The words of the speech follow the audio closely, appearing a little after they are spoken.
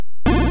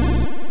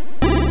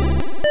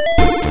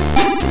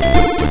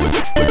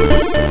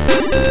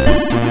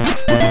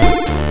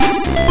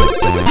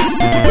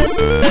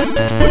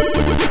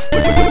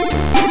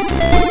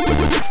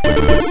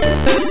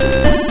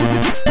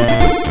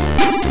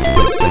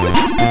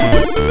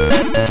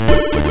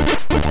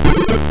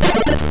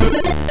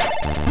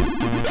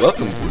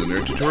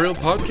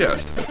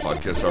Podcast, a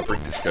podcast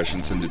offering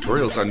discussions and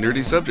tutorials on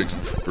nerdy subjects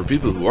for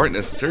people who aren't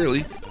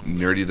necessarily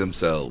nerdy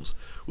themselves.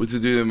 With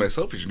you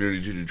myself is your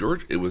nerdy Judy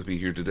George, and with me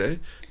here today,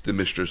 the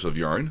mistress of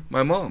yarn,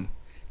 my mom.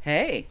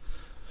 Hey.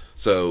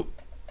 So,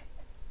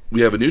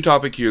 we have a new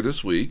topic here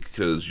this week,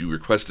 because you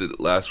requested it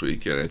last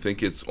week, and I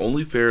think it's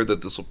only fair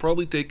that this will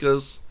probably take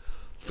us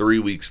 3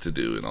 weeks to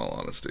do, in all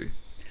honesty.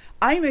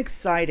 I'm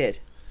excited.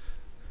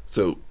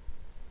 So,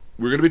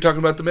 we're going to be talking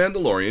about The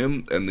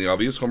Mandalorian, and the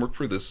obvious homework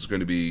for this is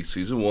going to be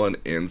Season 1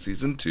 and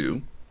Season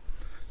 2.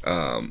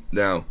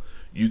 Now,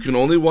 you can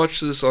only watch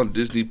this on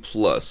Disney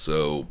Plus,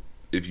 so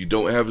if you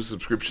don't have a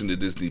subscription to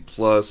Disney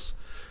Plus,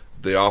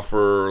 they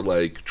offer,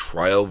 like,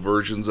 trial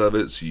versions of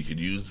it, so you could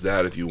use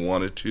that if you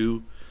wanted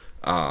to.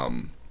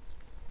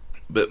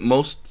 But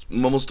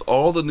almost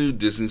all the new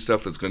Disney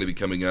stuff that's going to be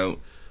coming out,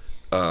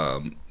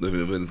 when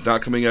it's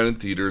not coming out in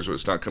theaters or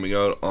it's not coming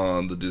out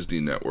on the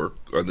Disney network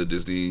or the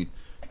Disney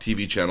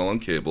TV channel on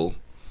cable,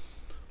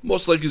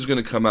 most likely is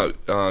going to come out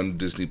on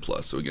Disney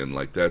Plus. So again,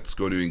 like that's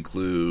going to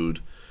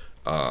include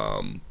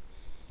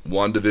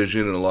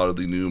WandaVision and a lot of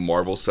the new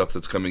Marvel stuff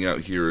that's coming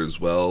out here as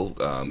well.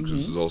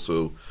 Because there's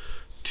also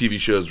TV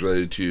shows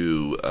related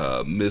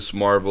to Miss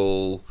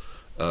Marvel,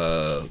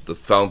 the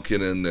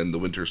Falcon and the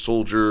Winter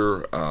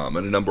Soldier, and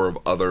a number of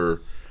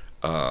other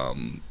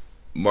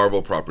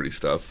Marvel property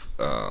stuff.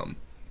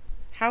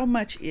 How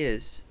much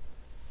is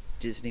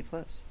Disney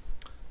Plus?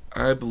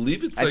 I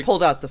believe it's I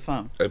pulled out the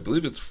phone. I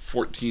believe it's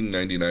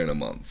 $14.99 a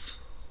month.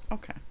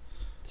 Okay.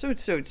 So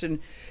it's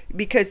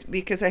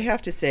because I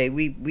have to say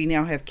we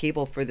now have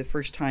cable for the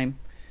first time,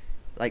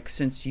 like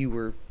since you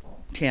were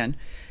 10.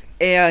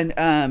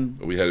 And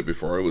we had it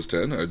before I was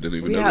 10. I didn't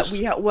even notice.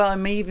 Well, it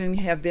may even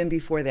have been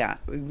before that.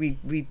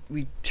 We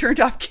turned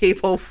off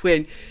cable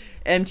when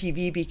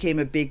MTV became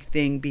a big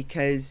thing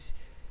because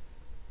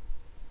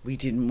we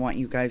didn't want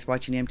you guys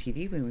watching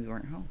MTV when we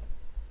weren't home.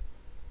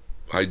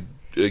 I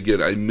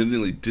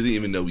admittedly didn't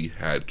even know we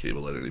had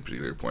cable at any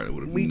particular point. I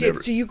would have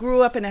did. So you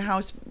grew up in a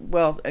house,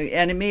 well,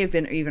 and it may have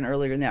been even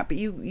earlier than that, but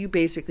you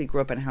basically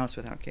grew up in a house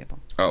without cable.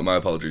 Oh, my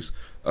apologies.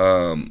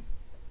 It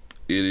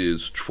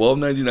is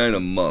 $12.99 a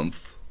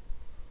month.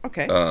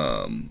 Okay.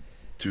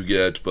 To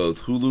get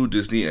both Hulu,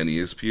 Disney, and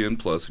ESPN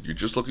Plus. If you're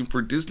just looking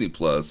for Disney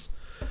Plus,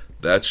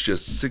 that's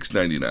just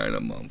 $6.99 a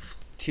month.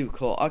 Too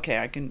cool. Okay,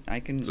 I can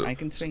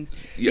swing.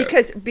 Yeah.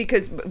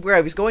 Because where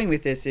I was going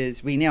with this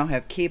is we now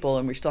have cable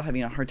and we're still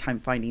having a hard time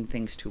finding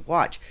things to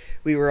watch.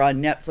 We were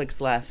on Netflix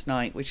last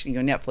night, which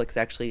Netflix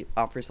actually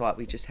offers a lot.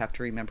 We just have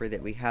to remember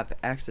that we have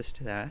access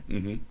to that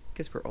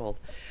because we're old,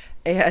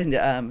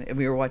 and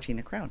we were watching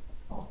The Crown.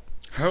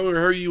 How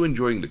are you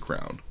enjoying The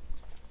Crown?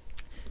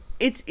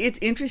 It's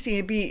interesting.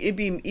 It'd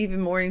be even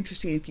more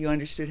interesting if you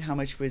understood how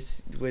much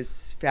was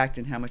fact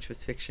and how much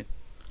was fiction.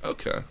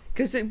 Okay.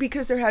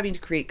 Because they're having to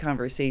create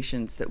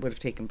conversations that would have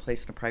taken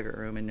place in a private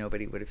room and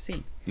nobody would have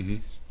seen. Mm-hmm.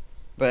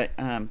 But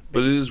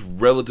it is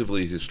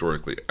relatively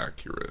historically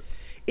accurate.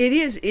 It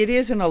is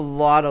in a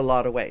lot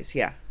of ways.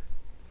 Yeah.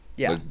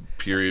 Like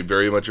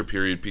very much a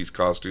period piece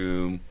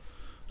costume.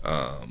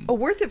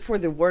 Worth it for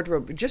the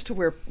wardrobe, just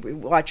to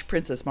watch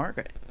Princess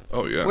Margaret.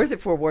 Oh yeah. Worth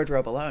it for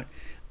wardrobe alone.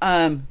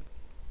 And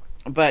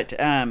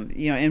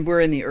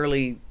we're in the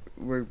early.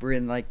 We're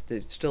in like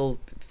the still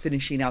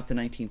finishing out the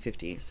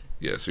 1950s.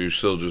 Yeah, so you're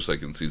still just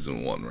like in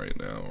season 1 right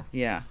now.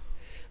 Yeah,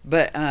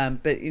 but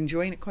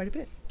enjoying it quite a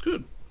bit.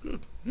 Good,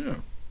 yeah.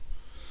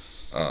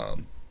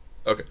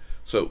 Okay,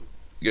 so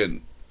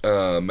again,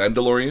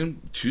 Mandalorian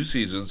 2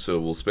 seasons. So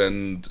we'll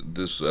spend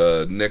this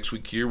next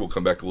week here. We'll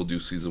come back and we'll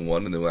do season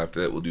 1, and then after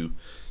that we'll do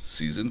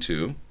season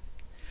 2.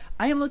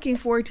 I am looking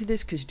forward to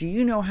this because do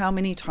you know how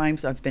many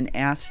times I've been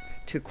asked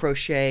to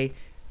crochet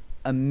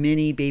a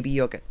mini baby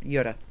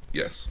Yoda?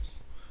 Yes.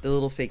 The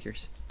little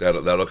figures.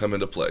 That'll come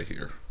into play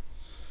here.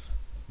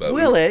 But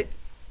Will it?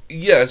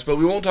 Yes, but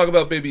we won't talk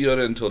about Baby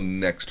Yoda until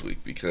next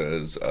week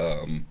because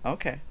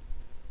okay.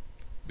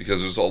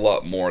 Because there's a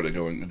lot more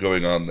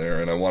going on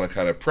there, and I want to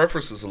kind of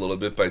preface this a little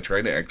bit by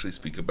trying to actually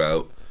speak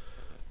about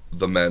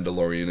the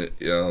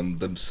Mandalorian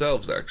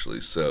themselves.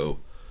 Actually, so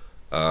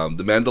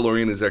the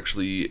Mandalorian is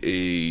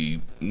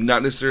actually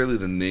not necessarily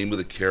the name of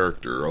the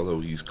character, although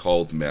he's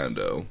called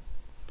Mando.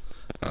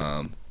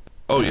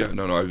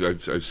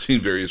 I've seen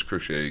various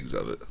crochetings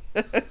of it.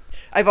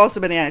 I've also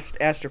been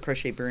asked to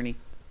crochet Bernie.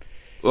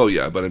 Oh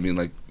yeah, but I mean,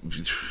 like,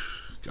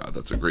 God,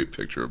 that's a great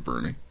picture of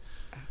Bernie.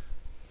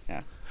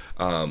 Yeah.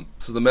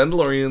 So the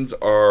Mandalorians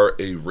are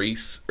a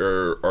race,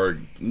 or are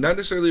not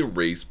necessarily a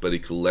race, but a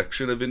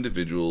collection of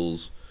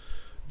individuals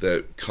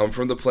that come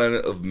from the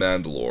planet of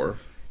Mandalore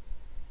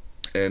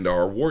and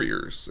are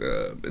warriors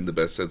in the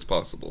best sense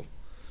possible.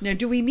 Now,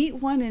 do we meet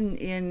one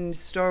in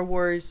Star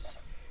Wars,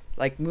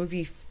 like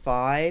movie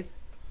 5?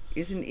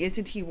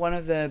 Isn't he one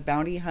of the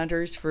bounty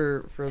hunters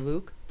for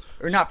Luke?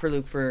 Or not for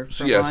Luke, for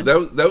yeah, Han?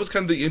 so that was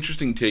kind of the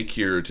interesting take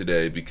here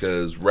today,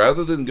 because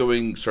rather than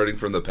starting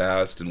from the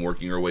past and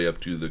working our way up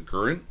to the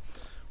current,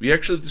 we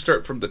actually have to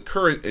start from the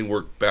current and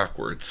work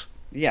backwards.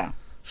 Yeah.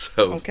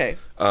 So Okay.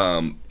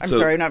 I'm I'm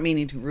sorry, I'm not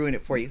meaning to ruin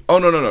it for you. Oh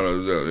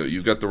no!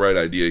 You've got the right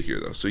idea here,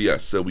 though. So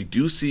yes, so we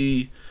do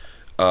see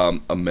a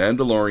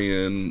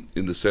Mandalorian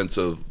in the sense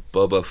of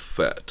Boba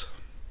Fett.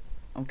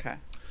 Okay.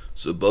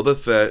 So Boba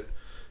Fett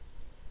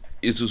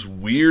is this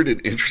weird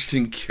and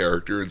interesting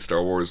character in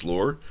Star Wars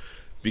lore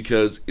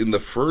because in the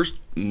first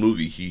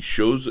movie he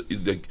shows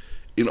like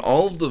in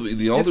all of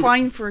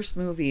Define first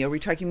movie. Are we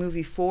talking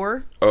movie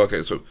 4? Oh,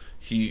 okay, so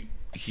he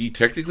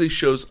technically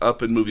shows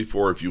up in movie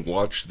 4 if you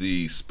watch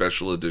the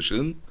special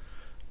edition,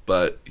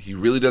 but he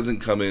really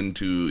doesn't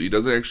he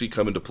doesn't actually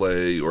come into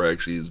play or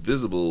actually is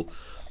visible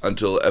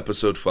until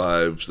episode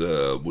 5,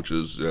 which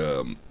is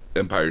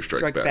Empire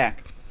Strikes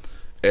Back.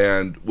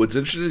 And what's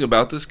interesting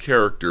about this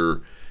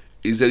character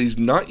is that he's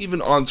not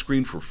even on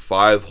screen for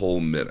 5 whole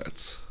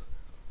minutes.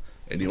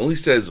 And he only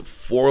says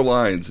 4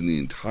 lines in the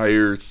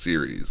entire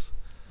series.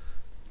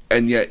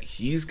 And yet if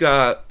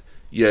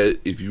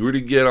you were to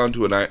get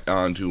onto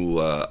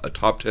a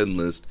top 10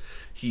 list,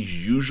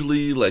 he's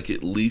usually like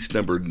at least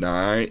number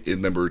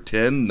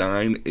 10,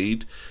 9,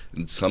 8,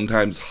 and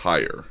sometimes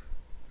higher.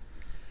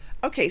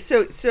 Okay,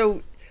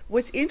 so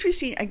what's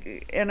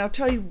interesting, and I'll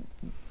tell you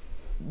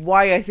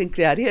why I think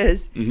that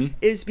is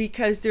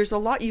because there's a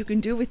lot you can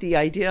do with the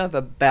idea of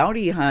a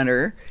bounty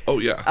hunter. Oh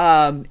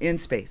yeah. In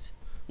space.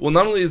 Well,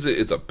 not only is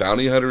it's a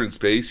bounty hunter in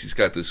space, he's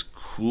got this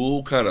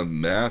cool kind of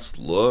masked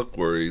look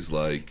where he's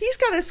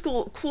got a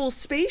cool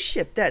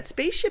spaceship. That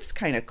spaceship's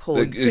kind of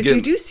cool because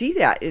you do see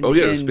that.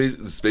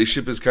 The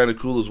spaceship is kind of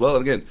cool as well.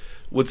 And again,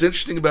 what's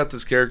interesting about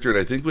this character, and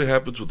I think what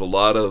happens with a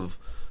lot of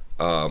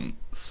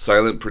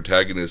silent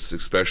protagonists,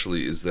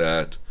 especially, is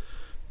that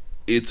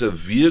it's a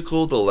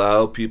vehicle to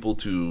allow people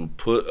to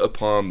put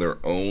upon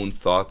their own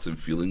thoughts and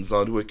feelings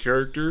onto a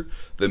character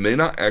that may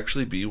not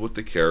actually be what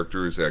the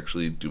character is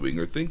actually doing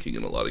or thinking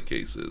in a lot of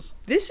cases.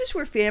 This is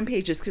where fan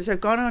pages, because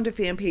I've gone on to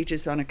fan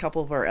pages on a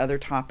couple of our other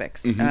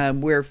topics,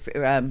 where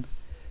fanfic.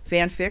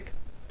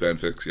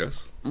 Fanfics,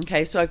 yes.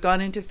 Okay, so I've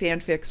gone into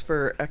fanfics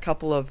for a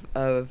couple of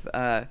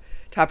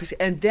topics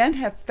and then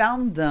have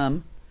found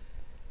them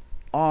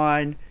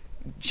on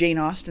Jane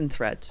Austen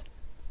threads.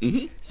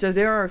 So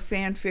there are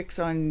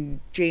fanfics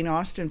on Jane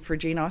Austen for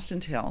Jane Austen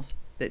tales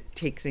that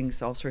take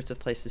things all sorts of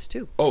places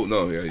too. Oh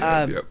no,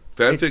 yeah.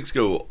 Fanfics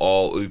go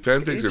all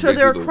fanfics. So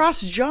they're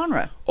cross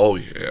genre. Oh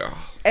yeah.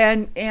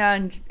 And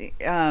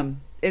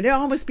it'd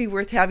almost be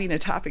worth having a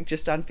topic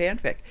just on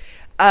fanfic,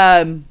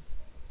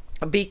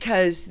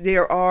 because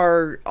there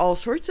are all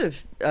sorts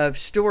of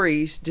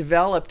stories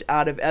developed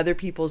out of other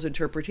people's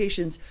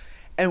interpretations.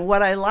 And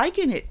what I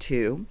liken it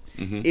to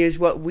is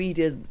what we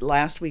did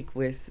last week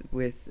or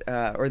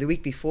the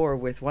week before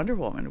with Wonder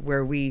Woman,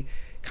 where we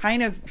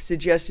kind of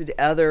suggested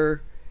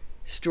other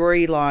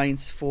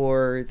storylines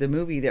for the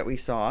movie that we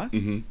saw,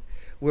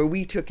 where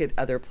we took it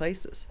other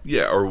places.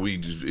 Yeah, or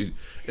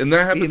and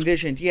that happens. We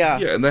envisioned, yeah,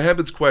 and that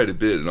happens quite a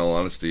bit. In all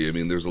honesty, I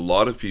mean, there's a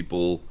lot of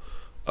people.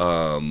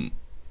 A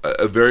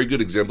very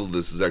good example of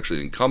this is actually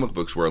in comic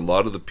books, where a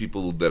lot of the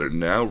people that are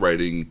now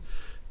writing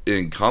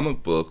in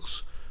comic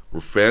books were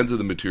fans of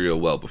the material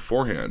well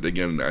beforehand.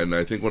 Again, and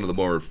I think one of the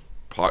more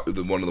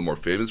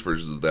famous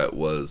versions of that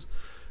was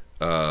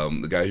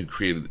the guy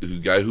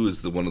who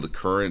is one of the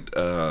current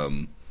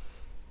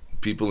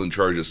people in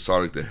charge of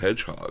Sonic the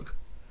Hedgehog.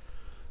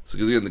 So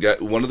because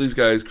again, one of these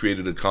guys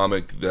created an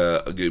online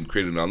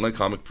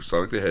comic for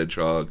Sonic the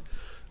Hedgehog,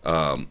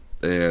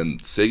 and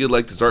Sega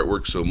liked his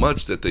artwork so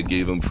much that they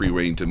gave him free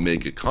reign to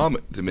make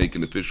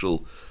an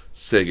official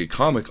Sega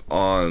comic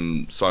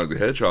on Sonic the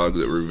Hedgehog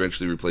that would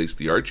eventually replace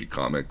the Archie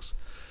comics.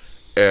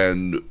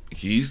 And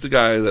he's the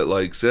guy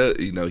that said,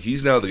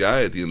 he's now the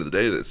guy at the end of the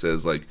day that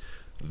says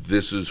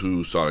this is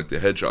who Sonic the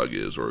Hedgehog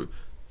is, or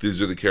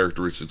these are the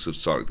characteristics of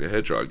Sonic the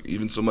Hedgehog.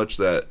 Even so much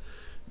that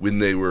when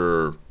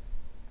the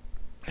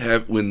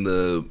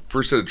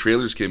first set of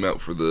trailers came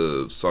out for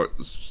the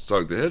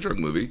Sonic the Hedgehog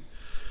movie,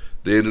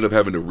 they ended up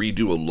having to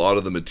redo a lot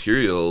of the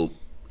material,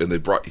 and they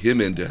brought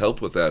him in to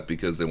help with that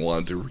because they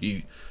wanted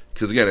to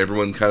because again,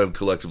 everyone kind of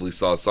collectively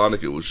saw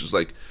Sonic. It was just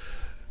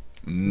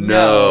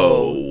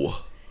no.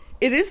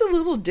 It is a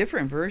little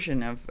different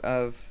version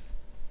of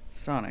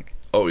Sonic.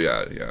 Oh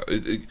yeah.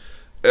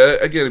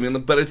 Again, I mean,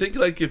 but I think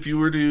if you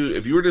were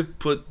to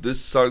put this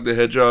Sonic the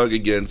Hedgehog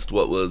against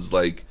what was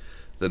the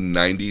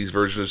 90s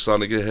version of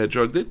Sonic the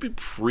Hedgehog, they'd be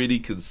pretty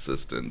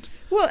consistent.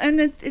 Well, and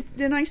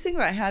the nice thing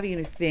about having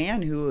a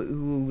fan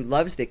who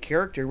loves the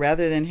character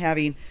rather than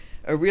having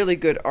a really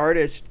good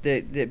artist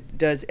that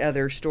does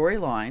other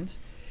storylines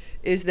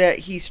is that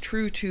he's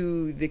true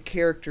to the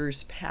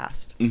character's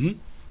past,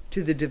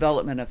 to the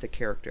development of the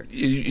character,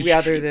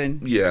 rather than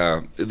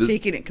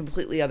taking it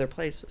completely other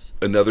places.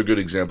 Another good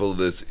example of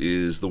this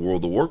is the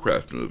World of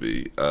Warcraft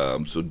movie.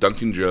 So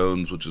Duncan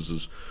Jones, which is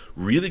this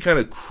really kind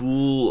of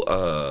cool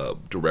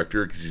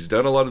director, because he's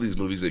done a lot of these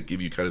movies that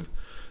give you kind of...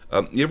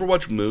 you ever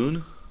watch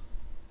Moon?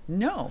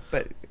 No,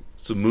 but...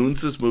 So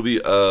Moon's this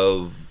movie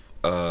of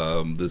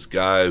this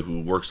guy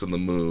who works on the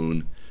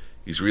moon.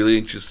 He's really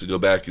anxious to go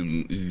back,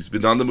 and he's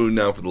been on the moon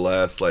now for the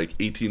last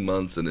 18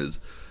 months, and his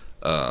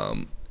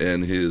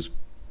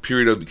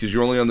period of, because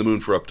you're only on the moon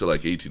for up to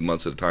like 18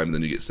 months at a time, and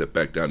then you get sent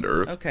back down to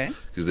Earth. Okay.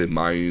 Because they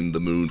mine the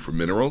moon for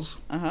minerals.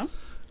 Uh-huh.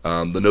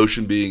 The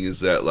notion being is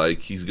that like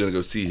he's gonna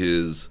go see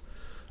his,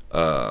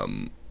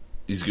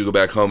 he's gonna go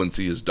back home and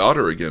see his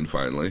daughter again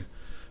finally,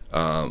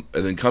 and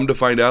then come to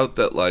find out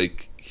that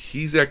like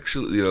he's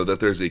actually, that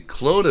there's a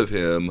clone of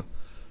him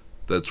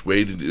that's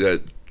ready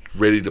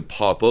to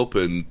pop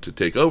open to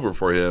take over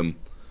for him,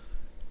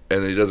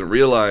 and he doesn't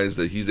realize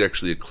that he's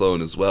actually a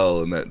clone as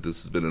well, and that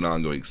this has been an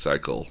ongoing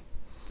cycle.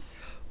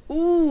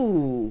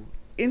 Ooh,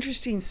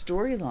 interesting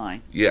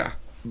storyline. Yeah,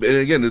 and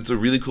again, it's a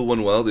really cool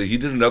one. Well, he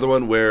did another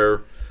one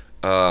where.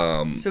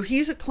 So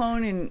he's a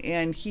clone,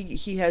 and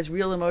he has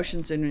real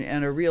emotions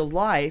and a real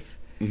life,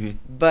 Mm-hmm.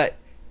 but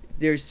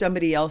there's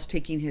somebody else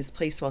taking his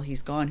place while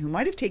he's gone who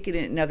might have taken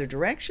it in other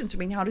directions. I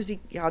mean, how does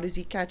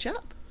he catch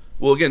up?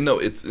 Well, again, no,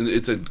 it's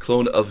a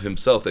clone of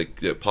himself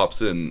that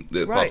pops in.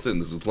 Right. Pops in.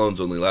 These clones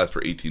only last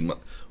for 18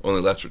 months,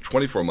 only last for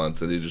 24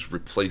 months, and they just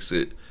replace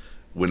it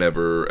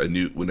whenever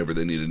whenever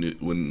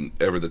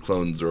the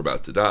clones are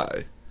about to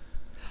die.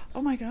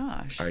 Oh my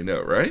gosh! I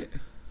know, right?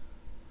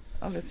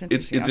 Oh, that's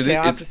interesting.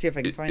 I'll have to see if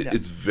I can find it.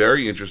 It's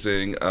very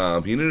interesting.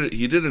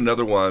 He did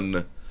another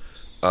one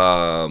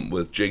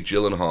with Jake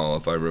Gyllenhaal,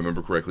 if I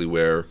remember correctly,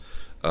 where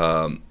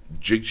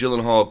Jake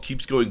Gyllenhaal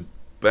keeps going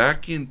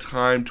back in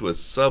time to a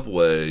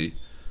subway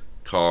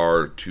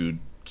car to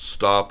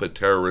stop a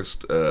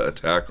terrorist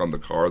attack on the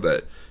car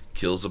that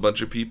kills a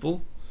bunch of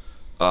people.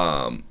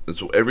 And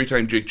so every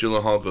time Jake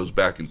Gyllenhaal goes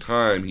back in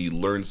time, he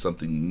learns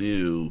something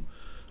new.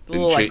 A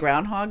little like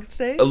Groundhog's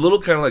Day? A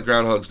little kind of like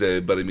Groundhog's Day,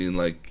 but I mean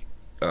like...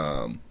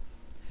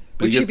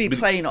 we should be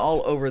playing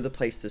all over the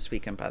place this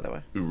weekend, by the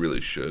way. We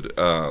really should.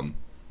 Yeah,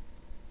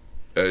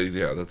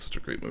 that's such a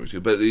great movie, too.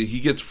 But he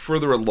gets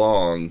further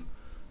along,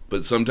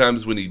 but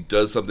sometimes when he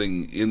does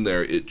something in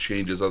there, it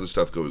changes other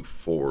stuff going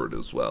forward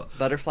as well.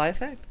 Butterfly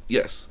Effect?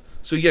 Yes.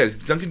 So, yeah,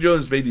 Duncan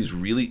Jones made these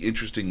really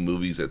interesting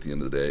movies at the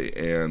end of the day,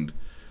 and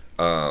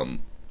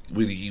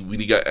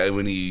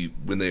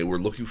when they were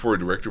looking for a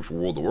director for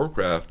World of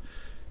Warcraft,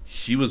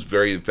 he was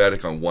very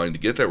emphatic on wanting to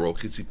get that role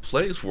because he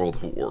plays World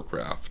of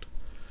Warcraft.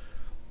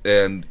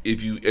 And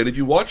if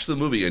you watch the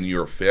movie and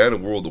you're a fan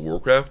of World of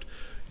Warcraft,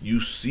 you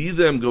see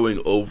them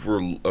going over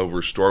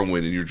Stormwind,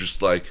 and you're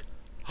just like,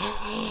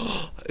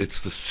 oh, it's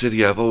the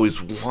city I've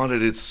always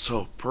wanted. It's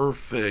so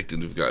perfect,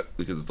 and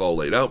because it's all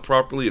laid out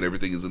properly and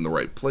everything is in the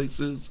right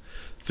places.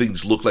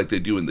 Things look like they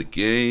do in the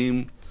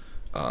game.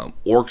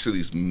 Orcs are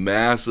these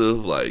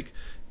massive, like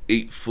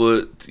 8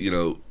 foot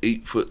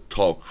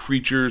tall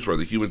creatures, where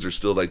the humans are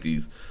still like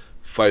these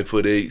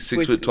 5'8",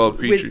 6 foot tall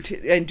creatures.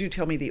 And do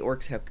tell me the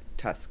orcs have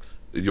tusks.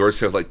 The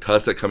orcs have like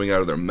tusks that coming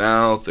out of their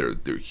mouth.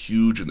 They're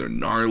huge and they're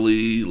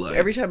gnarly. Like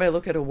every time I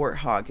look at a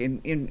warthog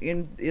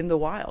in the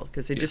wild,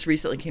 because it just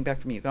recently came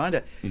back from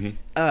Uganda,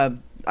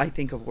 I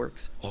think of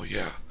orcs. Oh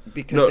yeah,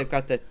 because they've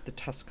got the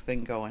tusk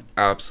thing going.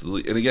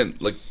 Absolutely, and again,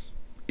 like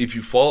if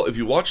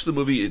you watch the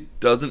movie, it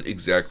doesn't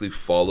exactly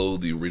follow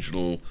the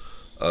original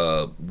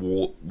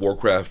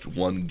Warcraft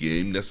 1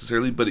 game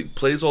necessarily, but it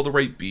plays all the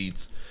right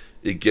beats.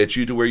 It gets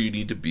you to where you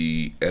need to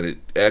be, and it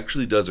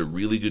actually does a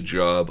really good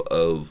job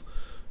of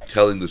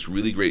telling this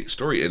really great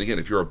story. And again,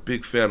 if you're a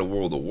big fan of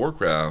World of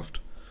Warcraft,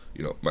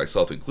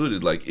 myself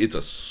included, like it's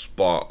a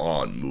spot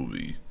on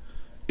movie.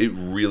 It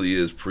really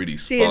is pretty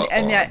spot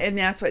on. And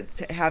that's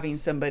what having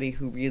somebody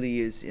who really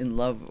is in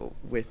love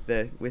with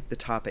the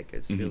topic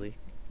is really.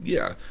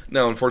 Yeah.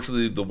 Now,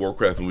 unfortunately, the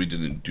Warcraft movie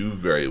didn't do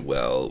very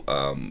well.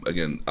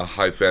 Again, a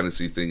high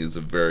fantasy thing is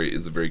a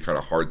very kind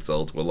of hard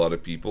sell to a lot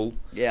of people.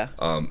 Yeah.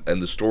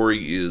 And the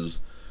story is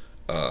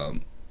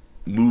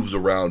moves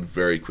around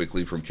very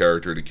quickly from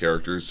character to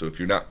character. So if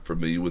you're not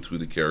familiar with who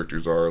the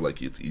characters are, like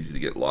it's easy to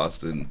get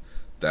lost in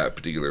that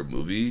particular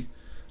movie.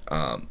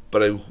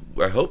 But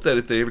I hope that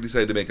if they ever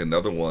decide to make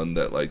another one,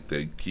 that like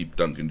they keep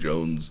Duncan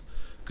Jones,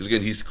 because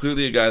again, he's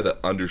clearly a guy that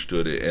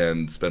understood it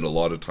and spent a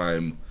lot of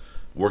time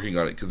working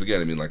on it. Because again,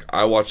 I mean, like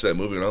I watched that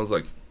movie and I was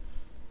like,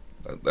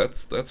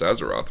 that's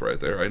Azeroth right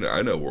there.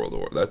 I know World of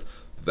War.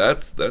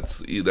 That's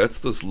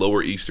this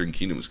lower Eastern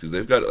Kingdoms, because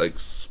they've got it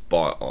like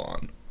spot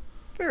on.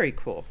 Very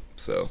cool.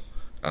 So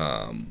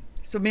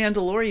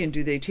Mandalorian,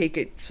 do they take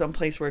it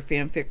someplace where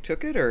fanfic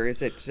took it, or is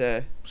it?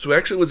 So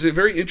actually, what's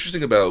very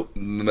interesting about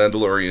the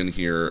Mandalorian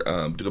here,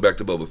 to go back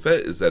to Boba Fett,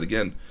 is that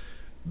again,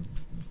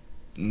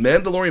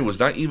 Mandalorian was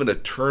not even a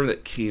term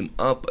that came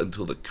up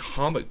until the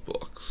comic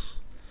books.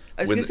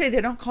 I was going to say,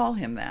 they don't call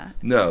him that.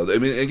 No, I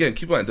mean, again,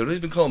 keep in mind, they don't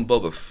even call him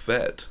Boba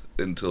Fett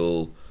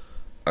until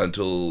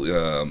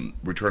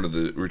Return of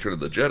the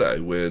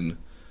Jedi, when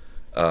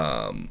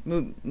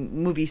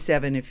movie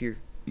 7, if you're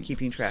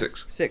keeping track.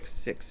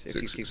 6.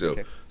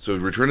 So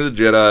Return of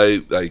the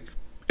Jedi, like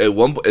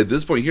at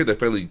this point here, they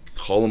finally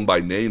call him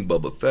by name,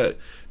 Boba Fett.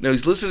 Now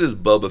he's listed as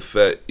Boba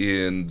Fett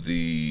in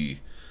the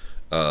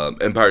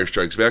Empire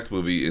Strikes Back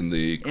movie in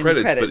the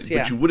credits,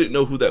 but you wouldn't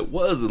know who that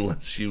was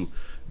unless you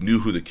knew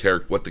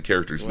what the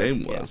character's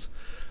name was.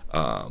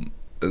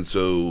 And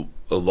so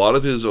a lot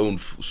of his own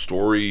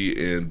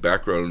story and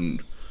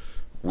background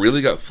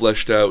really got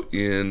fleshed out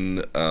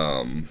in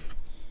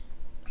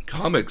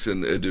comics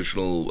and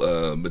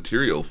additional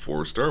material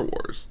for Star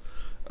Wars.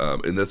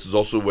 And this is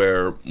also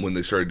where, when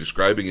they started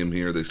describing him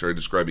here, they started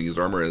describing his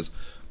armor as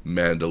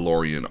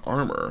Mandalorian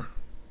armor.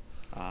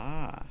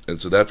 Ah. And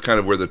so that's kind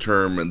of where the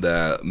term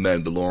that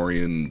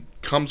Mandalorian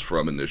comes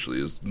from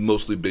initially, is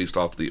mostly based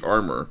off the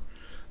armor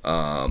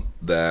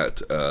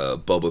that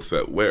Boba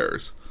Fett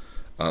wears.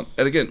 And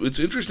again, it's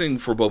interesting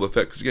for Boba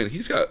Fett because again,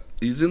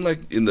 he's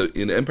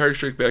in Empire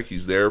Strikes Back.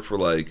 He's there for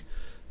like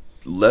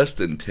less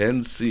than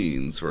 10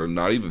 scenes, or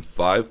not even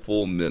 5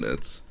 full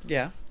minutes.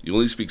 Yeah. He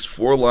only speaks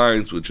 4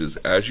 lines, which is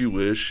 "As you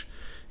wish."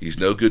 He's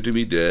no good to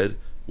me dead.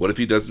 What if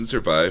he doesn't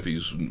survive?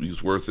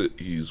 He's worth it.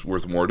 He's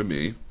worth more to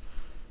me.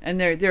 And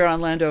they're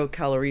on Lando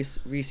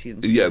Calrissian.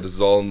 Yeah, this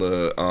is all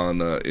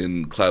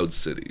in Cloud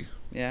City.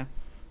 Yeah.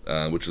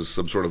 Which is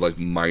some sort of like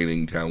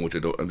mining town, which I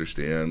don't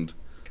understand.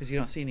 Because you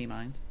don't see any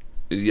mines.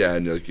 Yeah,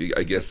 and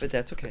I guess. But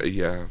that's okay.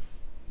 Yeah.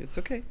 It's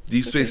okay.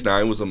 Deep Space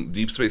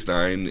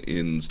Nine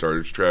in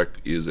Star Trek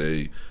is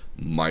a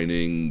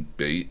mining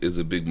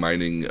big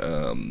mining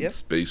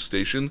space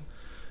station,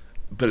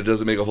 but it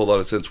doesn't make a whole lot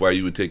of sense why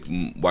you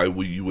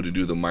wouldn't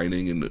do the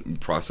mining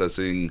and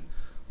processing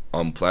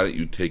on planet.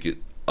 You take it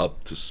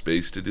up to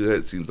space to do that.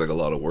 It seems like a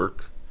lot of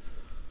work.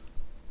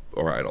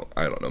 Or I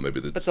don't know.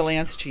 Maybe that's. But the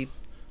land's cheap.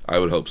 I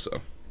would hope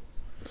so.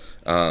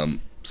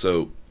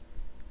 So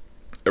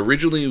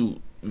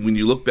originally, when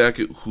you look back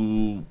at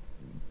who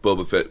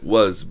Boba Fett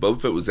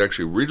was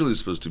actually originally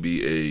supposed to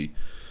be a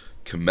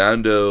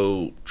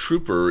commando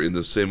trooper in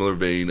the similar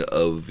vein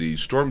of the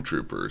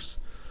stormtroopers.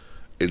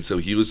 And so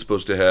he was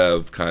supposed to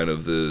have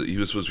he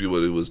was supposed to be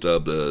what it was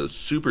dubbed a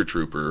super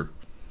trooper,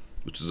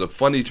 which is a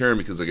funny term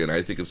because, again,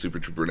 I think of Super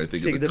Trooper and I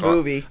think of the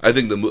movie. I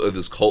think of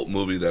this cult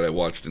movie that I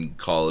watched in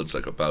college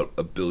like about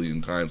 1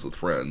 billion times with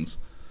friends.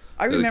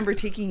 I remember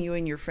taking you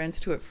and your friends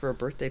to it for a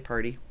birthday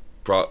party.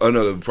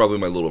 Probably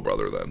my little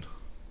brother then.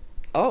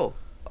 Oh,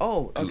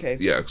 okay.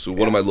 Yeah, so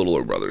one of my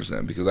littler brothers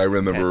then, because I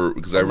remember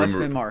Okay. Must have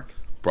been Mark.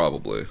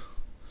 Probably.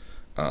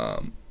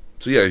 So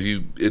yeah,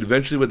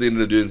 eventually what they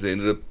ended up doing is they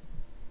ended up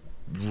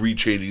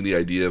rechanging the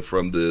idea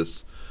from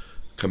this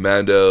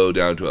commando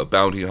down to a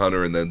bounty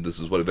hunter, and then this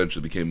is what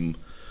eventually became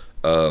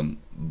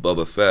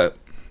Boba Fett,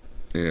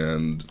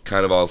 and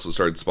kind of also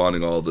started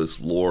spawning all this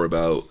lore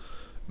about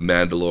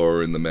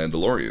Mandalore and the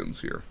Mandalorians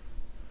here.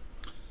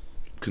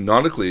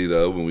 Canonically,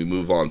 though, when we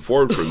move on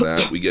forward from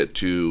that, we get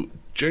to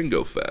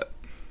Jango Fett,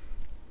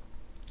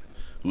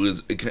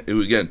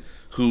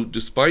 who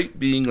despite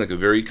being like a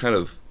very kind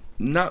of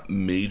not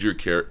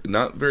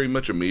very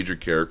much a major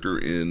character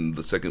in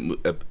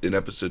the in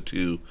episode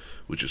 2,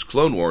 which is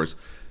Clone Wars,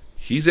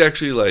 he's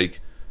actually like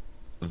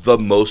the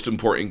most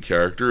important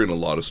character in a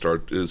lot of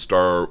Star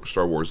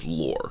Wars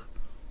lore.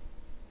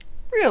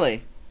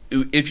 Really?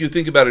 If you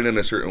think about it in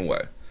a certain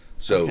way.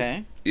 So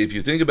okay. If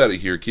you think about it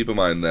here, keep in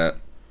mind that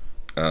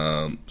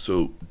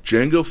so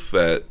Jango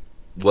Fett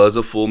was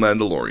a full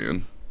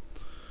Mandalorian,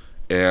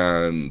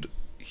 and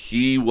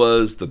he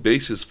was the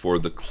basis for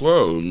the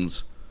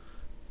clones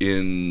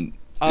in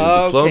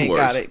the Clone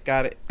Wars.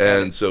 Got it.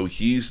 And so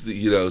he's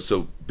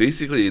so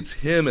basically it's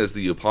him as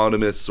the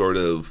eponymous sort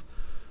of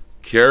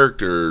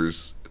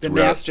characters. The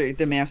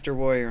master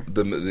warrior.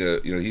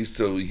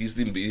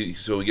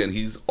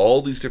 He's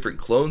all these different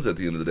clones at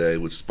the end of the day,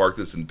 which sparked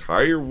this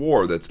entire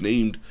war that's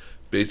named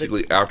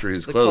basically after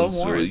his clones.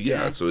 Clone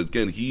Wars, So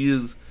again, he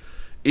is.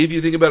 If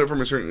you think about it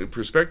from a certain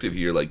perspective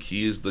here, like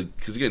he is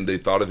because again they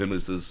thought of him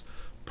as this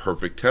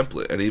perfect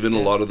template, and even a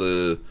lot of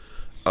the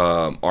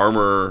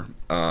armor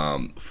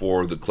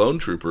for the clone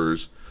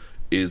troopers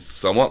is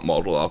somewhat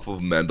modeled off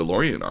of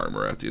Mandalorian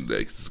armor at the end of the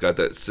day, because it's got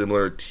that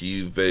similar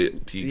T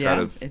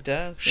kind of it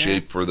does,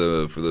 shape for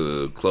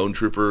the clone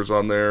troopers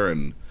on there,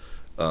 and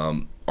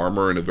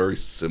armor in a very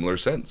similar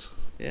sense.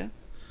 Yeah.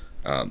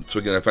 So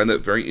again, I find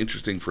that very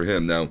interesting for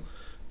him. Now,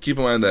 keep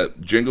in mind that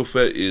Jango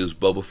Fett is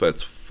Boba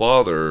Fett's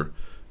father,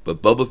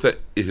 but Boba Fett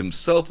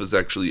himself is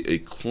actually a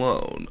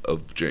clone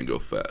of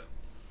Jango Fett.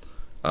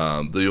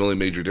 The only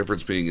major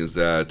difference being is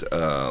that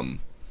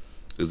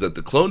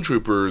the clone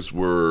troopers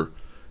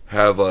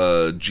have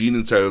a gene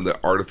inside them that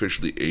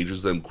artificially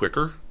ages them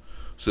quicker,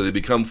 so they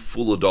become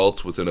full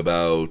adults within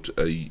about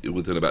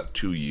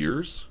 2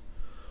 years.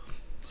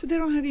 So they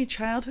don't have any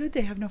childhood.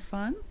 They have no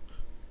fun.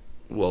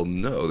 Well,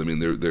 no. I mean,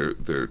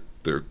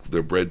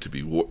 they're bred to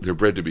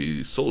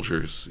be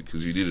soldiers,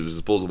 because you need a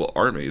disposable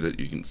army that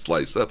you can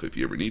slice up if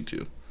you ever need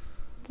to.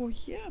 Well,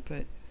 yeah,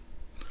 but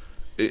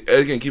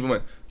again, keep in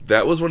mind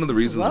that was one of the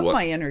reasons. I love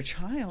my inner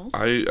child.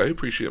 I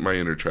appreciate my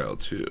inner child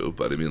too,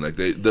 but I mean, like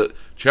the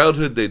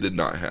childhood they did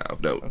not have.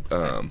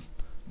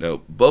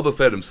 Now Boba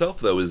Fett himself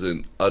though is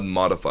an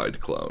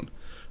unmodified clone,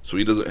 so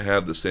he doesn't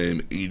have the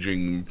same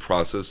aging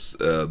process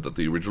that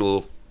the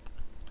original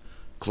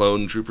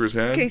clone troopers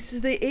had. Okay, so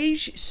they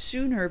age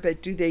sooner,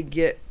 but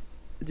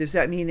does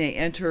that mean they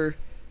enter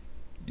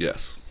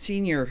Yes.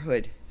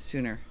 seniorhood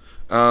sooner?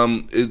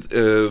 From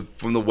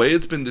the way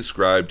it's been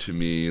described to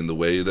me and the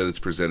way that it's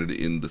presented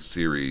in the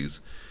series,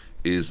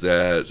 is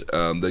that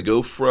they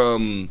go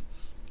from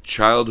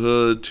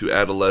childhood to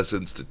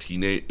adolescence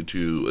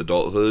to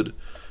adulthood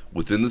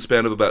within the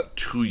span of about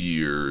 2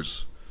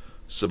 years.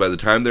 So by the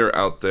time they're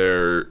out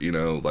there,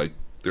 like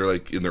they're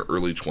like in their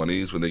early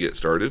 20s when they get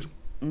started.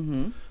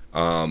 Mm-hmm.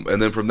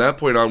 And then from that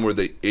point onward,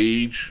 they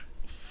age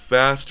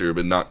faster,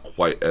 but not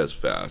quite as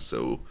fast.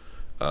 So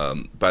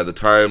by the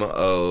time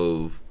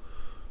of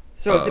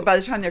by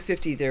the time they're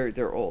 50,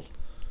 they're old.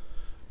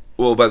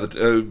 Well,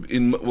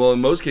 in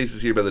most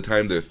cases here, by the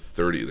time they're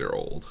 30, they're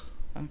old.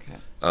 Okay.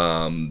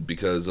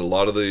 Because a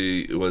lot of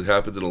what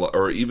happens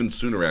or even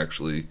sooner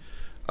actually,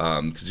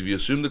 because if you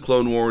assume the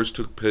Clone Wars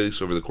took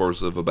place over the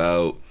course of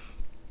about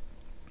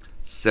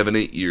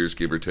 7-8 years,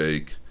 give or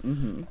take.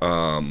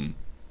 Mm-hmm.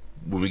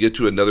 When we get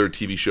to another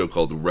TV show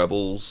called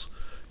Rebels,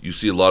 you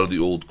see a lot of the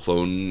old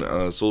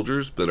clone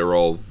soldiers, but are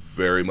all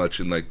very much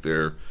in like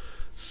their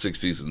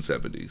 60s and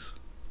 70s.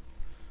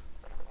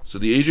 So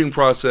the aging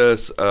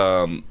process,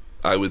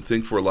 I would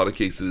think for a lot of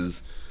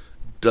cases,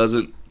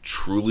 doesn't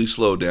truly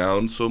slow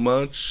down so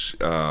much,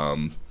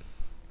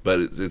 but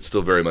it's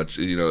still very much,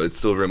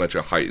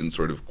 a heightened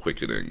sort of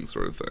quickening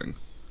sort of thing.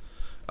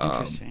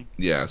 Interesting.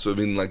 Yeah, so I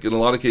mean, like in a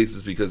lot of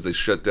cases, because they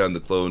shut down the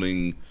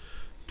cloning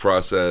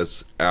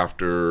process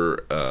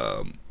after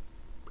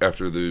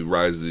the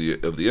rise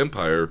of the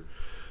Empire,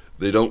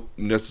 they don't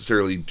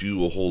necessarily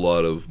do a whole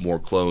lot of more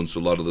clones. So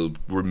a lot of the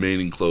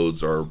remaining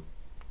clones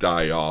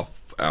die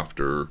off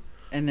after,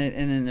 and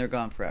then they're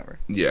gone forever.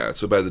 Yeah,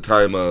 so by the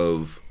time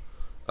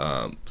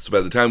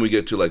we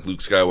get to like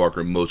Luke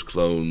Skywalker, most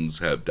clones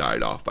have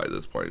died off by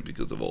this point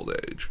because of old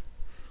age.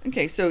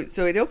 Okay, so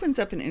it opens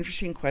up an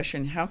interesting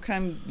question. How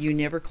come you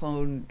never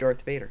cloned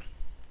Darth Vader?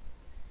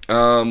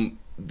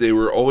 They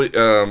were always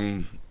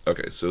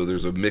okay. So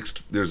there's a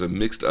mixed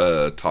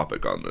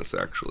topic on this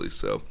actually.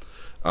 So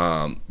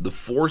the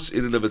Force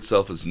in and of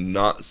itself is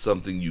not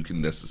something you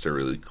can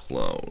necessarily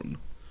clone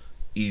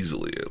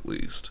easily, at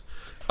least.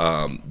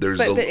 But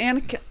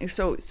Anakin.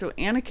 So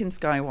Anakin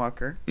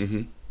Skywalker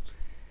mm-hmm.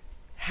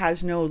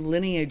 has no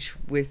lineage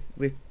with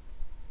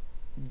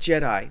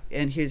Jedi,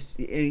 and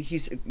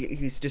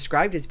he's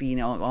described as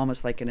being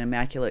almost like an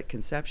immaculate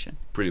conception.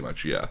 Pretty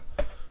much, yeah.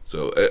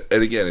 So,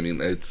 and again, I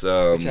mean, it's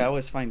which I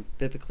always find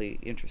biblically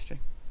interesting.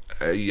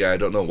 Yeah, I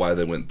don't know why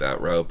they went that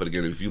route, but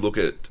again, if you look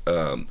at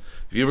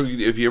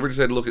if you ever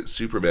decide to look at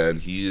Superman,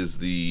 he is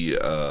the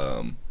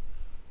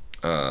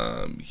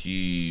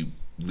he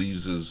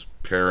leaves his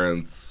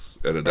parents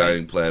at a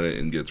dying planet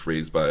and gets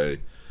raised by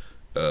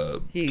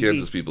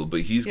Kansas people,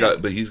 but he's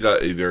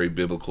got a very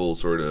biblical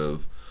sort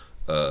of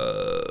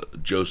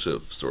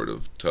Joseph sort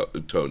of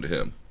tone to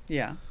him.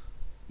 Yeah.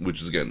 Which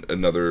is again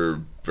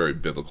another very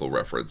biblical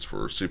reference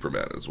for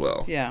Superman as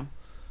well. Yeah.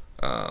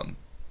 But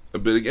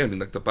again, I mean,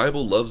 like the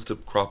Bible loves to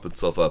crop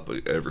itself up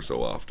ever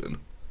so often.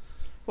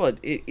 Well,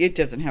 it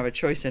doesn't have a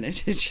choice in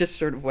it. It's just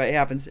sort of what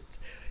happens.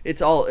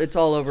 It's all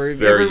over.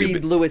 If you ever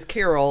read Lewis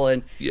Carroll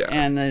and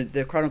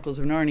the Chronicles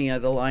of Narnia,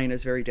 the line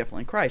is very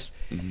definitely Christ.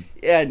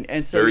 Mm-hmm.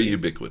 And so very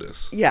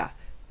ubiquitous. Yeah.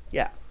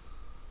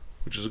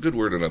 Which is a good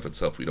word enough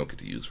itself. We don't get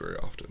to use very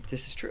often.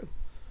 This is true.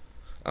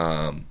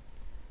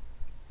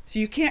 So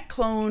you can't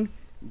clone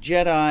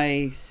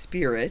Jedi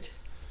spirit.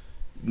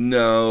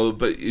 No,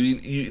 but I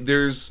mean,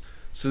 there's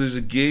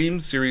a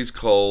game series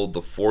called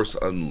The Force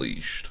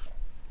Unleashed,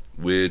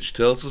 which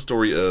tells the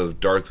story of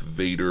Darth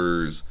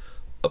Vader's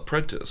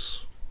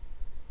apprentice.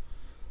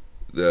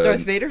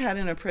 Darth Vader had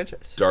an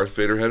apprentice. Darth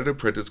Vader had an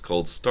apprentice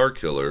called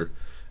Starkiller.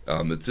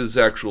 It's his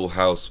actual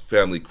house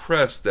family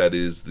crest that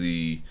is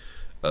the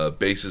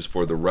basis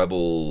for the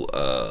Rebel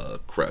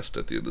crest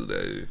at the end of the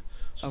day.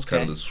 So it's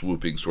kind of the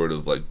swooping sort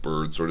of like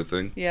bird sort of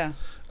thing. Yeah.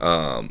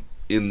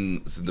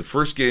 In the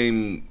first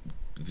game,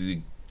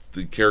 the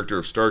character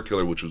of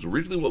Starkiller, which was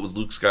originally what was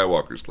Luke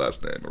Skywalker's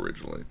last name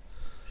originally.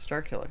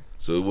 Starkiller.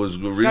 So it was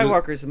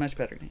Skywalker is a much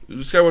better name.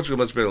 Skywalker is a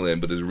much better name,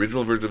 but his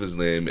original version of his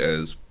name,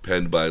 as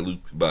penned by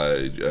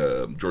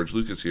George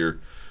Lucas here,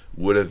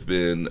 would have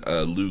been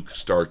Luke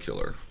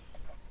Starkiller.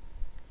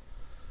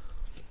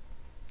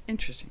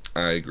 Interesting.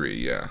 I agree.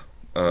 Yeah.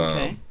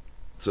 Okay.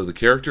 So the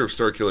character of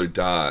Starkiller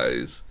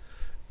dies,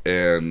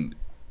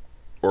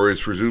 or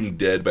is presumed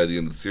dead by the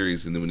end of the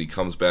series, and then when he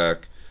comes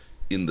back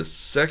in the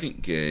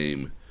second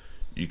game,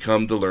 you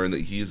come to learn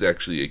that he's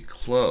actually a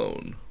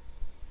clone.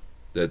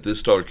 That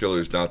this Starkiller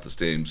is not the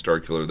same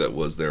Starkiller that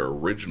was there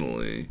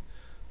originally.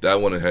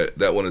 That one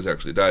has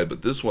actually died,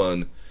 but this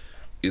one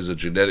is a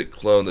genetic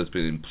clone that's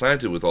been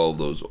implanted with all of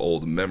those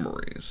old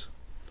memories.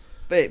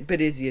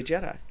 But is he a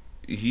Jedi?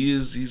 He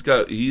is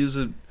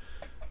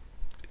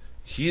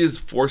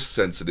Force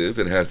sensitive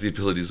and has the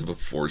abilities of a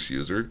Force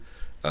user,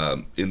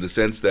 in the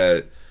sense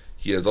that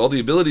he has all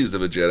the abilities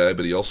of a Jedi,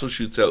 but he also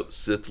shoots out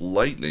Sith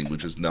lightning,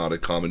 which is not a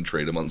common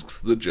trait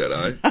amongst the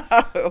Jedi.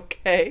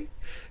 Okay,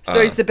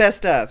 so he's the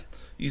best of.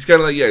 He's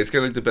kind of like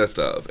the best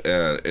of,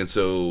 and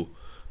so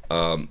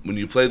when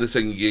you play the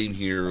second game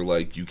here,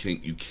 like you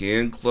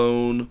can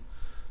clone,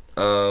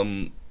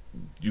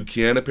 you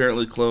can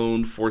apparently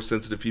clone Force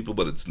sensitive people,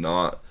 but it's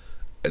not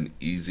an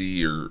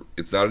easy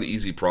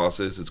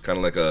process. It's kind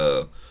of like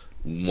a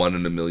 1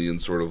 in a million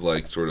sort of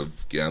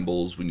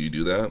gambles when you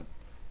do that.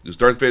 Because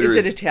Darth Vader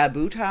Is it a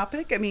taboo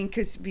topic? I mean,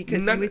 because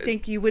Not- you would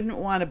think you wouldn't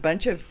want a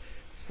bunch of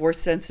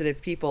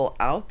Force-sensitive people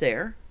out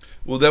there.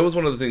 Well, that was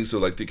one of the things. So,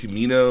 like, the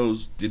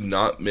Caminos did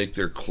not make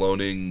their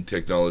cloning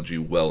technology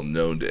well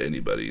known to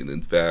anybody. And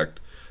in fact,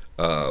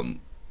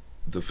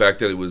 the fact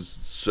that it was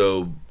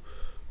so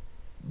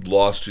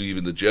lost to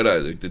even the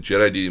Jedi, like, the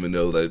Jedi didn't even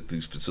know that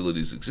these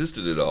facilities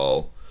existed at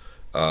all.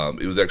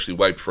 It was actually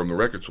wiped from the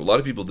record. So a lot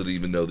of people didn't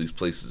even know these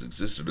places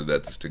existed or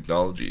that this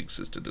technology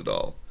existed at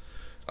all.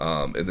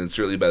 And then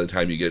certainly by the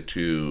time you get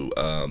to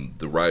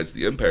the Rise of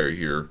the Empire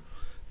here,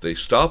 they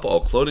stop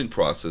all cloning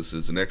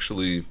processes and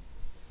actually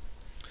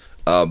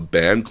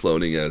ban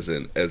cloning as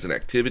an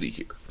activity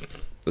here.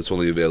 That's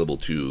only available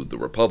to the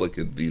Republic,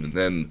 and even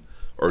then,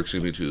 or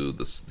excuse me, to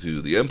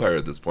the Empire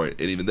at this point.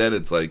 And even then,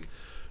 it's like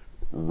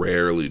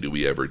rarely do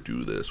we ever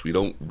do this. We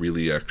don't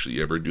really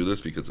actually ever do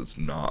this because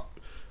you're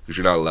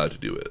not allowed to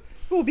do it.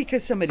 Well,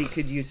 because somebody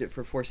could use it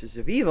for forces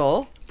of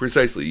evil.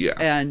 Precisely, yeah.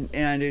 And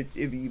if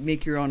you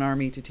make your own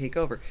army to take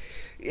over.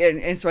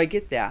 And so I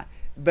get that.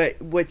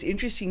 But what's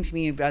interesting to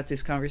me about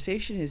this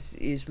conversation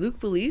is Luke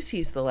believes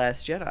he's the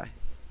last Jedi.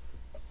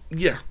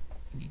 Yeah,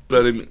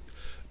 but I mean,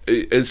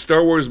 as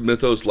Star Wars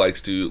mythos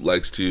likes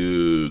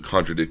to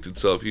contradict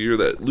itself here,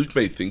 that Luke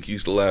may think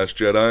he's the last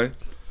Jedi.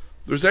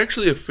 There's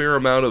actually a fair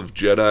amount of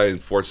Jedi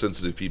and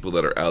Force-sensitive people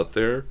that are out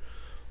there.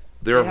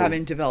 They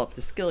haven't developed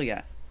the skill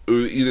yet.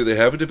 Either they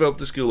haven't developed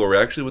the skill, or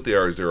actually what they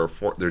are is they're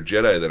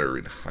Jedi that are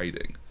in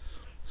hiding.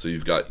 So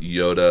you've got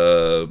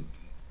Yoda,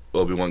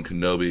 Obi-Wan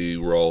Kenobi,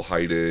 we're all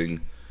hiding.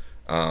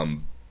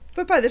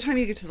 But by the time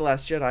you get to the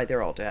Last Jedi,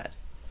 they're all dead.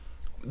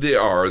 They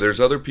are. There's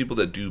other people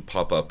that do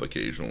pop up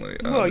occasionally.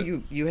 Well,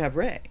 you have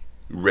Rey.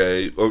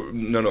 Rey,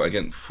 no,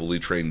 again, fully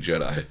trained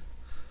Jedi.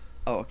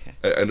 Oh, okay.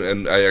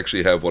 And I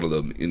actually have one of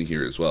them in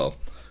here as well.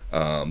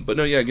 But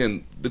no, yeah,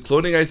 again, the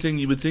cloning I think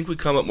you would think would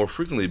come up more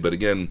frequently, but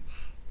again,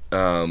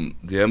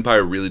 the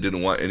Empire really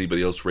didn't want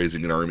anybody else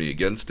raising an army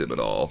against him at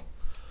all.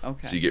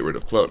 Okay. So you get rid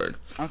of cloning.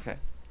 Okay.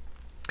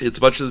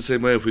 It's much the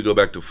same way if we go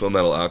back to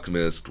Fullmetal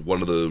Alchemist.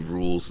 One of the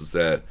rules is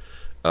that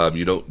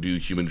you don't do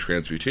human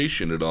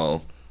transmutation at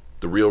all.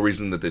 The real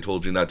reason that they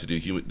told you not to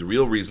do the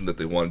real reason that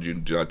they wanted you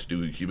not to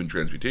do human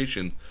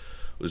transmutation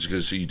was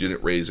because so you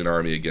didn't raise an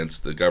army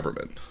against the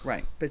government.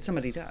 Right, but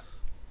somebody does.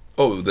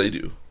 Oh, they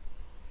do.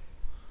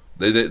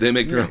 They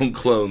make their own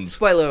clones.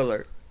 Spoiler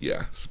alert.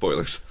 Yeah,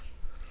 spoilers.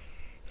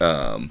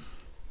 Or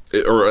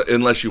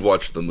unless you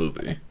watched the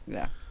movie.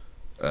 Yeah.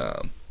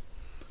 So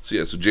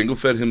Jango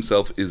Fett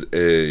himself is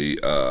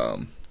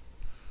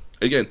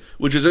again,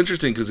 which is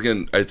interesting because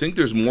again, I think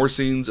there's more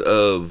scenes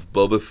of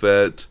Boba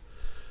Fett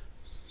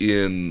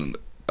in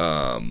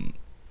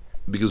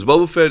because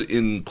Boba Fett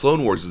in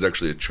Clone Wars is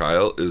actually a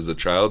child.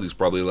 He's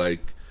probably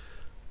like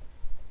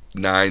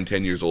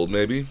 9-10 years old,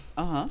 maybe.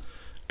 Uh-huh.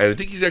 And I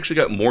think he's actually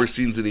got more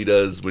scenes than he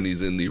does when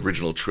he's in the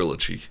original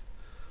trilogy.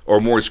 Or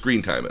more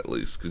screen time, at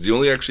least. Because he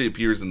only actually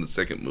appears in the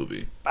second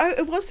movie.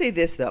 I will say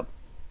this, though.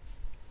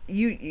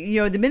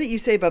 You know, the minute you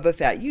say Boba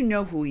Fett, you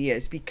know who he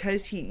is.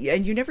 Because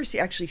and you never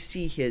actually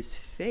see his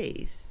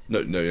face. No,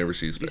 you never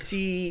see his face. You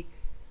see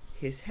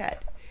his head.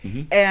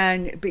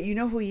 Mm-hmm. But you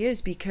know who he is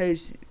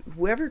because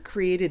whoever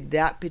created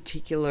that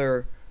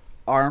particular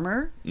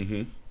armor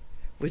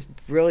was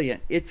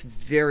brilliant. It's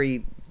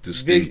very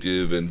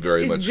distinctive and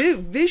very much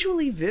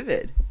visually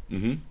vivid.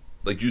 Mm-hmm.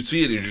 Like you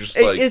see it, and you're just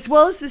like, as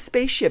well as the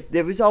spaceship.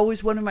 It was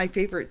always one of my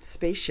favorite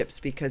spaceships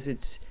because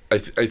it's. I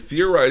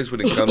theorize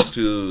when it comes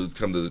to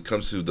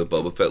the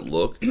Boba Fett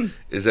look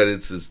is that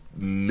it's this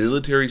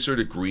military sort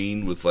of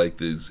green with like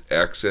these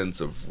accents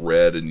of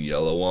red and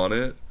yellow on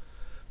it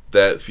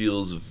that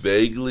feels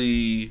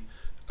vaguely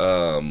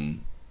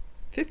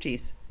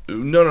 50s.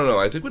 No.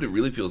 I think what it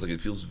really feels like,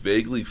 it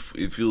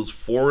feels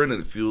foreign,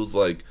 and it feels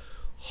like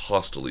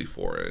hostily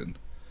foreign.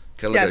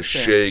 Kind of like a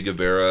Che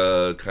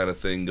Guevara kind of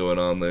thing going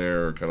on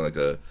there, or kind of like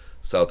a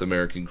South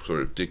American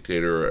sort of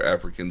dictator or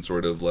African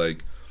sort of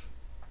like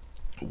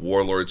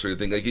warlord sort of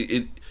thing. Like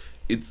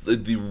it's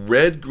the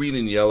red, green,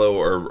 and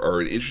yellow are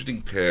an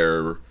interesting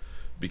pair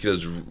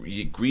because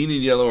green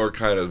and yellow are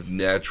kind of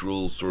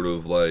natural sort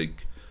of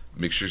like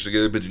mixtures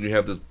together, but then you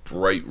have this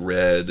bright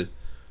red,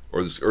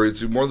 or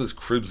it's more this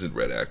crimson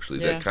red actually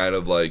that kind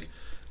of like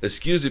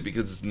eschews it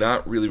because it's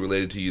not really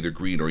related to either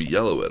green or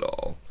yellow at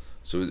all.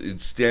 So it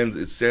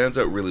stands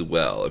out really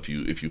well if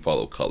you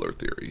follow color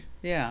theory.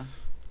 Yeah.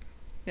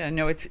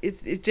 No, it's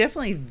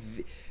definitely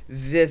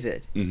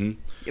vivid. Mm-hmm.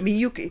 I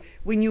mean,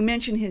 when you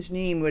mention his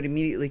name, what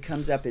immediately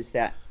comes up is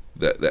that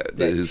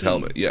his T.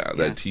 helmet. Yeah,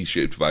 that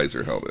T-shaped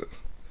visor helmet.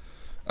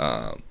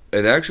 And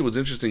actually, what's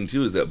interesting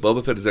too is that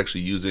Boba Fett is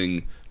actually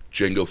using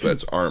Jango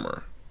Fett's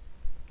armor.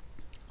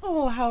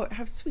 Oh,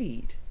 how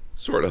sweet!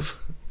 Sort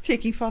of.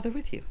 Taking father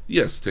with you.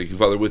 Yes, taking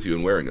father with you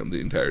and wearing them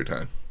the entire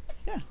time.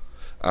 Yeah.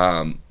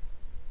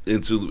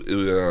 It's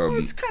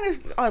kind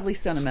of oddly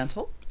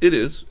sentimental. It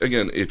is.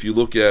 Again, if you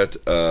look at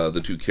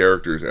the two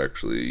characters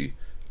actually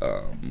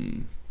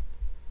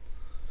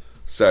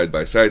side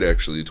by side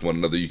actually to one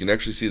another, you can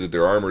actually see that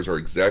their armors are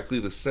exactly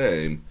the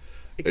same,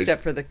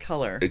 Except for the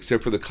color.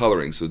 Except for the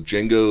coloring. So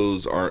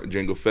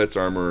Jango Fett's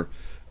armor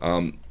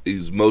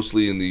is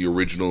mostly in the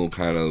original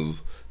kind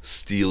of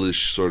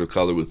steelish sort of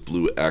color with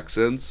blue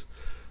accents,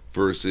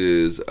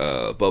 versus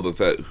Boba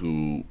Fett,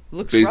 who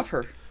looks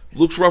rougher.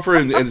 Looks rougher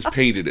and is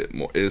painted it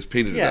more. It is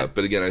painted it Yeah. up.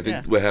 But again, I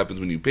think what happens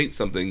when you paint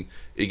something,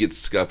 it gets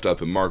scuffed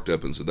up and marked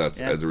up, and so that's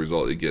as a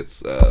result, it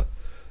gets a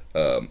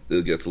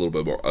little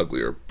bit more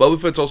uglier. Boba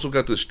Fett's also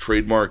got this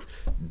trademark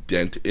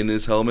dent in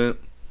his helmet.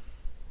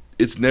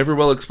 It's never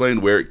well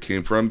explained where it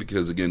came from,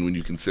 because again, when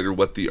you consider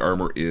what the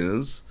armor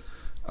is,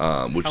 which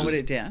how is would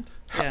it dent?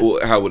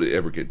 how would it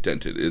ever get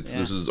dented?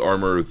 This is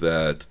armor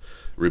that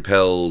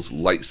repels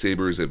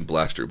lightsabers and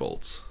blaster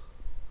bolts.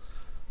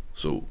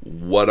 So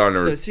what on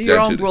earth? So your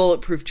own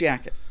bulletproof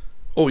jacket.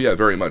 Oh yeah,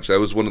 very much. That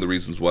was one of the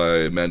reasons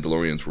why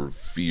Mandalorians were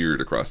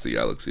feared across the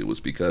galaxy, was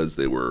because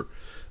they were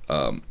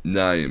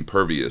nigh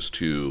impervious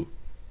to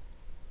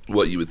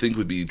what you would think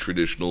would be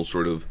traditional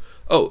sort of,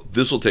 oh,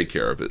 this will take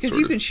care of it. Because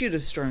you can shoot a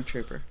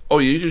stormtrooper. Oh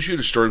yeah, you can shoot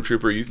a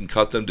stormtrooper. You can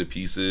cut them to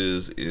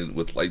pieces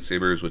with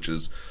lightsabers, which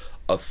is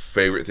a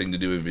favorite thing to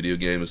do in video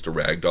games, is to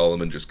ragdoll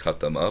them and just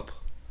cut them up.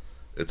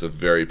 It's a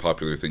very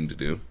popular thing to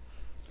do.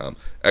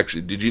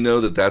 Actually, did you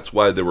know that that's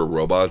why there were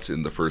robots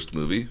in the first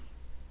movie?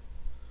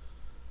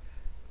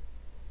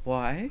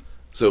 Why?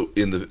 So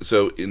in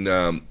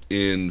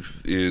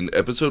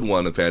episode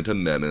 1 of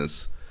Phantom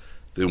Menace,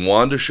 they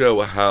wanted to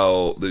show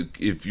how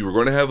if you were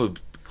going to have a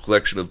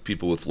collection of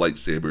people with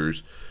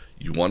lightsabers,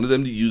 you wanted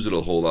them to use it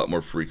a whole lot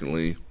more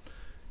frequently.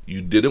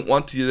 You didn't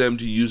want them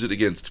to use it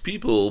against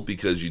people,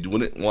 because you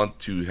wouldn't want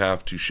to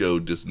have to show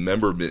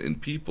dismemberment in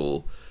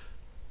people.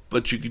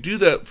 But you could do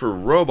that for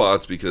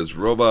robots, because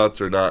robots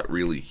are not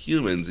really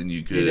humans, and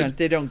you could...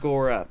 They don't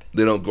gore up.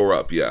 They don't gore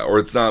up, yeah. Or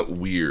it's not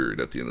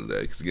weird at the end of the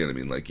day. Because again, I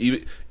mean, like,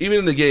 even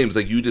in the games,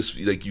 like,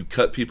 you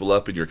cut people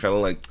up and you're kind of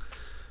like,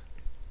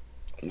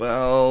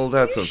 well,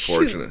 that's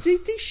unfortunate. They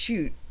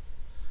shoot.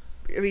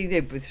 I mean,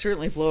 they would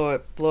certainly blow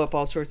up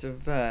all sorts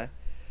of...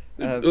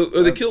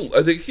 they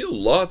kill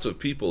lots of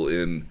people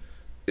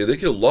they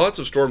kill lots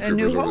of stormtroopers. A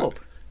New Hope.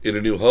 In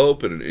A New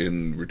Hope, and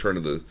in Return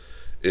of the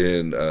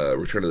Jedi,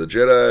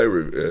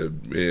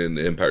 in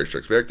Empire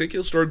Strikes Back, they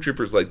kill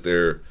stormtroopers like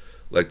they're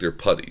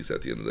putties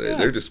at the end of the day. Yeah.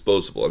 They're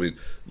disposable. I mean,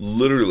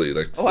 literally,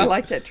 like. Oh, I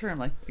like that term,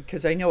 like,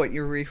 because I know what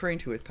you're referring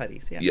to with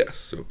putties. Yeah. Yes,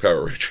 so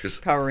Power Rangers.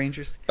 Power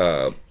Rangers.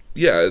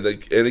 Yeah,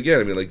 and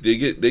again, I mean, like, they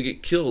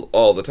get killed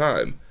all the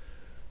time,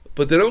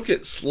 but they don't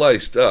get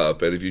sliced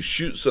up. And if you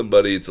shoot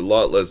somebody, it's a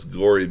lot less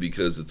gory,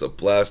 because it's a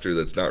blaster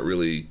that's not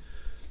really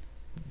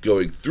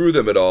going through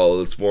them at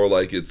all. It's more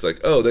like, it's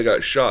like, oh, they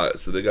got shot,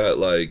 so they got,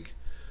 like,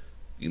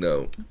 you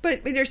know.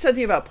 But there's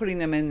something about putting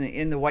them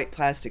in the white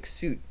plastic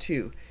suit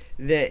too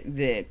that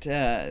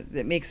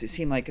makes it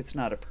seem like it's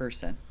not a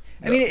person.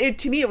 No. I mean,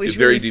 to me, it was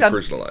really very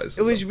depersonalized.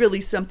 It was really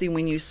something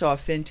when you saw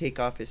Finn take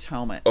off his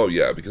helmet. Oh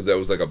yeah, because that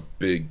was like a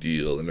big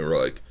deal, and they were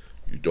like,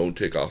 "You don't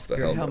take off the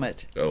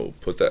helmet. No,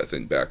 put that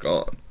thing back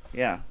on."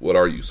 Yeah. What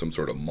are you, some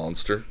sort of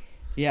monster?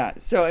 Yeah.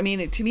 So I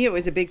mean, to me, it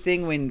was a big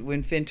thing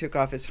when Finn took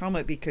off his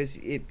helmet, because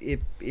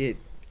it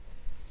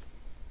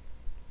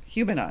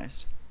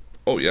humanized.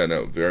 Oh yeah,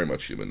 no, very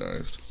much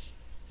humanized.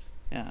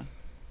 Yeah.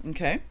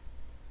 Okay.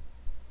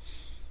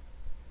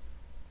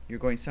 You're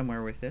going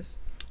somewhere with this?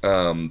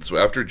 So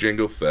after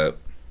Jango Fett,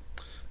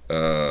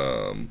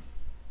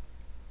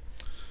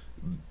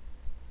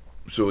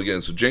 so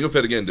Jango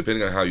Fett, again,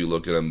 depending on how you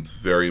look at him,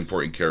 very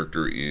important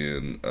character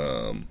in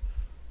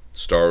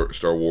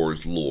Star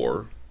Wars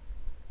lore.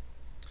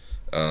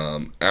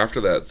 After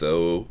that,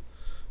 though,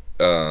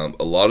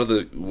 a lot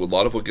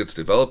of what gets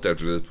developed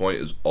after this point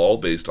is all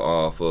based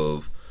off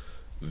of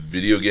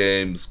video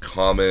games,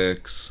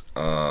 comics,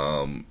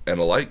 and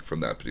alike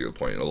from that particular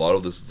point. And a lot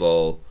of this is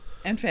all...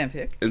 And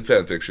fanfic. And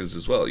fanfictions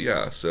as well,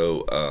 yeah.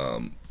 So,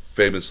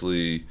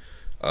 famously,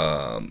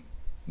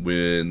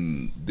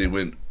 when they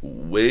went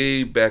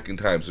way back in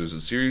time, so there's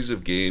a series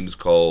of games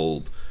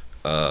called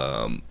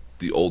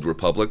The Old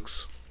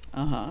Republics.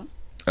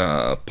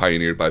 Uh-huh.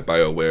 Pioneered by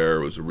BioWare.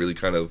 It was a really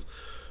kind of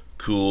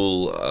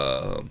cool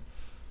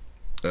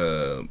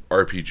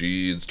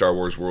RPG in Star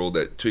Wars world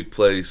that took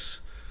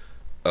place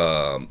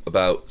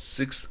about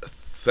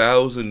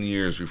 6,000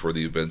 years before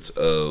the events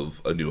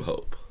of A New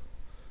Hope.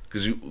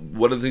 Because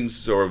one of the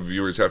things our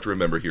viewers have to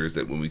remember here is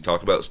that when we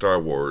talk about Star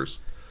Wars,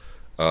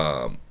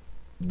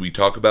 we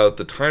talk about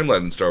the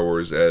timeline in Star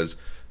Wars as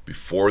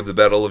before the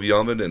Battle of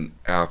Yavin and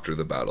after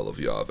the Battle of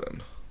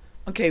Yavin.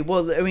 Okay,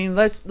 well, I mean,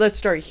 let's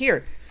start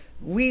here.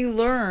 We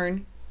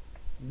learn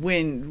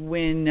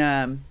when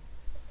I'm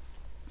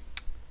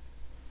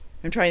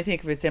trying to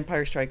think if it's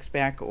Empire Strikes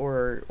Back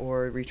or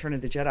Return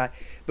of the Jedi,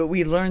 but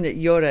we learn that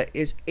Yoda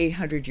is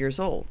 800 years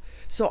old.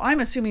 So I'm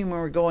assuming when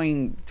we're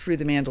going through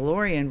The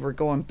Mandalorian, we're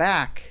going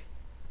back.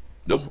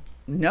 Nope.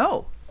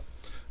 No.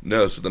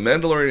 No, so The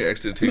Mandalorian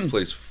actually takes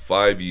place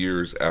 5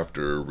 years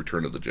after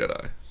Return of the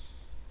Jedi.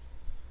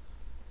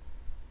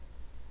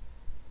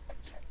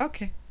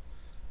 Okay.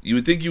 You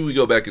would think you would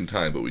go back in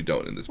time, but we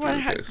don't in this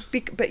case.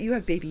 But you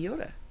have Baby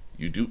Yoda.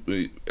 You do.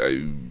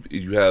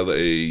 You have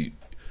a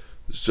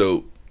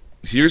So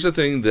here's the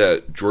thing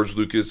that George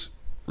Lucas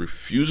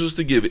refuses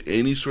to give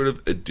any sort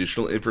of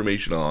additional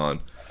information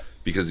on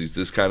because he's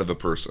this kind of a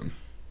person.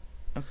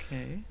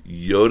 Okay.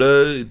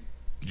 Yoda,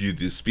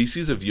 the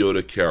species of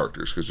Yoda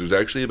characters, because there's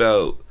actually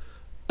about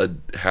a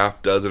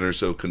half dozen or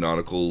so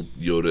canonical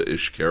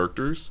Yoda-ish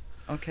characters,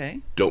 Okay.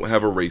 don't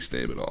have a race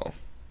name at all.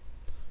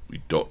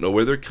 We don't know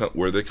where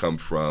they come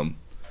from.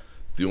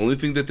 The only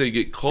thing that they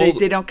get called,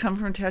 They don't come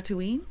from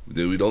Tatooine?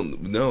 we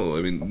don't know.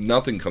 I mean,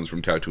 nothing comes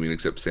from Tatooine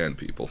except sand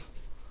people.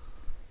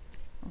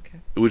 Okay.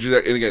 Which is,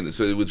 and again,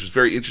 which is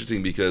very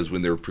interesting because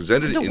when they're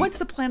presented, No, what's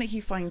the planet he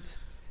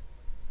finds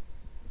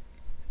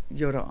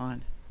Yoda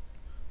on?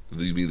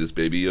 You mean this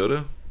baby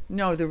Yoda?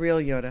 No, the real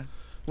Yoda.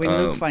 When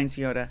Luke finds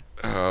Yoda.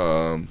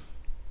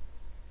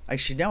 I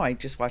should know. I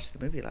just watched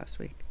the movie last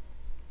week.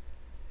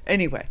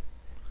 Anyway.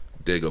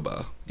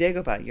 Dagobah.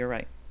 Dagobah, you're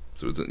right.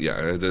 So it's, yeah,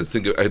 I had to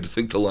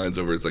think the lines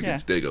over. It's like, Yeah.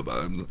 it's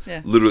Dagobah. I'm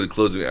Yeah. literally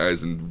closing my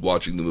eyes and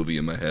watching the movie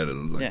in my head, and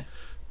I was like, Yeah.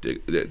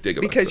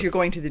 Dagobah. Because you're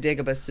going to the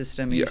Dagobah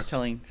system, and Yes. he's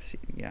telling,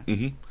 yeah.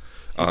 Mm-hmm.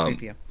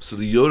 C-3PO. So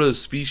the Yoda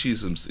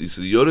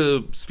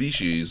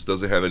species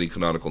doesn't have any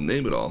canonical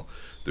name at all.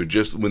 They're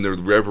just, when they're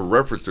ever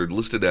referenced, they're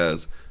listed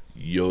as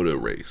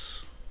Yoda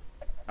race.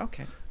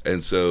 Okay.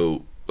 And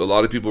so a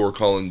lot of people were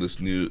calling this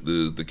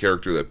the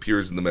character that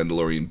appears in The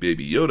Mandalorian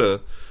Baby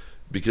Yoda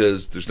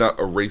because there's not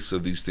a race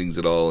of these things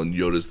at all, and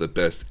Yoda's the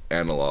best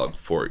analog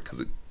for it because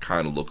it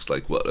kind of looks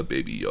like what a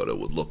baby Yoda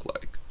would look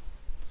like.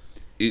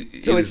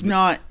 So it's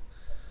not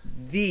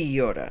the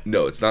Yoda.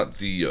 No, it's not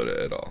the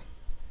Yoda at all.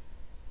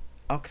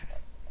 Okay.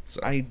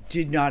 So. I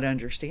did not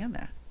understand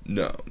that.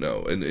 No,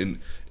 and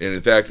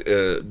in fact,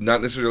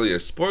 not necessarily a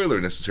spoiler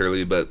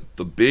necessarily, but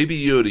the baby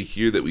Yoda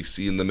here that we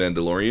see in The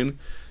Mandalorian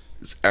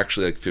is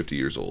actually like 50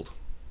 years old.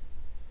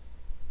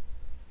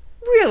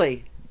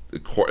 Really?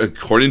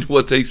 According to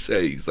what they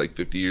say, he's like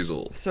 50 years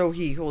old. So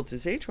he holds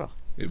his age well.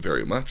 Yeah,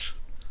 very much.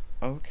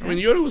 Okay. I mean,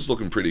 Yoda was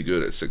looking pretty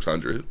good at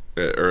 600,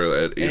 or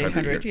at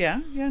 800.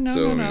 Yeah, no,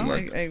 So, no.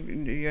 I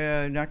mean,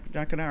 Yeah, not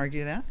going to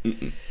argue that.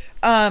 Mm-mm.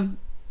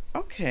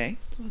 Okay.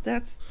 Well,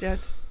 that's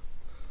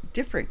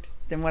different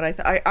than what I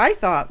thought. I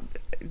thought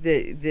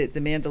the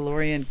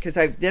Mandalorian, because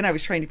I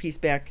was trying to piece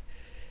back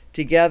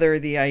together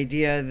the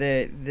idea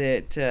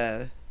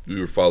that We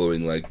were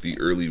following like the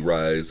early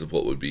rise of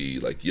what would be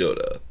like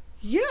Yoda.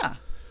 yeah.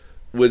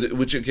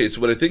 Which okay, so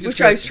what I think is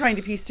Which I was trying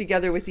to piece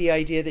together with the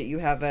idea that you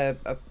have a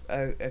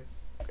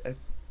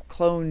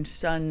clone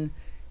son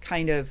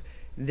kind of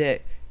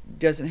that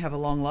doesn't have a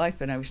long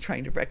life, and I was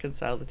trying to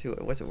reconcile the two.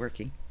 It wasn't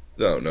working.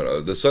 No.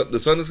 The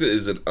son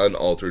is an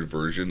unaltered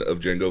version of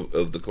Jango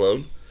of the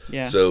clone.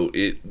 Yeah. So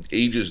it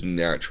ages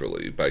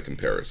naturally by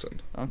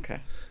comparison. Okay.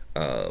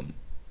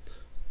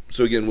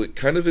 So again,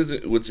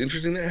 what's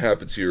interesting that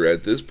happens here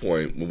at this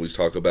point when we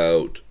talk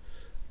about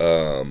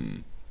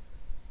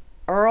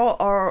Are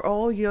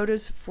all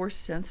Yodas force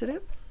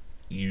sensitive?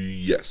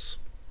 yes.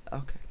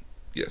 Okay.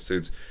 Yes,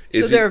 So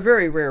they're a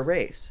very rare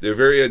race. They're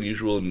very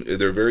unusual.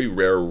 They're a very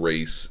rare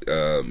race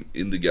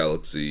in the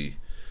galaxy.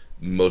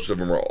 Most of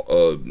them are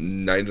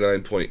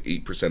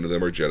 99.8% of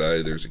them are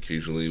Jedi. There's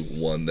occasionally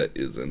one that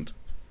isn't.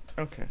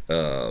 Okay.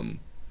 And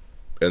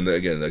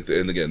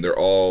again, they're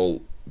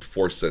all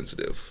force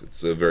sensitive.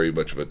 It's a very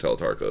much of a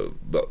telltale.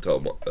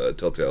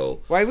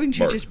 Why wouldn't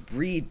you mark. just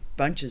breed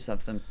bunches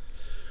of them?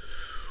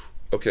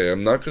 Okay,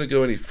 I'm not going to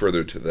go any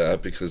further to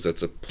that because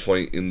that's a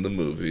point in the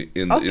movie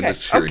in the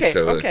series. Okay.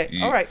 So, Okay.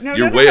 All right. No.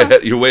 You're way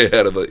ahead. You're way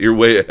ahead of it. You're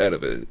way ahead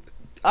of it.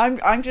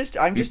 I'm just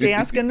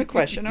asking the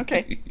question.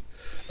 Okay.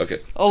 Okay.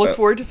 I'll look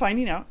forward to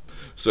finding out.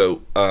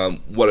 So,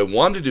 what I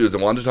wanted to do is I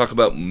wanted to talk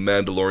about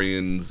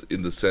Mandalorians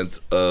in the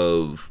sense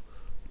of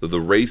the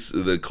race,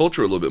 the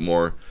culture a little bit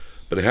more.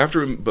 But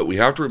we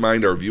have to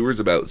remind our viewers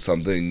about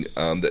something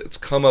that's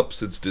come up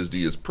since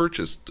Disney has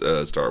purchased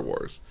Star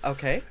Wars.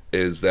 Okay.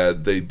 Is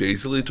that they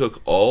basically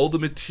took all the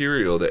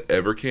material that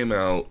ever came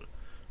out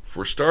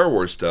for Star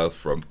Wars stuff,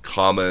 from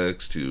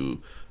comics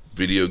to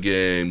video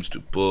games to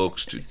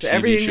books to So TV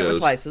everything shows, that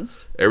was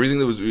licensed. everything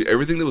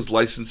that was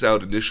licensed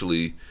out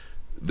initially,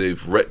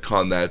 they've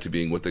retconned that to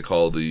being what they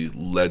call the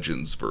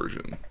Legends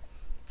version.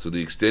 So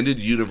the extended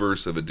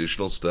universe of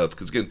additional stuff.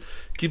 Because again,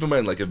 keep in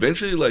mind, like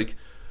eventually, like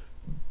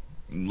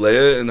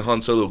Leia and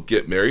Han Solo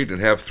get married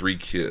and have 3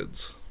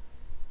 kids.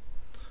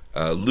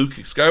 Luke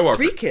Skywalker.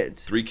 3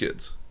 kids. 3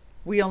 kids.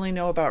 We only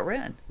know about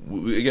Ren.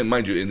 Again,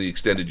 mind you, in the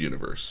extended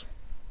universe.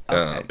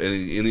 Okay.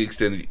 In the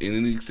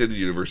extended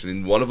universe, and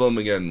in one of them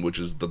again, which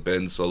is the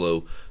Ben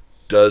Solo,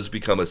 does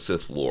become a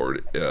Sith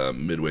Lord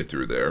midway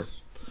through there.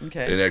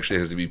 Okay. And actually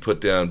has to be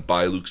put down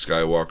by Luke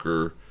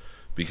Skywalker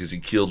because he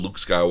killed Luke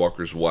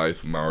Skywalker's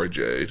wife, Mara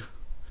Jade.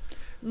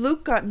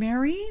 Luke got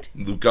married?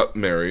 Luke got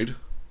married.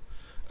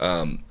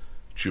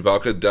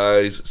 Chewbacca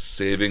dies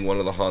saving one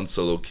of the Han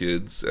Solo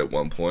kids at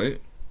one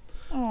point.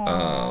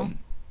 Aww.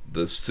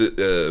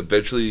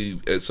 Eventually,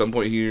 at some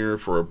point here,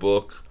 for a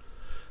book,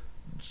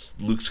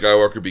 Luke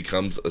Skywalker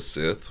becomes a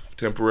Sith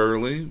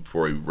temporarily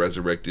for a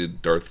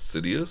resurrected Darth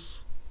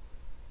Sidious,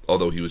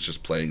 although he was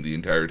just playing the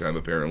entire time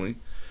apparently.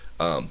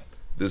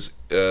 this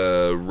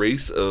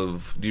race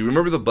of. Do you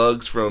remember the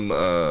bugs from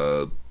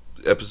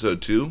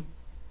episode 2?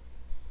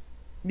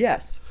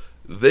 Yes.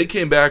 They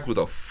came back with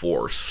a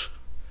force.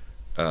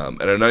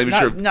 And I'm not even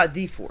sure. Not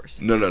the Force.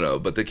 No.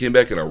 But they came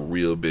back in a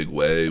real big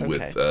way Okay.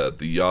 with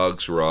the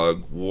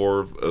Yogg-Saron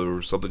War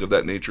or something of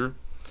that nature,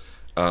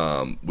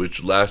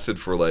 which lasted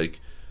for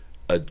like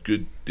a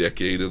good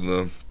decade in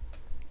the.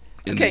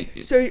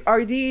 So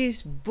are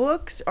these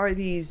books? Are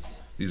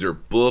these? These are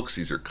books.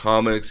 These are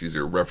comics. These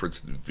are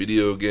referenced in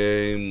video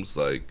games.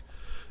 Like,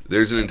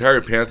 there's an entire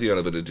pantheon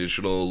of an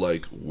additional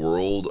like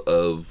world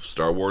of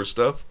Star Wars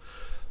stuff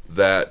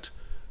that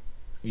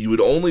you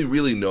would only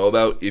really know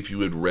about if you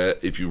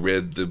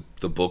read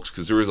the books,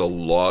 because there is a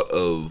lot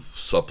of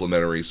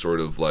supplementary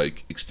sort of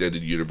like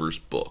extended universe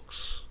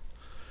books,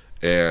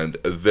 and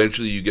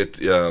eventually you get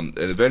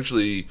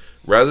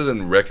rather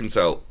than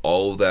reconcile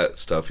all of that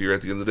stuff here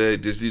at the end of the day,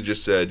 Disney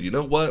just said, you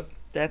know what,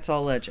 That's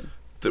all legend.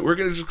 that we're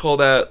gonna just call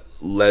that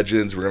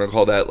Legends. We're gonna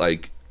call that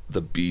like the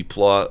B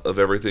plot of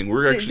everything.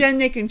 We're actually Then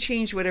they can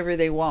change whatever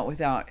they want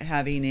without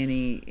having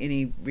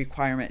any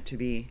requirement to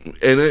be.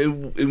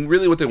 and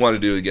really what they want to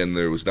do again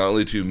there was not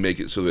only to make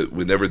it so that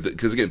whenever,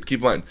 because again,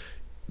 keep in mind,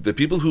 the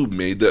people who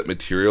made that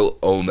material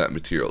own that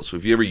material. So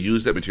if you ever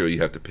use that material,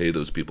 you have to pay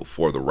those people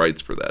for the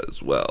rights for that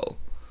as well.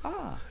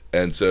 Ah.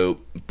 And so,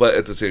 but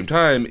at the same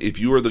time, if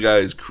you are the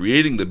guys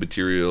creating the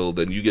material,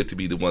 then you get to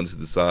be the ones to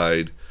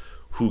decide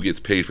who gets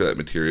paid for that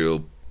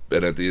material.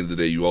 And at the end of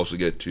the day, you also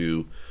get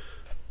to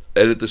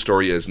edit the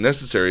story as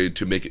necessary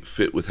to make it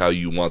fit with how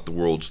you want the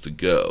worlds to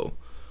go.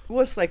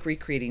 Well, it's like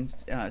recreating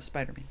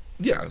Spider-Man.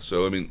 Yeah,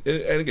 so I mean,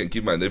 and again,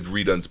 keep in mind, they've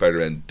redone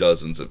Spider-Man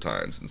dozens of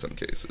times in some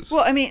cases.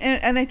 Well, I mean,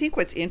 and I think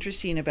what's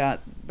interesting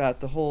about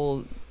the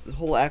whole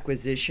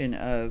acquisition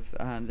of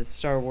the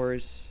Star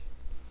Wars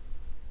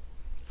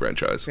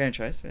franchise.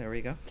 there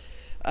we go,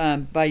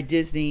 by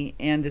Disney,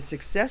 and the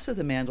success of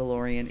The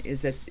Mandalorian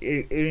is that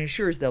it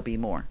ensures there'll be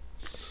more.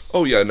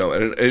 Oh yeah, no,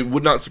 and it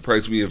would not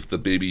surprise me if the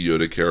Baby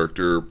Yoda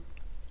character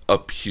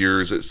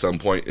appears at some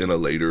point in a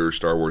later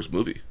Star Wars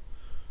movie.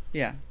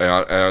 Yeah.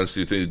 I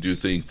honestly do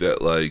think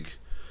that like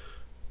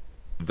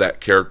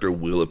that character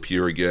will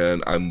appear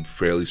again. I'm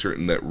fairly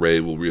certain that Rey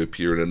will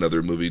reappear in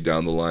another movie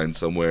down the line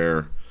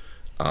somewhere.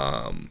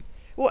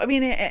 Well, I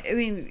mean,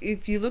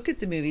 if you look at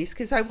the movies,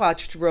 because I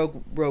watched Rogue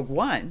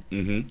One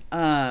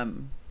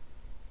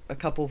a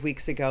couple of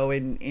weeks ago,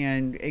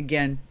 and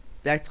again,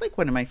 that's like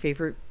one of my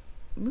favorite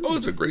movies. Oh,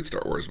 it's a great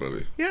Star Wars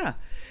movie. Yeah.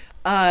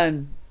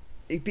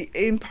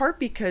 In part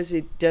because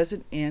it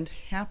doesn't end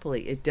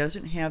happily. It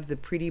doesn't have the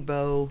pretty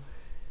bow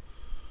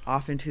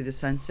off into the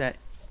sunset.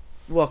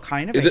 Well,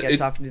 kind of, I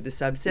guess, off into the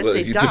sunset. Well,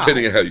 they die.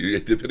 depending how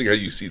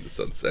you see the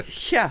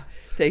sunset. Yeah,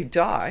 they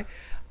die.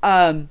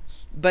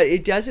 But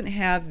it doesn't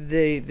have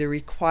the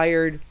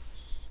required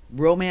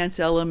romance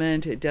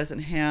element. It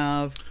doesn't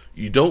have...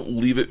 You don't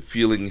leave it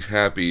feeling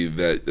happy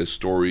that a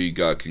story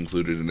got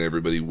concluded and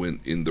everybody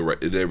went in the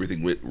right, and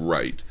everything went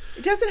right.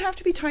 It doesn't have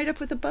to be tied up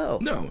with a bow.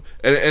 No,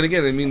 and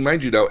again, I mean,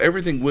 mind you, now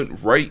everything went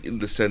right in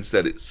the sense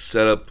that it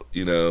set up.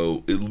 You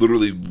know, it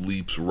literally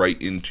leaps right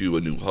into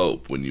A New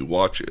Hope when you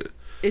watch it.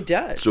 It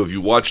does. So if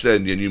you watch that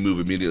and then you move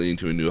immediately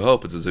into A New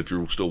Hope, it's as if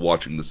you're still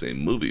watching the same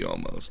movie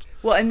almost.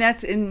 Well, and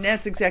that's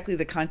exactly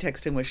the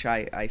context in which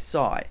I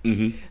saw it.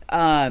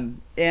 Mm-hmm.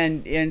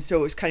 And so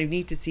it was kind of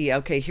neat to see.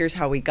 Okay, here's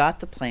how we got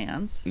the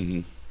plans,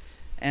 Mm-hmm.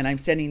 and I'm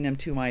sending them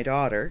to my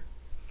daughter.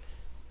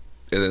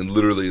 And then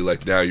literally,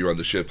 like, now you're on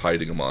the ship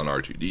hiding them on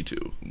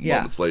R2-D2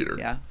 moments later.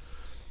 Yeah.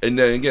 And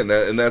then again,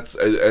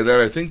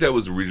 I think that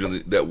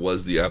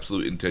was the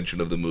absolute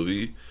intention of the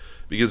movie.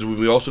 Because when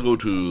we also go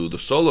to the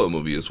Solo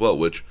movie as well,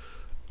 which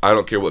I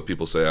don't care what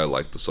people say, I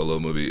like the Solo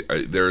movie.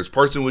 There's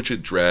parts in which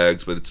it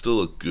drags, but it's still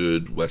a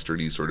good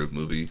westerny sort of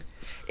movie.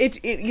 And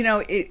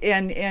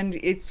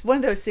it's one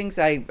of those things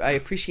I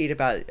appreciate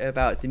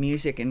about the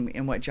music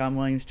and what John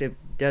Williams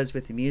does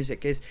with the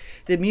music is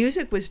the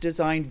music was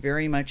designed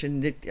very much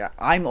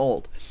I'm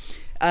old,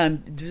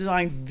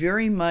 designed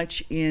very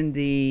much in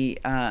the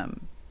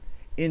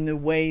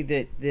way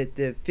that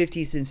the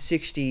 50s and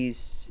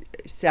 60s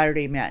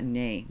Saturday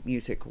matinee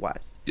music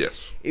was.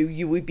 Yes.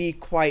 You would be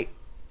quite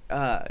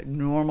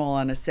normal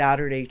on a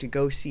Saturday to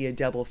go see a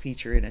double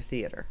feature in a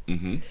theater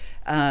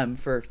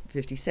for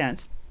 50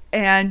 cents.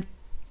 And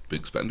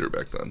big spender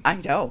back then. I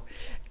know.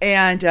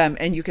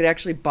 And you could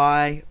actually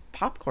buy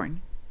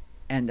popcorn,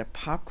 and the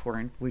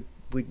popcorn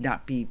would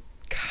not be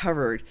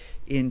covered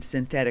in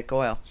synthetic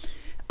oil.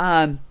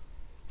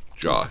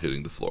 Jaw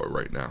hitting the floor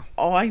right now.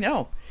 Oh, I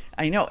know.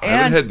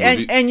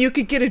 And you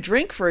could get a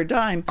drink for a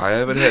dime. I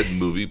haven't had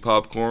movie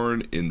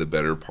popcorn in the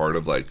better part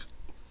of like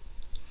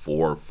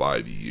 4 or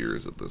 5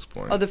 years at this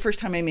point. Oh, the first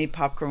time I made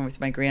popcorn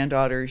with my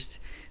granddaughters,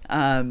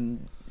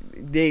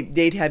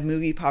 they'd had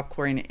movie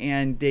popcorn,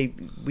 and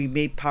we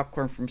made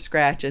popcorn from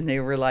scratch, and they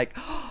were like,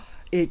 oh,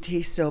 it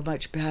tastes so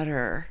much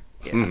better.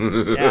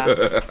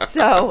 Yeah.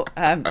 So,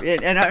 and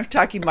I'm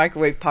talking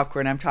microwave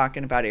popcorn. I'm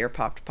talking about air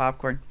popped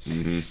popcorn.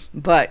 Mm-hmm.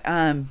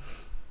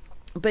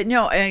 But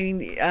no, I mean,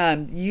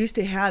 you used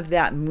to have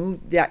that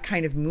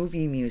kind of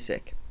movie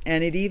music,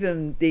 and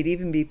they'd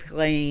even be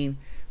playing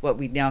what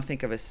we now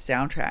think of as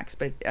soundtracks,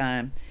 but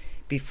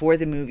before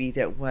the movie,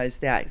 that was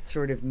that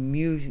sort of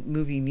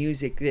movie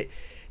music that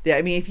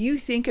I mean, if you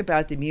think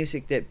about the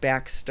music that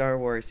backs Star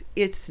Wars,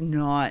 it's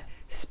not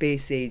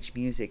space age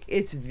music.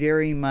 It's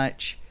very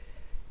much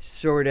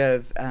sort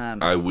of.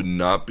 I would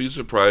not be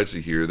surprised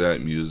to hear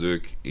that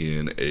music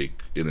in a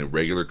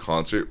regular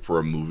concert for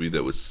a movie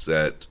that was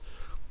set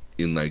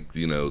in, like,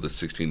 the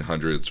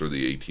 1600s or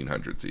the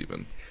 1800s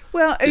even.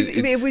 Well,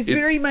 it was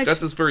very much. It's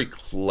got this very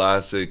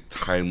classic,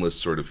 timeless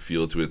sort of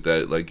feel to it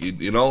that, like,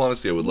 in all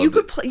honesty, I would love.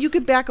 You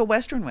could back a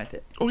Western with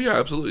it. Oh yeah,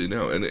 absolutely.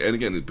 No, and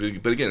again,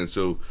 but again, it's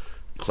so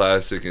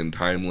classic and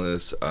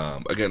timeless.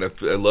 Again,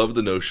 I love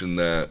the notion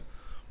that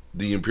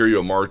the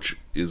Imperial March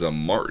is a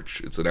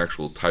march. It's an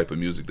actual type of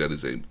music that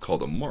is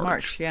called a march.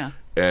 March, yeah.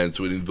 And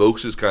so it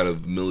invokes this kind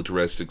of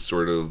militaristic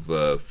sort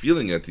of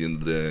feeling at the end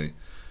of the day,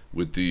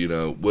 with the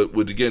what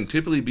would again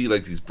typically be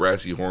like these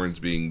brassy horns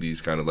being these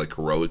kind of like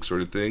heroic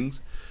sort of things,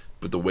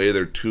 but the way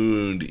they're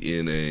tuned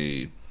in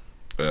a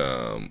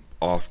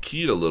off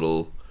key a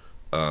little.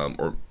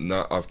 Or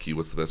not off key.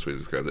 What's the best way to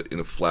describe that? In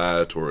a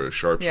flat or a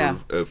sharp sort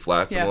of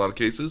flats in a lot of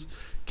cases,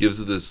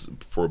 gives it this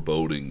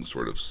foreboding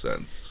sort of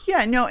sense.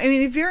 Yeah, no, I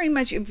mean it very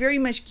much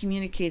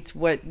communicates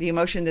what the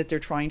emotion that they're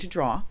trying to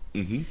draw.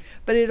 Mm-hmm.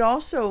 But it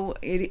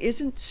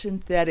isn't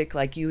synthetic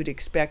like you would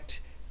expect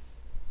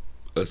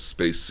a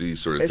spacey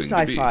sort of thing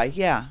sci-fi, to be. Sci-fi,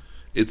 yeah.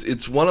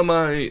 It's one of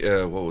my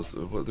there was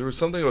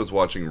something I was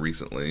watching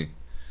recently.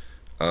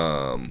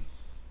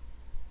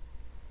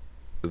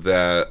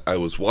 That I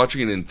was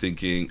watching and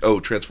thinking,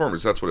 oh,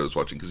 Transformers, that's what I was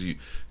watching.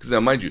 Because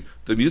now, mind you,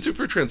 the music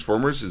for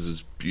Transformers is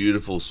this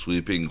beautiful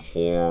sweeping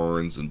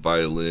horns and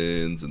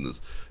violins and this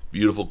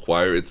beautiful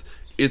choir. It's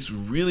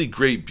really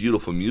great,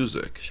 beautiful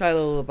music.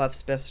 Shia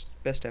LaBeouf's best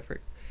effort.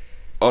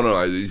 Oh,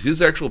 no,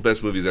 his actual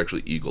best movie is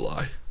actually Eagle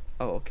Eye.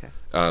 Oh, okay.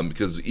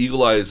 Because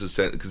Eagle Eye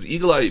because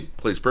Eagle Eye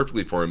plays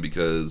perfectly for him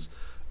because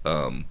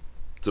so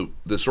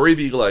the story of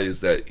Eagle Eye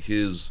is that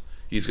he's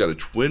got a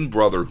twin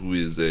brother who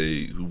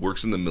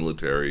works in the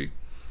military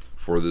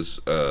for this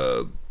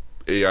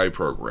AI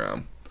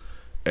program,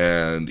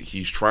 and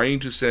he's trying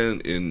to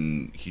send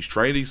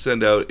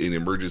out an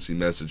emergency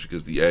message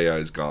because the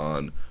AI's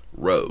gone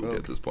rogue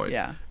at this point.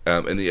 Yeah.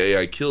 And the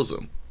AI kills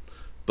him.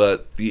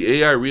 But the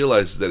AI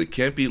realizes that it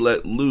can't be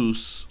let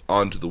loose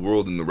onto the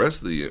world and the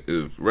rest of the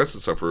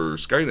stuff for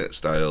Skynet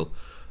style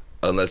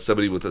unless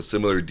somebody with a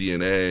similar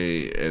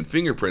DNA and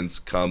fingerprints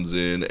comes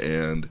in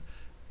and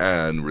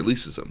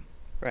releases him.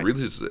 Right.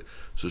 Releases it.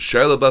 So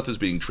Shia LaBeouf is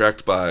being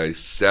tracked by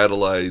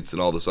satellites and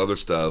all this other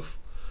stuff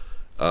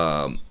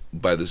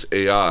by this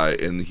AI,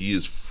 and he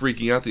is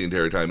freaking out the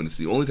entire time. And it's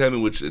the only time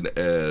in which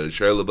Shia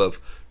LaBeouf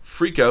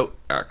freak out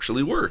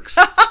actually works.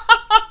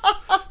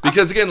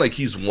 Because again, like,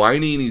 he's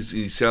whining,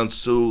 he sounds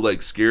so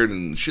like scared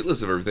and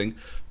shitless of everything.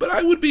 But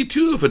I would be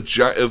too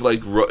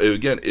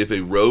if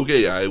a rogue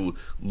AI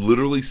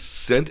literally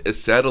sent a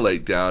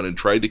satellite down and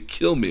tried to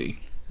kill me.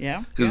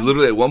 Yeah. Because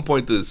literally at one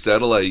point the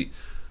satellite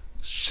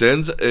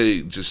sends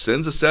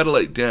a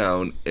satellite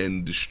down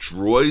and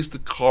destroys the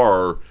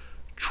car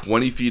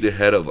 20 feet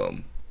ahead of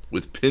him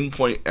with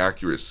pinpoint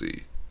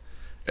accuracy.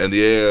 And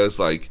the AI is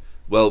like,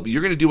 well,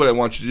 you're going to do what I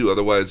want you to do,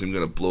 otherwise I'm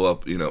going to blow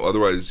up,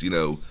 otherwise,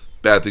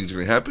 bad things are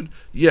going to happen.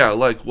 Yeah,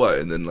 like what?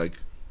 And then, like,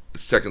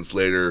 seconds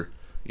later,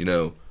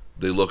 they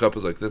look up,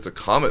 it's like, that's a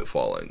comet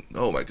falling.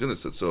 Oh my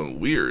goodness, that's so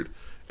weird.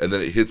 And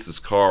then it hits this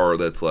car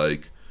that's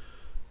like,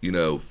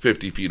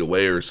 50 feet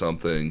away or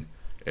something.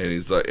 And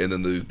he's like, and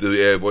then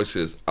the AI voice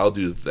says, I'll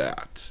do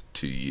that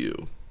to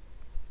you.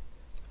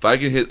 If I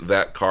can hit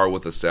that car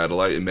with a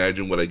satellite,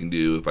 imagine what I can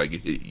do if I can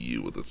hit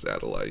you with a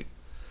satellite.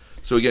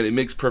 So again, it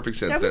makes perfect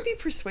sense. That would be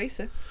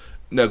persuasive.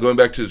 Now, going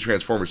back to the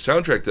Transformers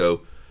soundtrack,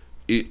 though,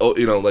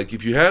 like,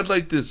 if you had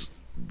like this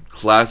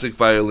classic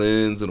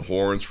violins and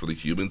horns for the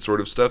human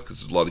sort of stuff, because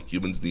there's a lot of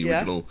humans in the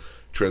original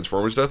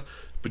Transformers stuff,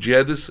 but you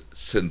had this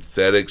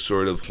synthetic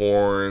sort of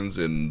horns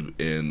and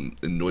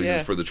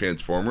noises for the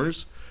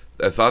Transformers.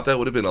 I thought that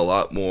would have been a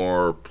lot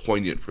more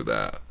poignant for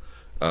that.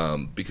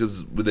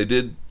 Because when they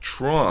did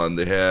Tron,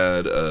 they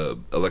had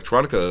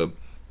electronica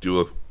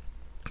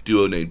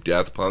duo named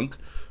Daft Punk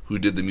who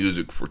did the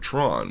music for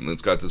Tron. And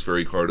it's got this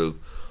very kind of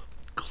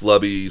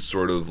clubby,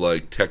 sort of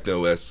like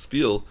techno-esque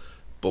feel,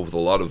 but with a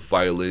lot of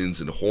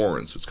violins and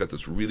horns. So it's got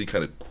this really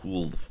kind of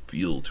cool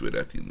feel to it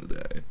at the end of the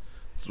day.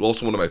 It's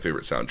also one of my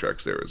favorite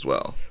soundtracks there as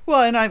well.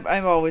 Well, and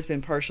I've always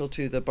been partial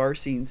to the bar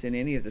scenes in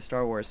any of the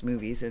Star Wars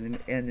movies and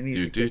the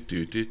music.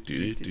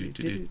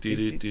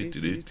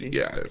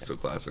 Yeah, it's so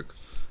classic.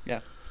 Yeah.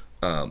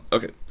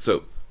 Okay,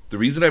 so the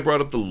reason I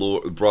brought up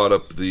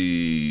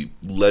the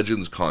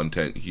Legends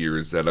content here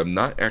is that I'm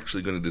not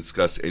actually going to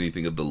discuss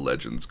anything of the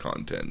Legends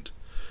content.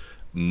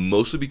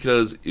 Mostly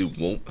because it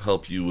won't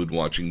help you with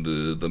watching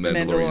the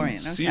Mandalorian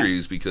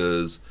series,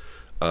 because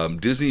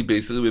Disney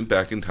basically went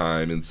back in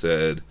time and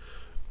said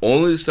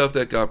only the stuff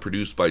that got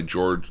produced by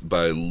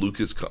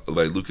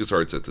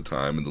LucasArts at the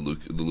time, and the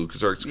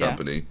LucasArts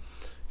company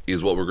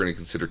is what we're going to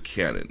consider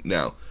canon.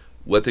 Now,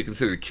 What they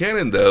consider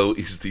canon, though,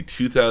 is the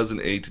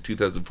 2008 to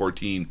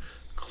 2014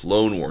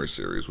 Clone Wars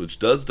series, which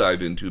does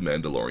dive into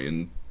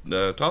Mandalorian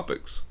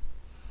topics.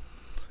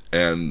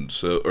 And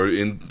so,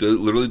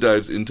 literally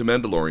dives into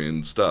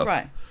Mandalorian stuff.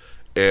 Right.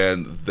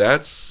 And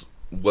that's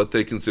what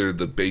they considered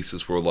the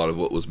basis for a lot of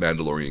what was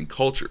Mandalorian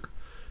culture.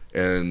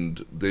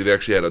 And they've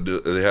actually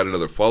had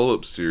another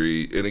follow-up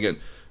series. And again,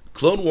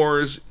 Clone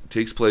Wars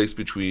takes place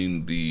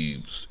between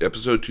the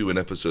episode 2 and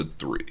episode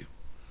 3.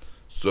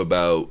 So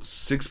about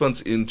 6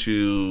 months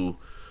into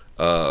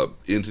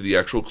the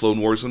actual Clone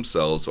Wars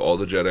themselves, all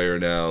the Jedi are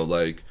now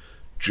like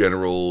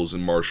generals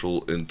and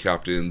marshal and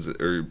captains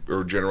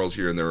or generals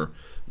here, and they're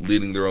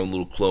leading their own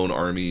little clone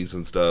armies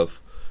and stuff.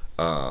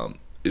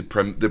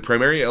 The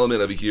primary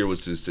element of it here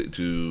was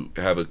to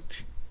have a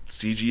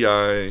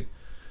CGI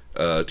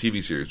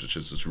TV series, which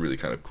is this really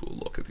kind of cool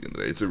look at the end of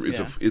the day.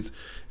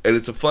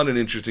 It's a fun and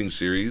interesting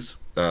series.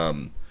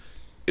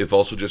 If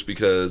also just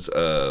because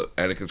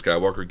Anakin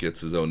Skywalker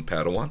gets his own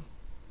Padawan.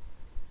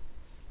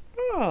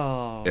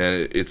 Oh.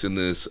 And it's in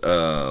this,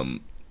 not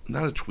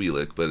a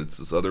Twi'lek, but it's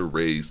this other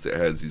race that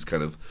has these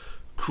kind of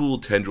cool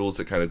tendrils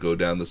that kind of go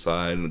down the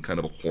side and kind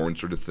of a horn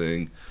sort of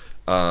thing.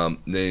 And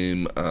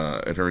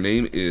her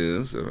name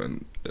is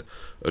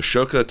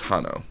Ahsoka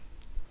Tano.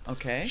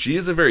 Okay. She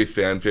is a very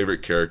fan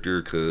favorite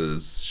character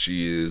because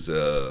she is.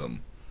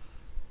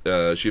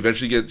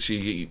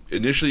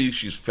 Initially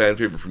she's fan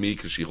favorite for me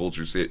because she holds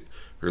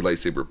her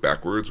lightsaber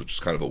backwards, which is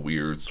kind of a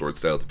weird sword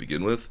style to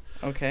begin with.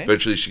 Okay.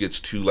 Eventually she gets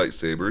 2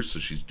 lightsabers, so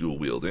she's dual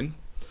wielding.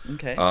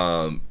 Okay.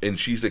 And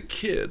she's a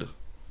kid,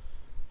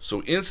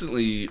 so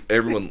instantly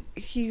everyone.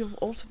 But he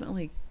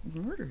ultimately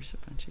murders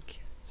a bunch of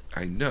kids.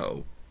 I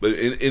know, but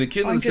in a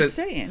kid Well, in I'm the just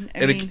sense, saying.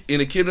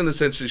 in a kid in the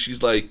sense that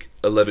she's like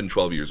 11,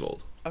 12 years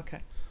old. Okay.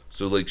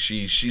 So like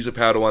she's a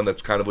Padawan.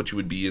 That's kind of what you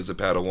would be as a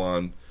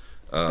Padawan.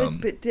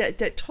 But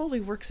that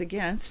totally works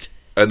against.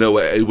 I know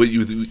what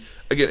you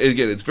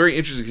again. It's very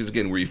interesting because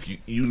again, where if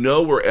you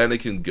know where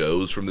Anakin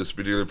goes from this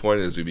particular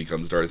point as he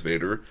becomes Darth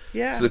Vader.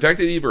 Yeah. So the fact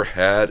that he ever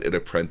had an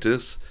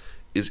apprentice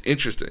is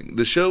interesting.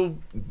 The show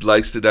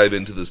likes to dive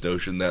into this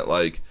notion that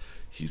like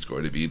he's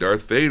going to be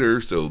Darth Vader,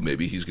 so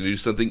maybe he's going to do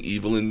something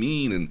evil and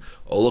mean, and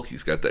oh look,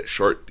 he's got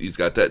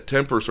that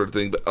temper sort of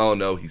thing, but oh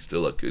no, he's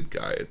still a good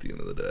guy at the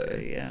end of the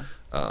day. Yeah.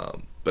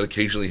 But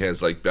occasionally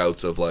has like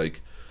bouts of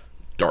like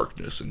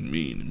darkness and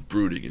mean and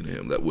brooding in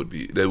him that would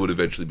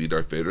eventually be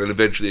Darth Vader, and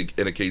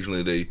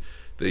occasionally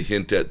they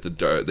hint at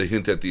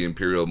the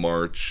Imperial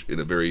March in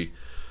a very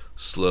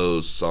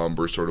slow,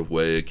 somber sort of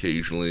way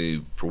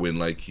occasionally for when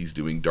like he's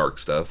doing dark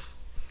stuff.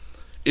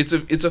 It's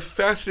a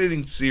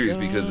fascinating series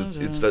because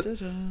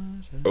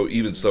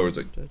even slower. It's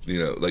like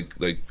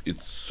like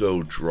it's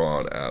so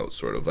drawn out,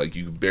 sort of like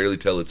you can barely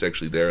tell it's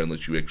actually there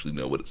unless you actually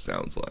know what it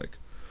sounds like.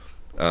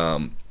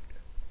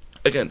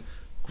 Again,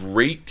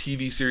 great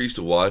TV series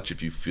to watch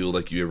if you feel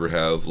like you ever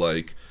have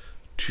like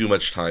too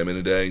much time in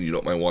a day and you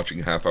don't mind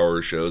watching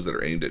half-hour shows that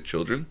are aimed at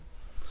children.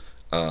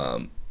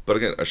 But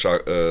again,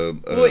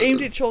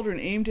 aimed at children.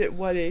 Aimed at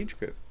what age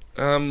group?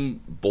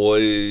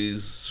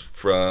 Boys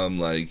from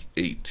like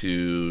 8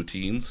 to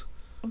teens.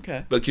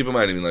 Okay. But keep in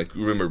mind, I mean, like,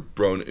 remember,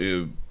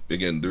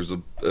 again, there's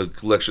a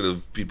collection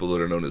of people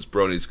that are known as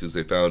bronies because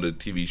they found a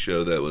TV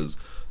show that was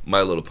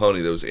My Little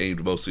Pony that was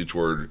aimed mostly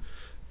toward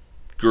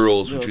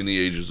girls between the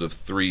ages of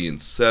 3 and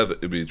 7,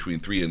 between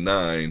 3 and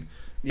 9,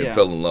 and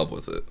fell in love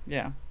with it.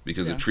 Yeah.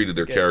 Because it treated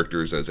their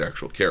characters as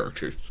actual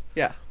characters.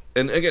 Yeah.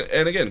 And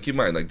again, keep in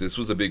mind, like, this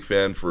was a big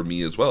fan for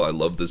me as well. I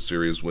loved this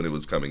series when it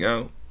was coming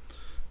out.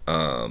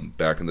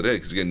 Back in the day,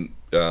 because again,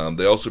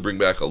 they also bring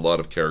back a lot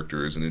of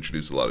characters and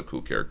introduce a lot of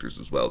cool characters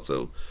as well.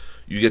 So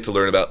you get to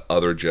learn about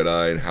other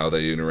Jedi and how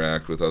they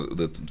interact with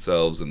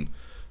themselves, and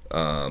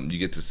you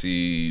get to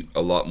see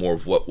a lot more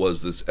of what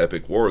was this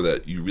epic war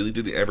that you really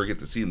didn't ever get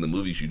to see in the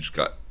movies. You just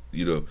got,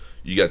 you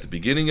got the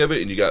beginning of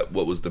it, and you got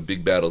what was the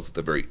big battles at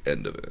the very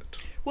end of it.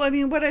 Well, I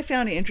mean, what I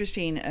found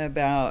interesting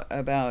about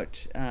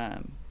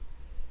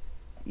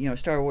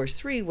Star Wars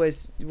 3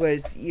 was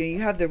you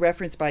have the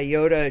reference by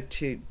Yoda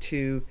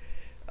to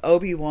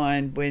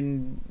Obi-Wan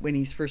when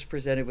he's first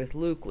presented with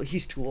Luke. Well,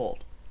 he's too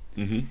old.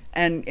 Mm-hmm.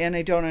 And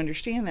I don't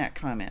understand that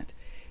comment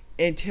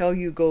until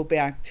you go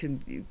back to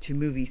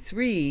movie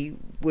 3,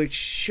 which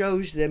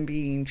shows them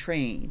being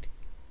trained.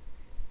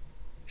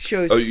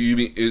 Shows. Oh, you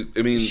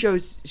mean?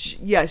 Shows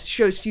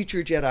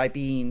future Jedi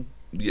being.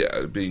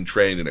 Yeah, being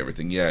trained and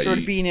everything. Yeah, sort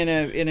of being in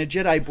a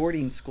Jedi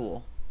boarding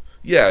school.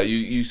 Yeah,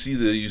 you see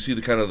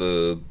the kind of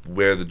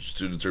where the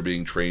students are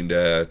being trained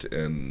at,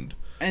 and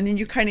then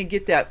you kind of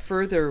get that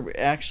further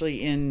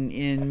actually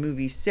in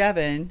movie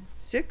 7,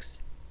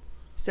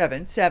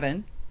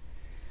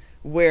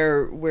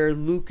 where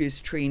Luke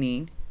is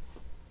training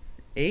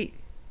 8,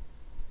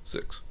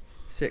 6.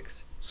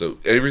 So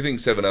everything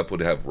 7 Up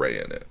would have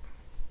Rey in it.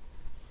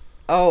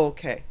 Oh,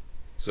 okay.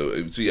 So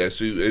Luke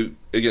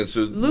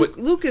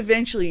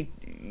eventually,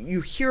 you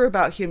hear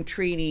about him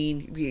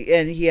training,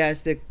 and he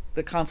has the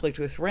conflict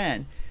with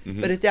Ren,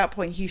 Mhm. But at that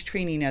point, he's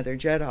training other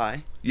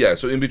Jedi. Yeah,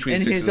 so in between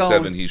And 6 his and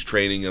 7, own- he's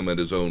training him at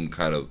his own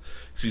kind of.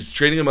 So he's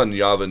training him on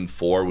Yavin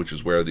 4, which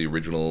is where the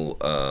original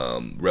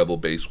Rebel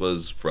base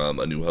was from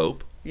A New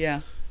Hope.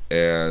 Yeah,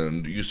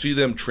 And you see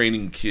them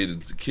training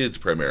kids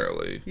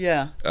primarily.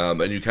 yeah,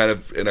 And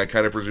I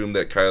kind of presume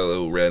that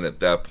Kylo Ren at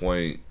that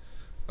point,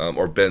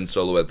 or Ben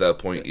Solo at that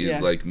point, is Yeah.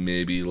 like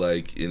maybe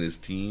like in his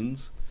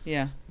teens.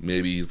 yeah,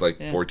 Maybe he's like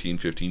Yeah. 14,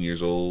 15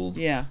 years old.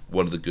 yeah.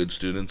 One of the good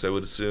students, I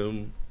would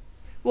assume.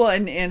 Well,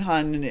 and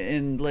Han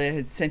and Leia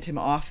had sent him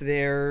off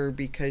there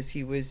because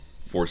he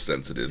was Force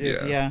sensitive,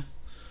 yeah. yeah,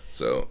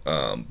 So,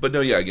 but no,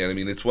 yeah, again, I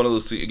mean, it's one of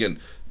those things, again,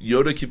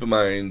 Yoda, keep in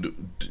mind,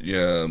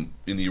 in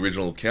the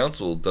original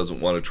council, doesn't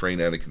want to train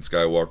Anakin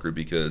Skywalker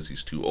because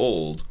he's too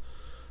old.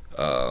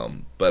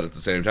 But at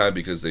the same time,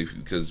 because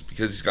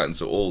he's gotten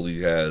so old,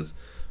 he has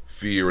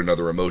fear and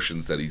other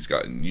emotions that he's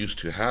gotten used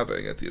to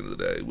having at the end of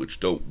the day, which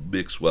don't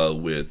mix well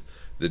with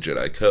the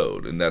Jedi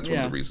Code, and that's one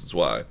of Yeah. the reasons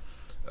why.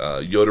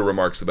 Yoda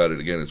remarks about it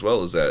again as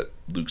well, is that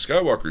Luke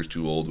Skywalker is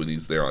too old when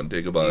he's there on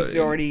Dagobah. he's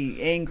and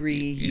already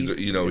angry.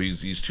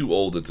 he's too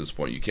old at this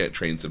point. You can't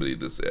train somebody at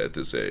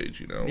this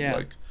age.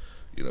 Yeah.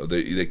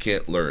 They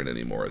can't learn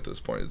anymore at this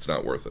point. It's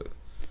not worth it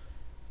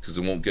because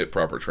it won't get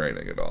proper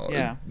training at all.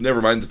 Yeah. And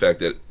never mind the fact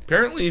that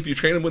apparently if you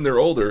train them when they're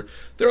older,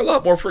 they're a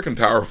lot more freaking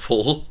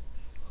powerful.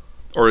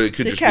 Or it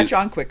could They just catch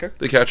on quicker.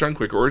 They catch on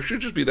quicker, or it should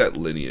just be that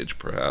lineage,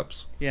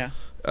 perhaps. Yeah,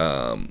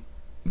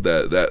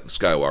 That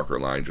Skywalker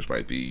line just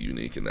might be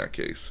unique in that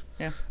case.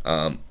 yeah,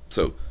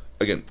 So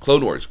again,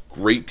 Clone Wars,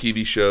 great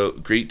TV show,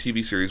 great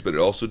TV series, but it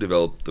also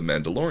developed the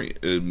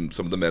Mandalorian,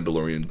 some of the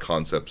Mandalorian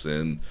concepts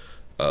in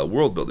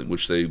world building,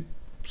 which they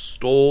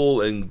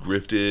stole and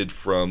grifted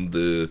from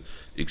the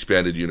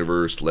expanded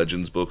universe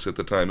Legends books at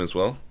the time as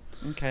well.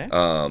 okay.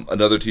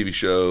 Another TV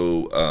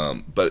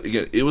show, but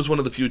again, it was one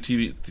of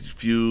the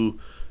few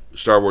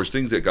Star Wars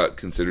things that got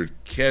considered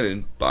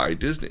canon by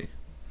Disney.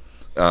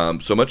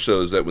 So much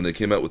so is that when they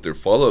came out with their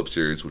follow-up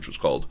series, which was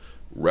called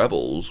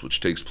Rebels, which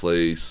takes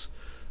place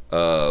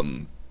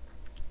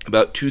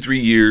about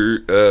 2-3 years,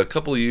 a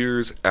couple of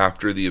years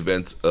after the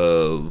events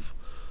of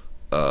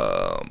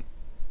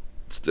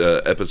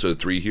Episode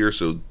 3 here.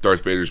 So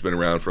Darth Vader's been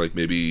around for like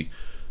maybe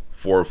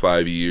 4 or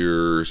 5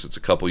 years. It's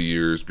a couple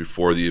years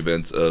before the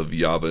events of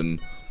Yavin,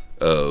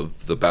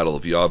 of the Battle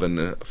of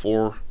Yavin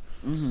 4.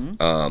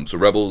 Mm-hmm. So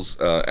Rebels,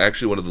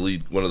 actually one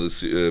of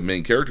the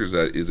main characters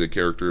that is a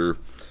character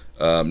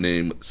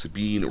named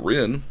Sabine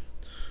Wren,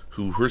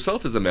 who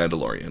herself is a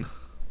Mandalorian,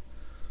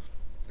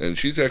 and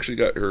she's actually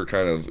got her own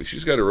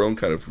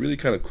kind of really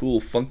kind of cool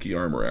funky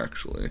armor,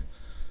 actually,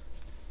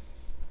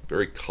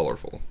 very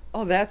colorful.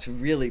 Oh, that's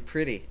really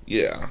pretty.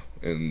 Yeah,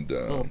 and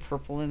A little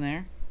purple in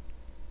there.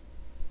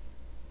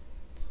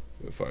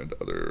 I'll find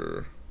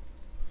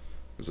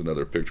there's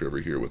another picture over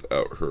here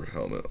without her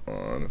helmet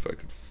on. If I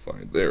could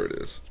find, there it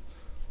is.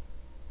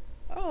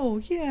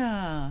 Oh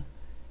yeah.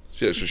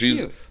 Yeah, so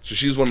Cute.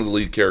 she's one of the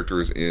lead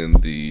characters in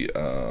the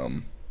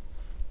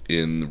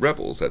in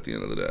Rebels at the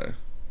end of the day,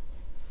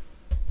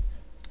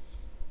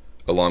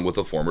 along with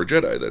a former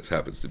Jedi that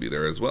happens to be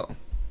there as well.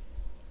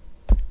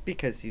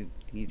 Because you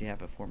need to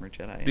have a former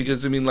Jedi.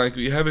 Because I mean, like,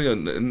 you having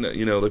if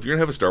you're gonna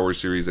have a Star Wars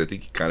series, I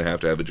think you kind of have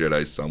to have a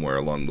Jedi somewhere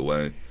along the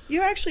way.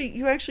 You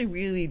actually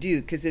really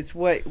do, because it's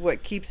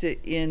what keeps it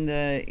in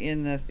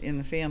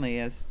the family,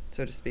 as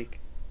so to speak.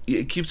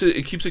 It keeps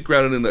it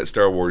grounded in that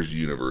Star Wars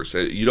universe.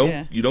 You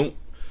don't.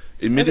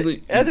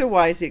 Admittedly,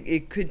 Otherwise,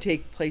 it could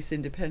take place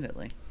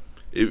independently.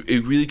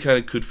 it really kind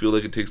of could feel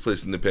like it takes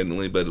place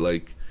independently, but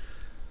like,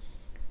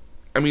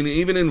 I mean,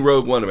 even in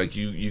Rogue One, like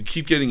you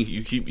keep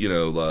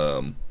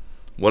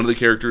one of the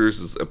characters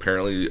is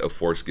apparently a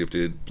Force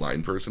gifted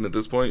blind person at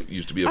this point.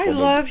 Used to be I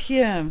love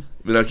him.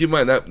 But now keep in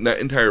mind that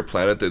entire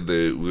planet that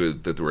they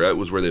were at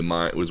was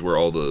where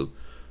all the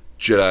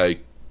Jedi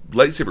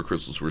lightsaber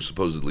crystals were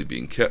supposedly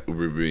being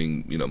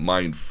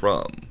mined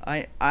from.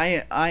 I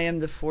am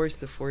the Force.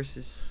 The Force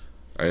is.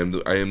 I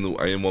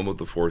am one with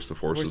the Force. The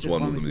Force is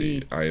one with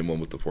me. I am one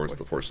with the Force.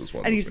 The Force is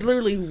one. And with he's me.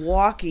 literally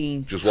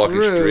walking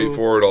straight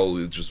forward.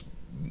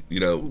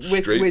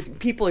 with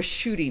people are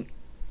shooting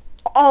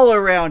all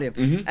around him,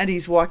 Mhm. and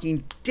he's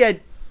walking dead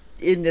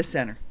in the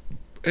center.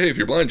 Hey, if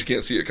you're blind, you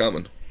can't see it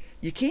coming.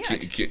 You can't.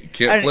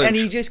 Can't flinch. And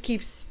he just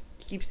keeps,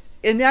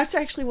 and that's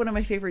actually one of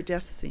my favorite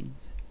death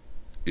scenes.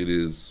 It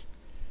is.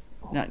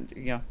 Not to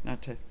It's blow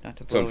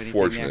anything there.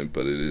 unfortunate,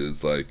 but it is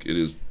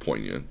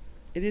poignant.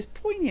 It is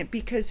poignant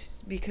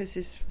because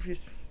his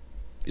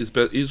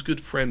His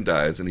good friend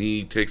dies, and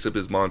he takes up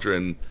his mantra,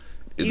 and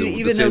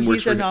even though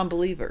he's a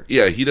non-believer.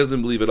 Yeah, he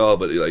doesn't believe at all,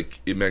 but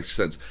it makes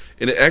sense.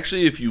 And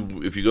actually, if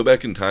you go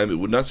back in time, it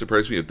would not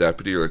surprise me if that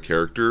particular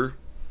character.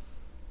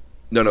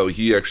 No,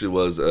 he actually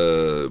was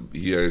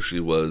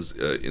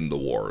in the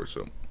war.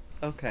 So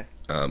Okay.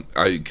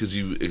 because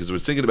I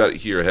was thinking about it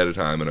here ahead of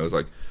time, and I was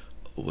like,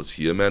 was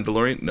he a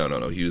Mandalorian?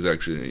 No. He was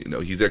actually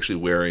he's actually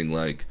wearing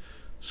like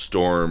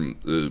Storm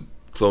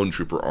clone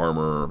trooper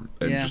armor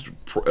and Yeah. just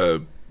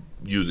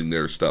using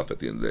their stuff at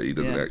the end of the day. He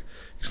doesn't Yeah.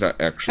 he's not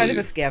actually Kind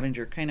of a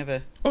scavenger. Kind of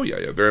a. Oh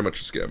yeah, very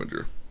much a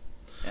scavenger.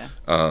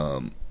 Yeah.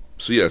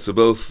 So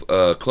both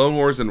Clone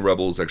Wars and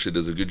Rebels actually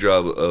does a good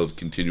job of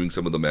continuing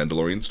some of the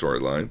Mandalorian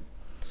storyline.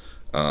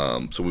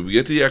 So when we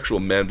get to the actual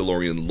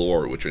Mandalorian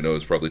lore, which I know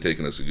has probably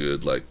taken us a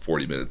good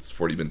 40 minutes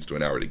to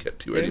an hour to get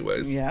to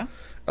anyways. Yeah.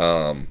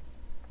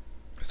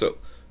 So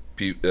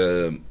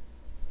the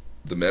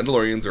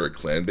Mandalorians are a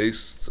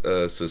clan-based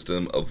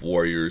system of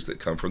warriors that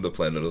come from the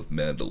planet of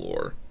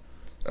Mandalore,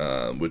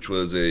 which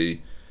is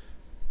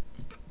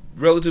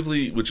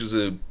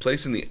a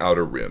place in the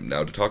Outer Rim.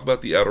 Now, to talk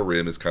about the Outer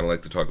Rim is kind of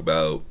like to talk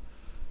about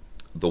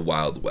the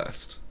Wild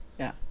West.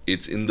 Yeah.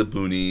 It's in the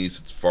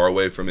boonies. It's far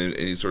away from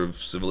any sort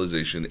of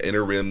civilization.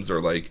 Inner Rims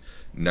are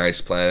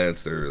nice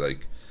planets. They're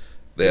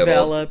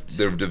developed.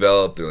 They're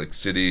developed. They're like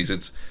cities.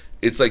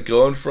 It's like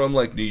going from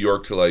New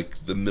York to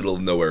the middle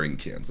of nowhere in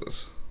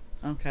Kansas.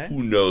 Okay.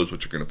 Who knows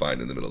what you're going to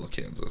find in the middle of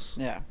Kansas?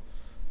 Yeah.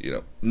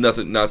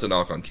 Nothing. Not to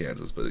knock on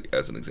Kansas, but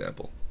as an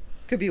example,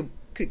 could be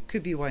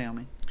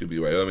Wyoming. Could be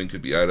Wyoming.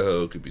 Could be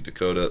Idaho. Could be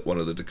Dakota. One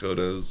of the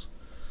Dakotas.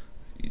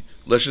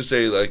 Let's just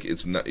say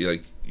it's not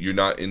you're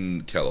not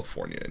in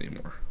California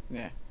anymore.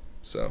 Yeah.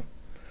 So,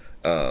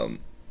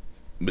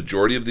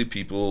 majority of the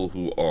people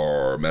who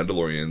are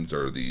Mandalorians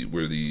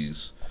were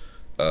these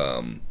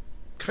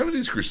kind of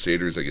these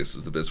crusaders, I guess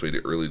is the best way to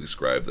early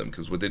describe them,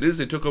 because what they did is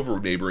they took over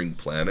neighboring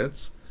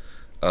planets,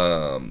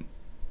 and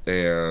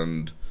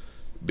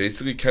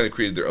basically kind of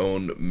created their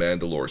own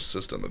Mandalore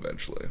system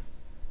eventually.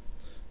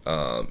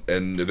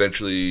 And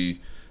eventually,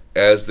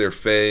 as their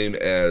fame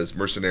as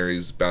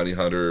mercenaries, bounty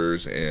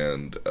hunters,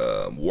 and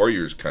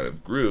warriors kind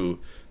of grew,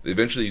 they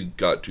eventually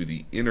got to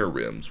the Inner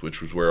Rims,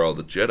 which was where all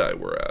the Jedi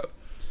were at.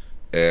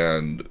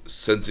 And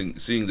seeing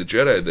the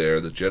Jedi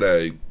there, the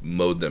Jedi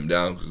mowed them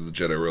down because the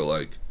Jedi were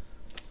like,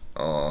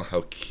 "Aw,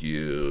 how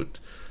cute!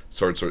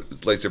 Sword,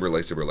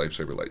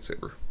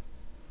 lightsaber."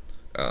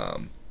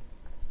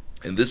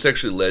 And this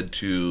actually led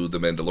to the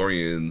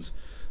Mandalorians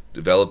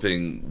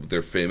developing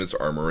their famous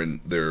armor and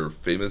their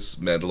famous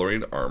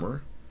Mandalorian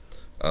armor,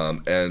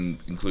 and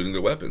including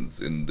their weapons.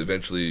 And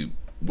eventually,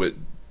 what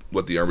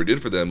the armor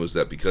did for them was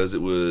that because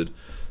it would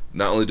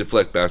not only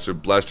deflect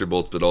blaster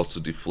bolts, but also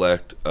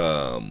deflect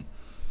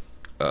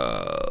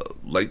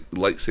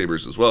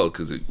lightsabers as well,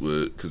 because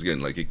again,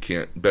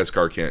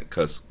 Beskar can't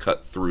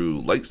cut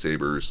through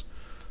lightsabers,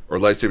 or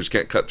lightsabers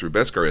can't cut through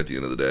Beskar at the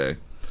end of the day.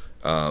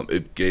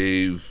 It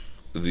gave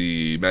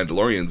the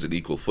Mandalorians an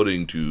equal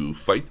footing to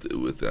fight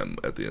with them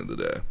at the end of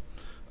the day,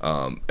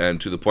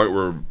 and to the point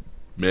where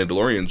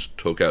Mandalorians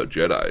took out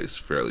Jedis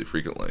fairly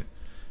frequently.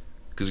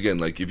 Because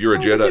again, if you're a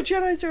Jedi, the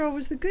Jedis are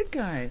always the good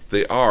guys.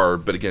 They are,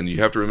 but again, you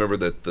have to remember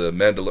that the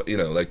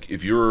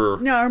if you're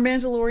now, are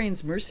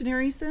Mandalorians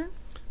mercenaries then?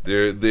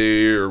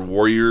 They're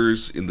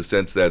warriors in the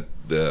sense that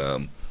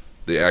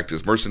they act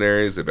as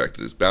mercenaries. They've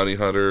acted as bounty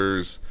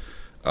hunters.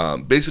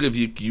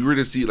 Basically, if you were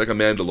to see a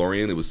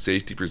Mandalorian, it was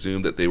safe to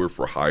presume that they were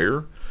for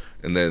hire,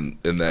 and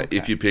that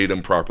if you paid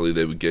them properly,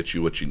 they would get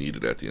you what you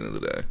needed at the end of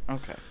the day.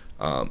 Okay.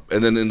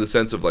 And then in the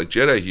sense of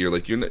Jedi here,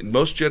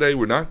 most Jedi,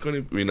 we're not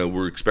going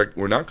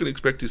to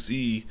expect to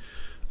see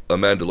a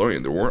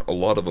Mandalorian. There weren't a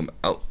lot of them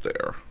out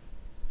there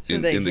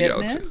in the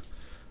galaxy.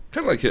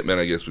 Kind of like Hitmen,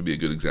 I guess, would be a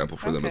good example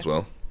for them as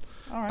well.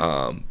 All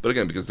right. But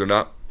again, because they're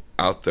not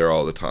out there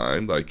all the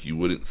time, you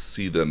wouldn't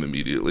see them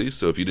immediately.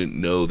 So if you didn't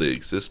know they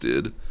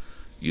existed,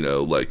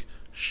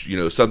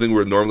 something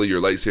where normally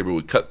your lightsaber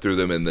would cut through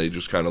them, and they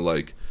just kind of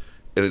and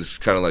it's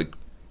kind of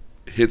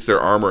hits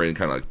their armor and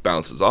kind of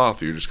bounces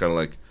off. You're just kind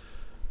of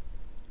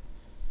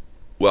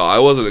well, I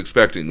wasn't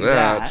expecting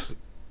that,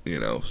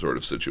 sort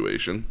of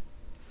situation.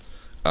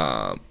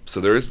 So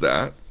there is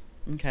that.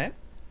 Okay.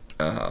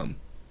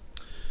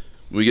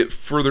 We get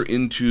further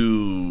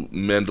into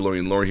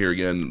Mandalorian lore here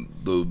again.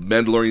 The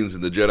Mandalorians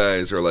and the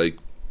Jedis are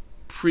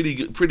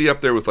pretty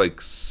up there with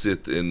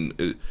Sith,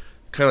 and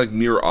kind of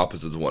near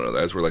opposites of one another.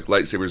 As where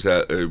lightsabers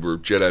where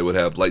Jedi would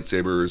have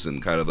lightsabers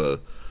and kind of a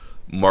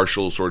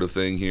martial sort of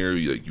thing here.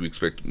 You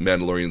expect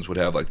Mandalorians would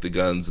have the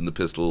guns and the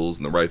pistols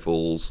and the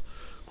rifles,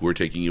 who are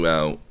taking you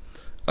out.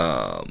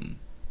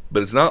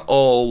 But it's not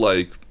all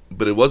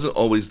but it wasn't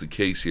always the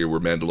case here,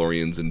 where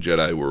Mandalorians and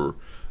Jedi were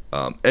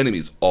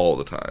enemies all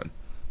the time.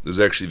 There's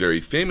actually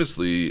very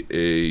famously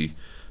a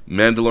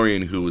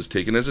Mandalorian who was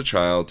taken as a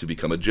child to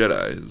become a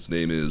Jedi. His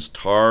name is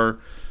Tar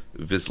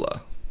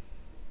Vizsla.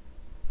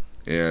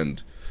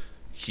 And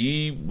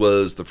he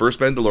was the first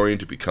Mandalorian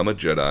to become a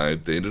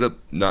Jedi. They ended up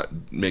not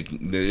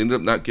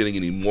getting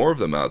any more of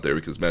them out there,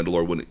 because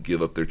Mandalore wouldn't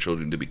give up their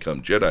children to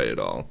become Jedi at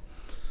all.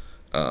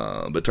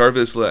 But Tar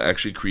Vizsla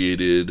actually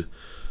created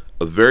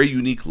a very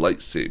unique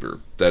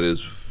lightsaber that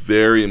is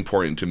very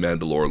important to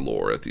Mandalore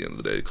lore at the end of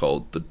the day,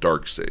 called the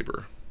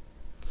Darksaber.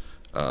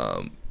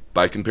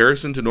 By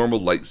comparison to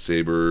normal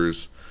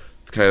lightsabers,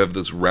 it's kind of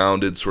this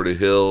rounded sort of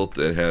hilt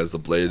that has the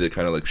blade that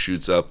kind of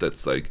shoots up,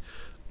 that's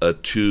a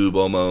tube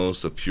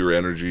almost of pure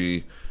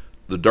energy.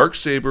 The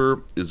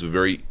Darksaber is a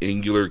very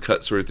angular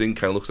cut sort of thing,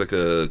 kind of looks like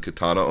a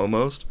katana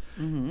almost.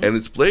 Mm-hmm. And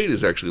its blade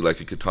is actually like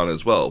a katana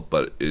as well,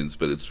 but it's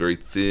very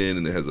thin,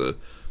 and it has a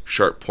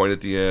sharp point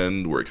at the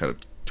end where it kind of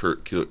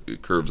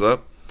curves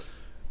up.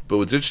 But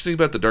what's interesting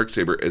about the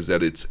Darksaber is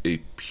that it's a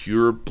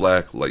pure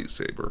black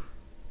lightsaber.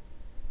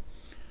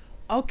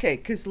 Okay,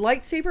 because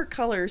lightsaber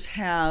colors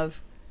have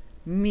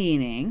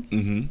meaning.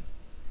 Mm-hmm.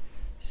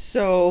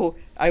 So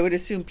I would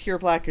assume pure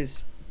black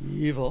is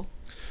evil.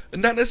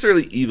 Not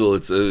necessarily evil.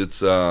 It's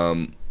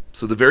so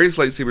the various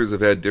lightsabers have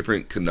had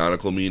different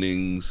canonical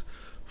meanings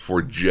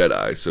for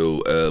Jedi.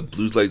 So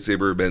blue's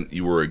lightsaber meant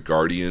you were a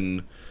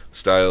guardian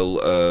style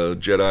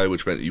Jedi,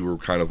 which meant you were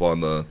kind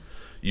of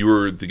you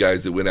were the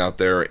guys that went out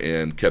there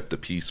and kept the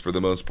peace for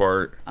the most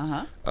part.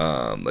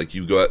 Like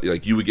you go out,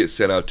 like you would get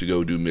sent out to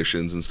go do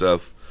missions and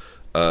stuff.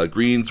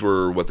 Greens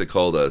were what they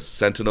called a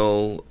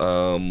Sentinel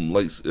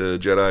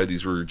Jedi.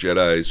 These were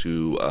Jedis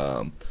who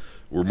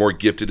were more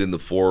gifted in the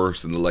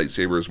Force, and the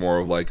lightsaber is more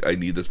of like, I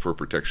need this for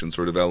protection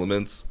sort of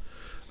elements.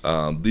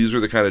 These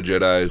were the kind of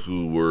Jedi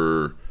who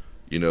were,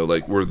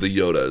 were the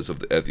Yodas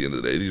at the end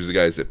of the day. These are the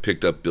guys that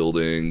picked up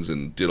buildings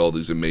and did all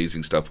these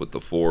amazing stuff with the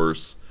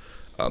Force.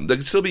 They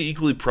could still be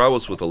equally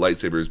prowess with the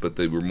lightsabers, but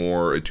they were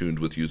more attuned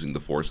with using the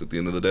Force at the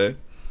end of the day.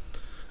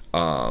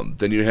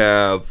 Then you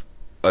have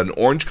an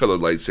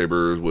orange-colored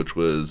lightsaber, which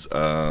was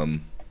I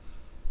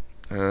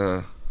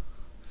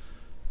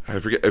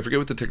forget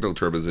what the technical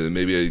term is.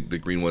 Maybe the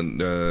green one.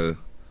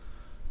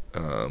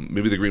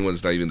 Maybe the green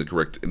one's not even the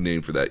correct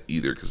name for that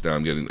either. Because now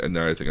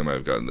I think I might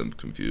have gotten them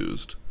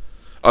confused.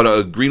 Oh no,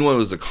 the green one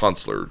was a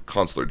consular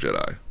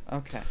Jedi.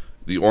 Okay.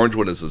 The orange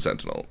one is the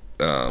Sentinel.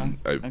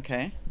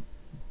 Okay.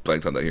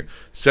 Blanked on that here.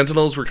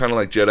 Sentinels were kind of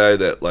like Jedi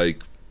that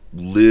like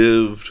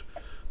lived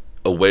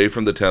away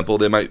from the temple.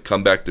 They might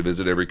come back to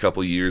visit every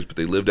couple of years, but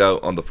they lived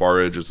out on the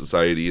far edge of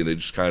society, and they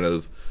just kind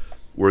of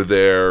were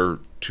there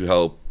to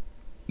help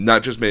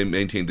not just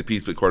maintain the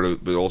peace, but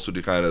also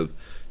to kind of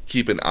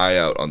keep an eye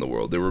out on the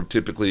world. They were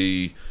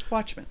typically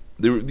watchmen.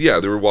 They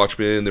were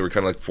watchmen. They were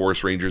kind of like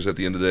forest rangers at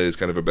the end of the day. It's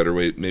kind of a better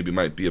way, maybe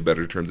might be a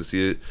better term to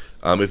see it.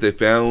 If they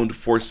found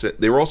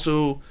they were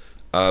also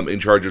in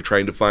charge of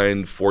trying to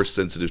find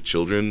force-sensitive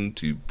children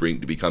to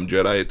become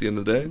Jedi at the end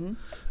of the day.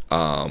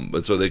 Mm-hmm.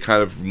 And so they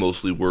kind of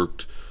mostly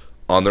worked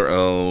on their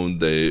own.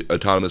 They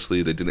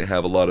autonomously. They didn't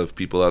have a lot of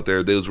people out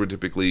there. Those were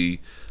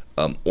typically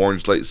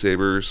orange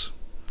lightsabers.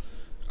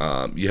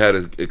 You had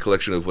a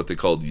collection of what they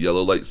called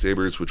yellow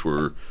lightsabers, which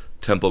were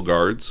temple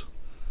guards.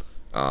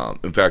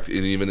 In fact,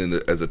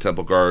 as a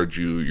temple guard,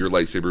 your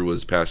lightsaber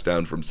was passed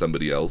down from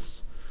somebody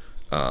else,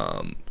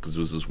 because it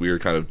was this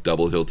weird kind of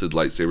double-hilted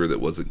lightsaber that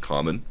wasn't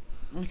common.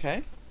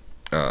 Okay.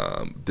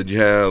 Then you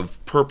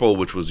have purple,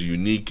 which was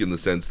unique in the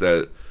sense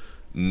that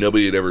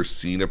nobody had ever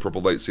seen a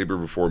purple lightsaber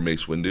before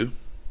Mace Windu.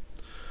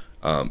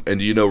 And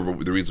do you know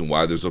the reason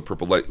why there's a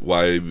purple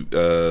why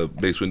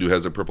Mace Windu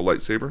has a purple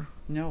lightsaber?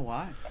 No,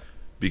 why?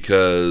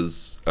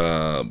 Because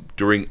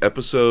during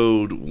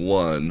episode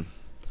 1,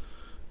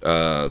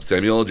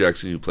 Samuel L.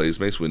 Jackson, who plays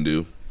Mace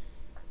Windu,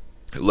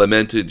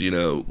 lamented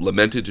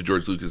to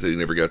George Lucas that he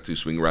never got to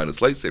swing around his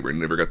lightsaber and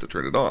never got to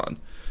turn it on.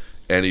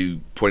 And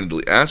he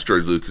pointedly asked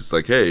George Lucas,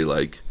 like, hey,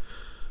 like,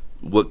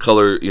 what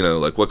colors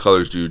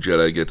do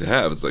Jedi get to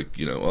have? It's like,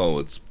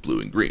 it's blue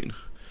and green.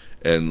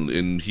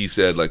 And he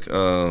said, like,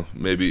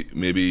 maybe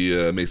Mace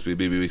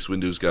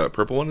Windu's got a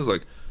purple one. It's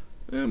like,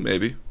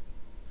 maybe.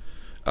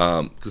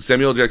 Because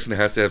Samuel L. Jackson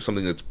has to have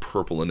something that's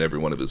purple in every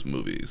one of his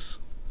movies.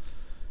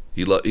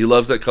 He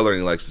loves that color,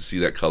 and he likes to see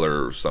that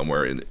color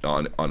somewhere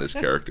on his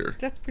character.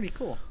 That's pretty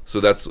cool.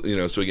 So that's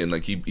so again,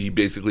 like he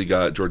basically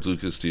got George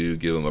Lucas to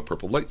give him a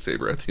purple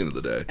lightsaber at the end of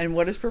the day. And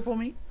what does purple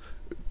mean?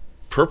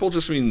 Purple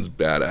just means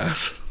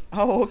badass.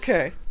 Oh,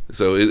 okay.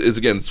 So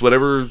it's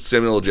whatever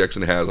Samuel L.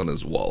 Jackson has on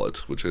his wallet,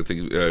 which I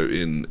think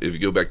if you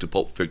go back to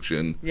Pulp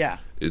Fiction, yeah,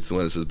 it's the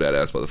one that says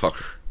badass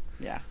motherfucker.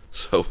 Yeah.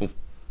 So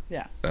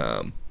yeah.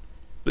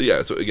 But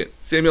yeah, so again,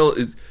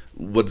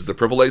 what does the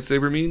purple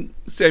lightsaber mean?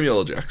 Samuel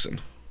L.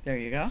 Jackson. There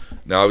you go.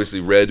 Now, obviously,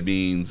 red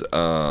means is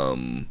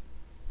an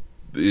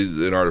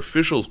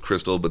artificial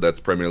crystal, but that's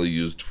primarily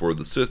used for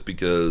the Sith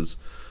because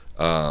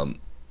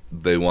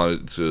they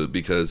wanted to.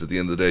 Because at the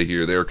end of the day,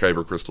 here, their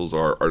kyber crystals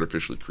are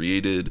artificially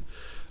created.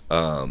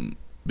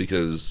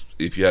 Because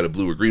if you had a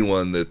blue or green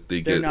one, they're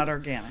not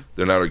organic.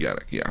 They're not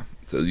organic. Yeah.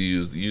 So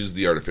you use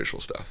the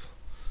artificial stuff.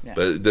 Yeah.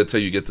 But that's how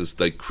you get this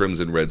like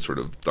crimson red sort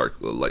of dark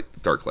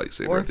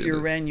lightsaber. Or if you're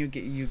Ren, you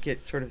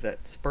get sort of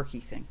that sparky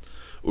thing.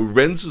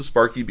 Ren's is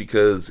sparky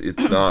because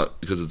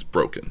it's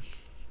broken.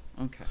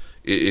 Okay.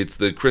 It's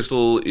the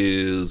crystal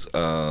is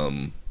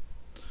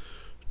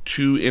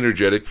too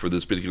energetic for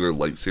this particular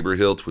lightsaber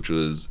hilt, which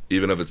was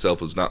even of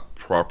itself was not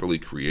properly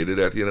created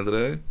at the end of the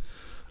day.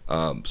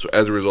 So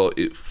as a result,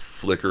 it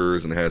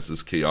flickers and has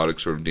this chaotic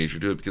sort of nature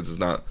to it because it's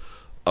not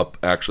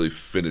actually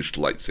finished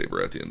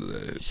lightsaber at the end of the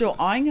day. So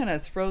I'm gonna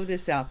throw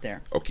this out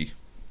there. Okay.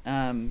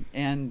 And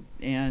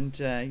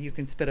you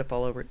can spit up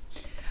all over it.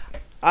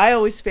 I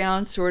always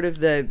found sort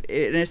of and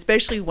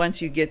especially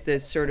once you get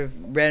this sort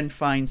of Ren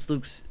finds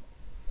Luke's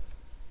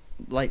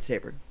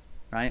lightsaber,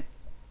 right?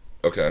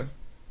 Okay.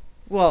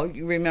 Well,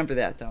 you remember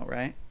that though,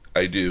 right?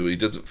 I do. He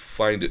doesn't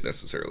find it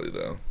necessarily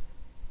though.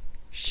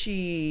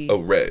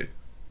 Rey.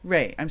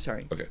 Rey. I'm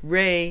sorry. Okay.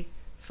 Rey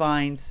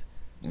finds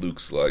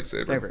Luke's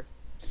lightsaber.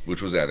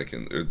 which was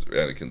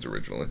Anakin's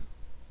originally.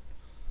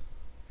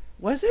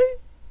 Was it?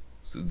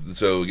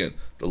 So again,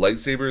 the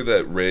lightsaber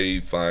that Rey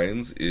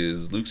finds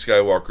is Luke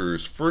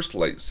Skywalker's first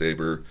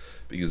lightsaber,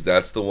 because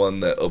that's the one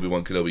that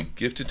Obi-Wan Kenobi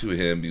gifted to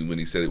him when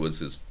he said it was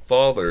his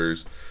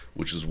father's,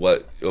 which is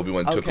what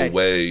Obi-Wan took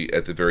away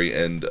at the very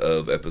end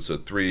of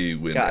Episode 3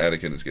 when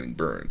Anakin is getting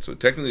burned. So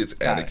technically it's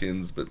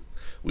Anakin's, but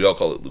we all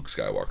call it Luke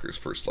Skywalker's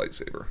first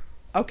lightsaber.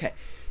 Okay.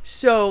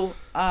 So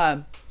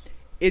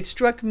it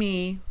struck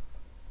me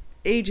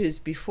ages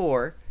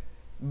before,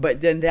 but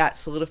then that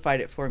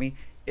solidified it for me.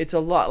 It's a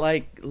lot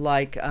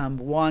like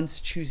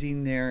wands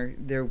choosing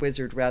their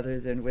wizard rather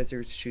than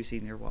wizards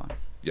choosing their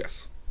wands.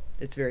 Yes.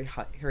 It's very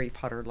Harry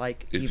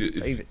Potter-like.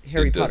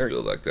 Harry Potter does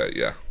feel like that,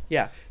 yeah.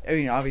 Yeah. I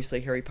mean,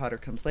 obviously Harry Potter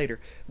comes later,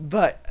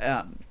 but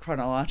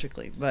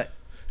chronologically.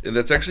 And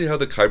that's actually how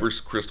the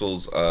Kyber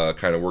crystals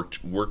kind of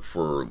work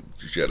for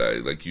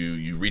Jedi. Like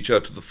you reach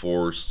out to the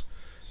Force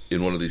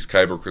in one of these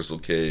Kyber crystal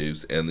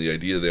caves, and the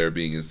idea there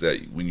being is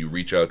that when you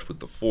reach out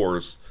with the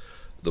Force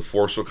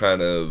will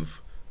kind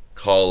of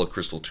call a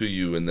crystal to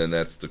you, and then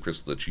that's the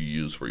crystal that you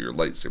use for your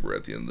lightsaber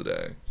at the end of the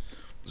day.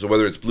 So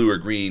whether it's blue or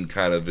green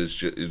kind of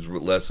is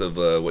less of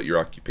what your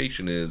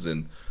occupation is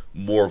and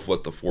more of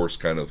what the Force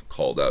kind of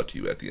called out to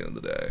you at the end of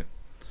the day.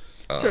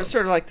 So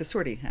sort of like the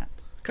sorting hat.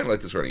 Kind of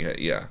like the sorting hat,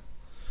 yeah.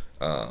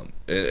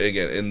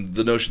 And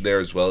the notion there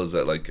as well is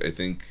that, like, I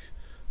think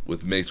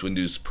with Mace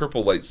Windu's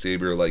purple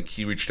lightsaber, like,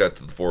 he reached out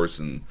to the Force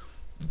and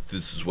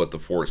this is what the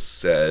Force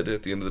said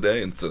at the end of the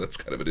day, and so that's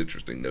kind of an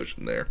interesting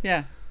notion there.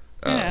 Yeah.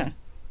 Yeah.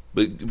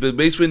 But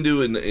Mace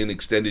Windu in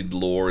extended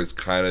lore is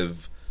kind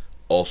of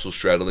also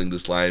straddling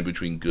this line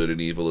between good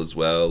and evil as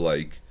well.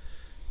 Like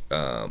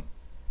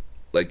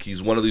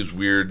he's one of these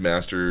weird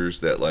masters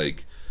that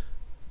like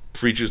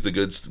preaches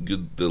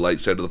the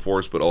light side of the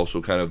Force, but also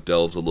kind of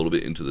delves a little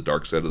bit into the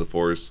dark side of the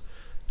Force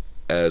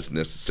as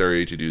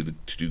necessary to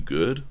do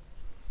good.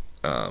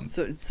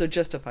 So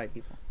justified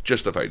evil.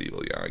 Justified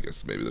evil, yeah, I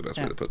guess maybe the best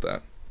way to put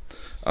that.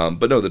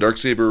 But no, the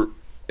Darksaber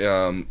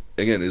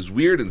again is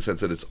weird in the sense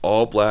that it's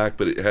all black,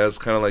 but it has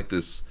kind of like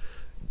this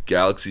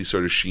galaxy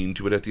sort of sheen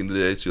to it at the end of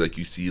the day. So like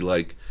you see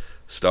like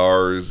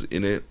stars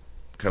in it,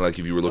 kind of like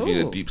if you were looking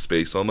at deep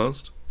space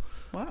almost.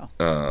 Wow.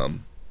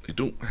 I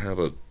don't have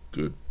a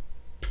good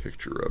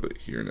picture of it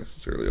here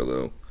necessarily,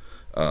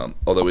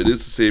 although it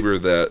is the saber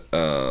that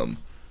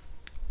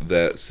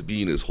that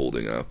Sabine is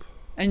holding up.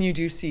 And you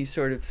do see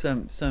sort of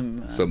some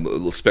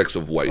little specks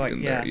of white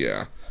in there,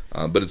 yeah.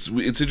 But it's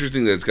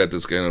interesting that it's got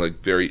this kind of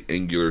like very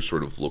angular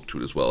sort of look to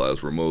it as well,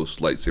 as where most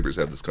lightsabers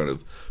have this kind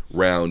of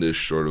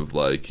roundish sort of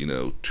like,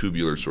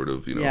 tubular sort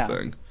of,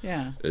 thing.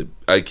 Yeah.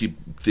 I keep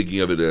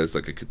thinking of it as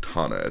like a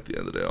katana at the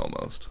end of the day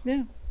almost.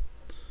 Yeah.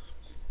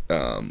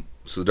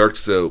 So Tar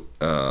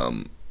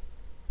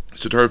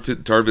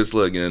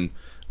Vizsla again,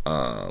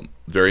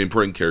 very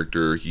important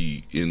character.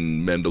 He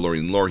in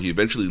Mandalorian lore, he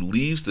eventually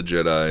leaves the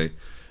Jedi,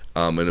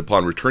 and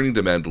upon returning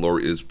to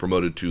Mandalore, is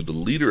promoted to the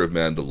leader of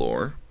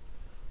Mandalore.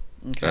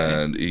 Okay.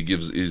 And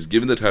he's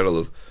given the title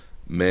of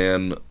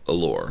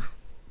Man-alore.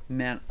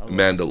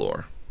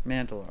 Mandalore.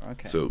 Mandalore.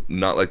 Okay. So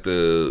not like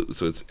so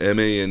it's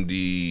MAND,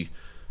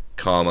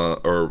 comma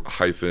or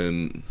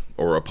hyphen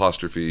or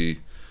apostrophe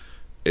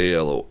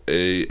ALOR.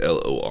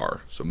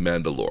 So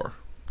Mandalore,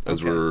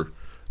 as we're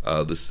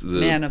the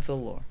man of the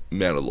lore.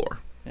 Man-alore.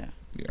 Yeah.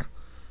 Yeah.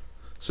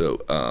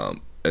 So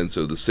and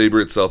so the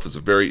saber itself is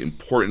a very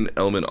important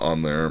element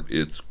on there.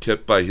 It's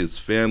kept by his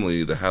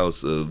family, the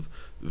House of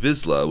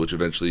Vizsla, which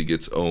eventually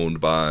gets owned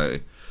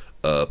by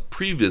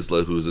Pre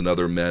Vizsla, who is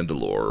another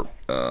Mandalore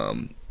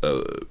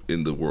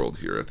in the world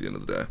here at the end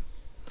of the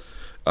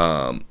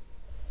day.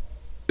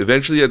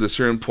 Eventually, at a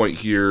certain point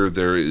here,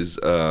 there is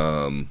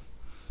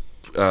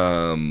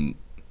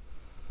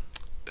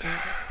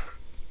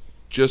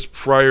just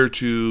prior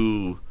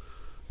to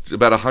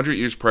about 100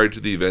 years prior to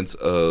the events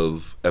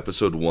of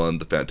Episode 1,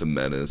 The Phantom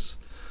Menace,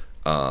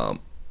 the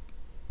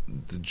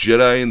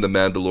Jedi and the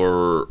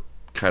Mandalore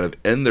kind of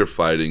end their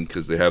fighting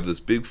because they have this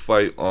big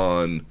fight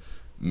on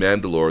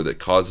Mandalore that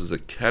causes a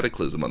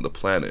cataclysm on the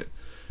planet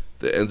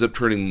that ends up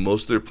turning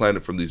most of their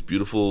planet from these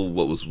beautiful,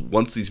 what was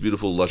once these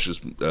beautiful,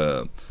 luscious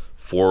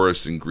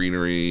forests and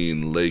greenery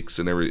and lakes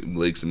and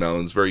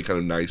mountains, very kind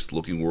of nice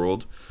looking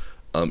world,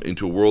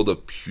 into a world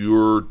of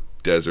pure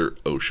desert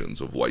oceans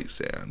of white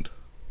sand.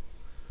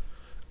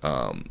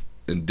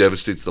 And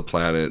devastates the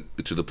planet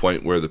to the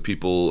point where the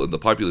people and the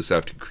populace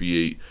have to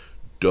create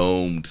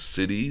domed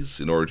cities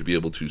in order to be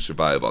able to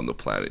survive on the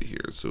planet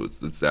here. So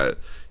it's that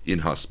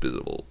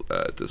inhospitable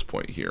at this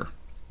point here.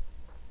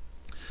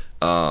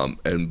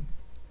 And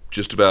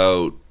just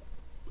about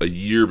a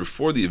year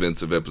before the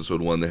events of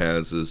Episode 1, there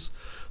has this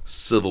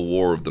civil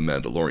war of the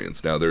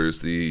Mandalorians. Now there's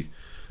the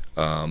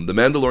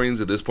Mandalorians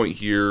at this point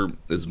here,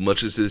 as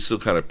much as they still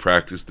kind of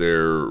practice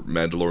their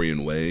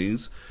Mandalorian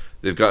ways,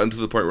 they've gotten to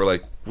the point where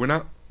like, we're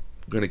not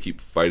going to keep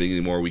fighting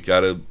anymore. We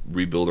got to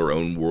rebuild our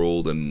own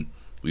world, and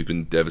we've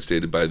been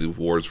devastated by the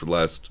wars for the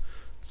last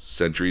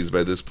centuries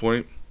by this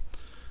point.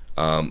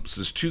 So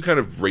there's two kind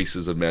of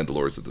races of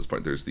Mandalorians at this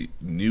point. There's the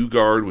New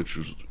Guard, which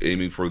was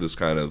aiming for this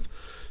kind of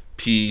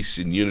peace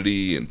and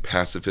unity and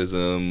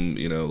pacifism.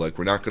 Like,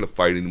 we're not going to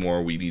fight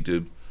anymore. We need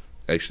to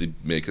actually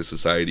make a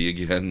society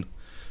again.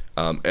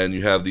 And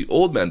you have the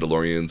old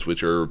Mandalorians,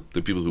 which are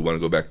the people who want to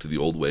go back to the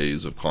old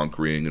ways of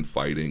conquering and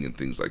fighting and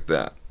things like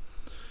that.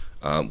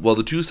 Well,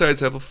 the two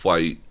sides have a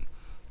fight,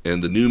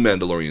 and the new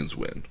Mandalorians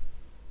win.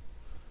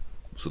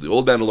 So the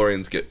old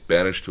Mandalorians get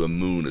banished to a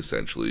moon,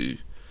 essentially,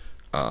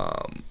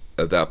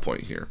 at that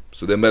point here.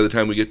 So then by the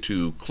time we get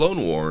to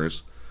Clone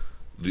Wars,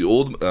 the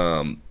old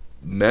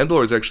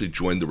Mandalorians actually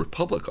joined the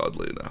Republic,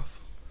 oddly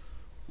enough.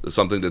 It's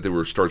something that they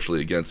were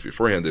starchily against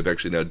beforehand. They've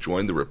actually now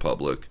joined the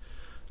Republic.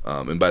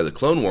 And by the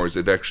Clone Wars,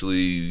 they've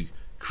actually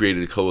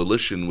created a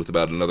coalition with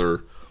about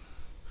another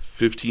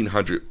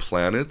 1,500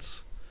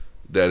 planets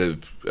that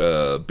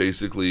have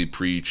basically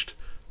preached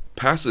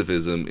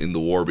pacifism in the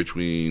war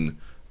between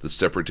the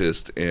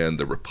Separatists and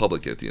the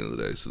Republic at the end of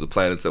the day. So the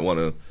planets that want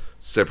to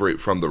separate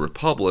from the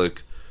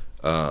Republic,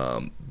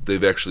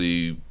 they've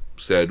actually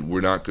said,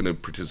 we're not going to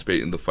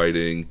participate in the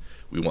fighting.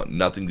 We want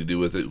nothing to do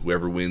with it.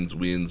 Whoever wins,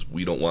 wins.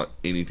 We don't want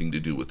anything to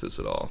do with this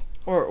at all.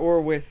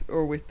 Or with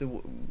the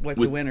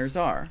winners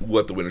are.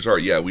 What the winners are,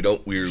 yeah.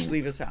 Just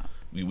leave us out.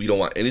 We don't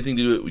want anything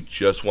to do with it. We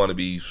just want to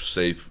be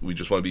safe. We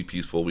just want to be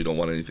peaceful. We don't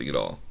want anything at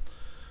all.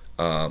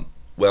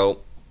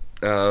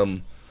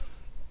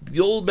 The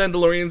old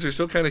Mandalorians are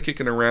still kind of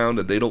kicking around,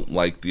 and they don't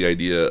like the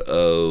idea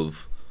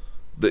of...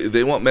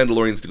 They want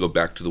Mandalorians to go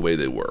back to the way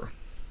they were.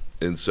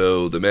 And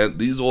so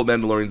these old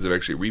Mandalorians have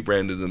actually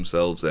rebranded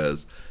themselves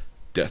as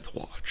Death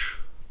Watch.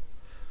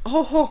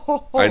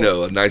 Oh. I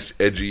know, a nice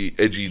edgy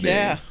name.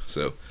 Yeah.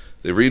 So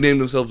they renamed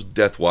themselves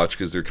Death Watch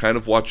because they're kind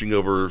of watching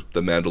over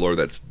the Mandalore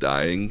that's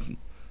dying.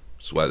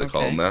 That's why they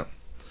call them that.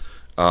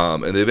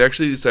 And they've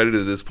actually decided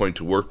at this point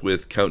to work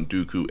with Count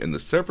Dooku and the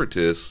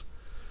Separatists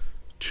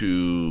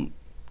to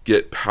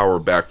get power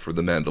back for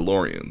the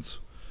Mandalorians.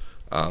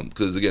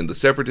 Because, again, the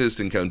Separatists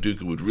and Count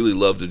Dooku would really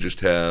love to just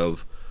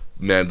have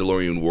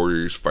Mandalorian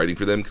warriors fighting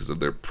for them because of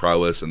their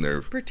prowess and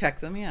their...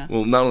 Protect them, yeah.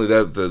 Well, not only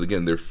that,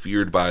 again, they're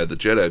feared by the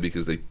Jedi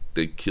because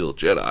they kill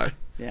Jedi.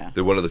 Yeah.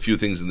 They're one of the few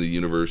things in the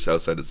universe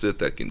outside of Sith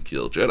that can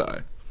kill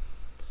Jedi.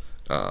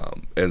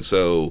 And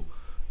so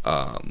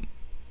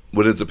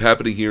what ends up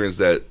happening here is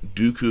that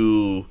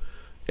Dooku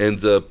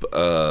ends up...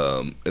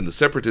 and the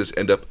Separatists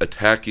end up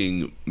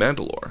attacking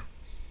Mandalore.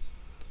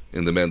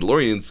 And the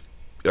Mandalorians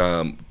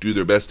do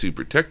their best to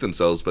protect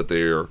themselves, but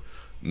they're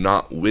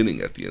not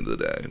winning at the end of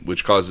the day,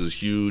 which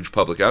causes huge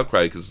public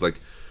outcry because it's like,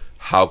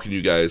 how can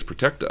you guys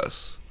protect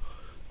us?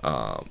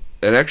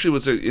 And actually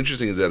what's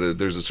interesting is that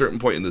there's a certain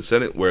point in the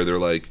Senate where they're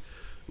like,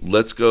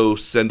 let's go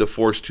send a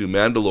force to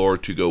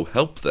Mandalore to go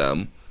help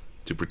them,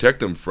 to protect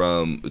them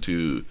from,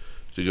 to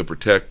go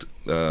protect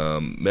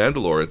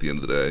Mandalore at the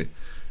end of the day.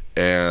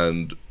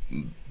 And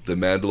the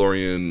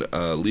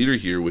Mandalorian leader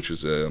here, which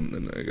is,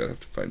 and I gotta have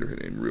to find her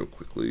name real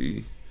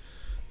quickly.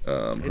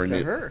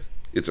 Her.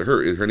 It's a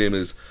her. Her name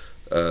is,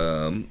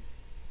 where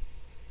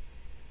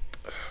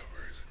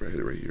is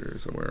it? Right here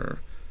somewhere.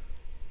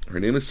 Her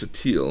name is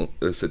Satine.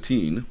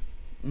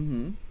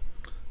 Mm-hmm.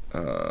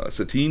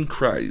 Satine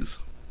Kryze.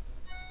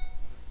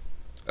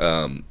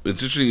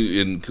 It's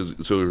interesting because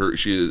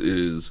she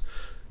is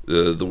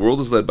the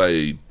world is led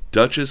by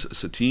Duchess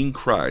Satine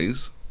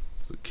Kryze,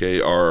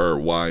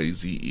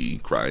 Kryze,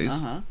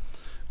 Kryze.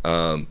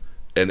 Uh-huh.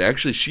 And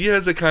actually, she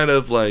has a kind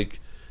of like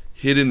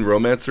hidden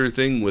romance sort of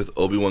thing with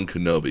Obi-Wan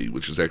Kenobi,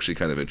 which is actually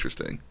kind of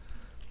interesting.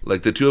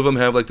 Like the two of them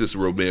have like this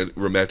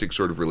romantic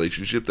sort of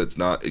relationship that's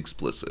not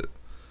explicit.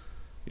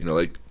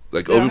 Like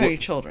they don't have any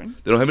children.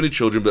 They don't have any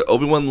children, but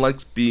Obi-Wan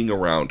likes being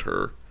around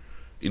her,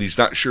 and he's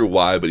not sure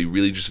why, but he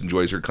really just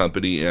enjoys her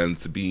company. And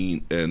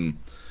Sabine and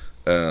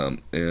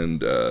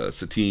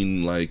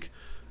Satine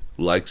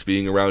likes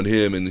being around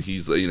him, and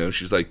he's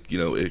she's like,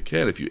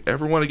 Ken, if you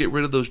ever want to get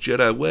rid of those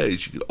Jedi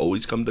ways, you could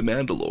always come to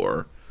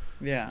Mandalore.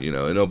 Yeah.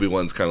 And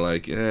Obi-Wan's kind of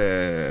like,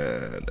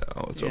 no,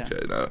 it's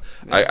okay. No,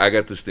 Yeah. I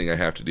got this thing I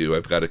have to do.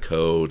 I've got a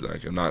code.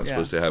 Like, I'm not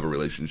supposed to have a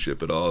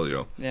relationship at all.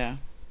 Yeah.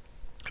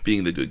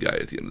 Being the good guy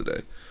at the end of the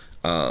day.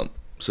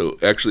 So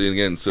actually,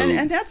 again,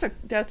 and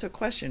that's a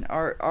question.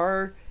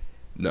 Are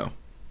no.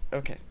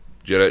 Okay.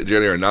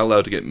 Jedi are not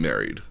allowed to get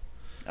married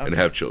and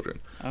have children.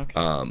 Okay.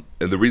 And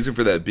the reason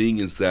for that being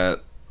is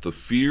that the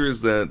fear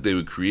is that they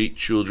would create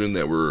children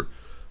that were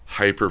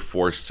hyper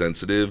force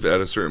sensitive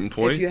at a certain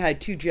point. If you had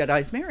two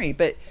Jedis marry,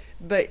 but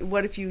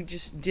what if you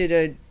just did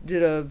a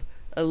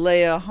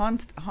Leia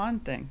Han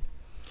thing?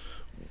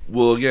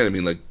 Well, again, I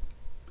mean, like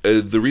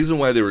the reason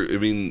why they were,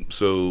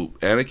 so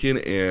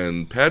Anakin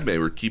and Padme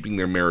were keeping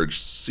their marriage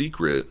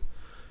secret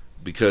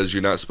because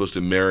you're not supposed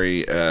to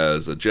marry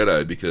as a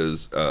Jedi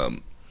because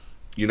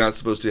you're not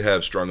supposed to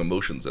have strong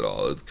emotions at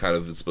all. It's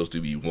supposed to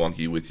be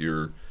wonky with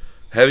your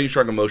having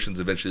strong emotions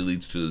eventually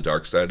leads to the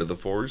dark side of the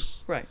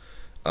Force. Right.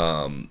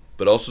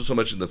 But also so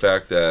much in the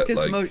fact that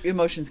because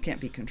emotions can't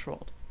be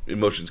controlled.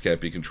 Emotions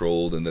can't be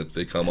controlled, and that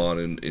they come on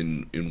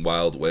in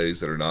wild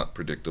ways that are not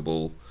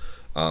predictable.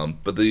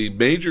 But the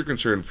major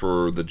concern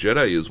for the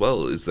Jedi as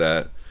well is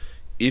that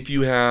if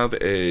you have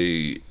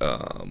a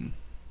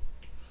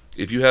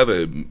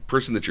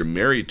person that you're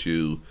married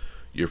to,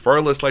 you're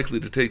far less likely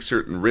to take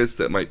certain risks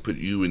that might put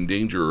you in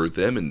danger or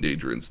them in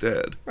danger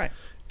instead. Right.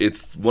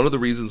 It's one of the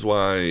reasons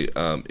why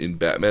in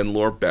Batman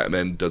lore,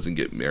 Batman doesn't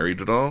get married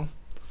at all.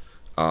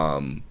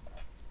 So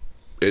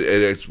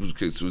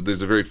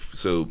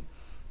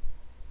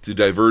to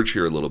diverge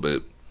here a little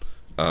bit.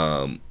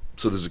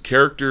 So there's a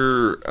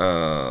character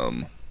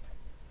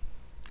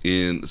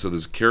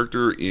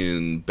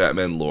in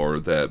Batman lore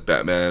that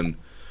Batman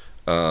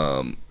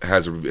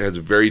has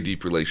a very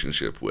deep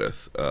relationship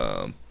with.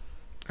 I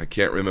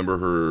can't remember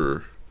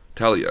her.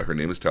 Talia. Her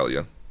name is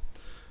Talia.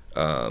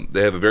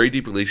 They have a very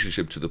deep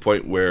relationship to the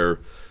point where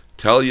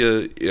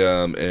Talia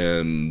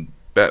and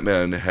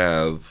Batman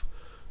have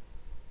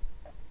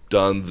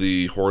done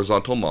the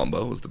horizontal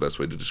mambo, is the best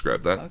way to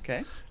describe that.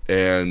 Okay.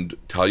 And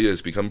Talia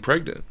has become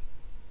pregnant.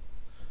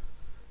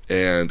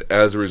 And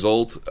as a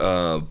result,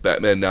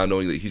 Batman, now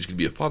knowing that he's going to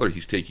be a father,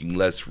 he's taking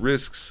less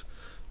risks,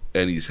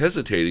 and he's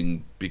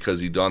hesitating because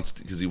he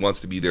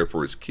wants to be there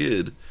for his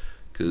kid,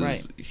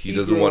 because he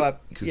doesn't want,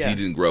 because he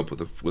didn't grow up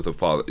with a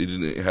father. He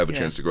didn't have a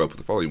chance to grow up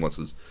with a father. He wants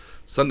his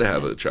son to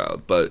have a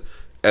child. But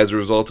as a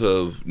result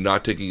of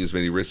not taking as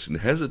many risks and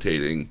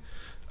hesitating,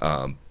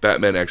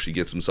 Batman actually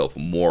gets himself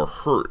more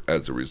hurt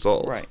as a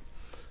result. Right.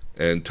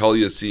 And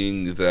Talia,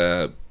 seeing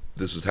that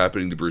this is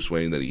happening to Bruce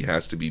Wayne, that he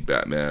has to be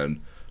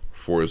Batman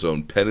for his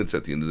own penance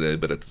at the end of the day,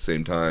 but at the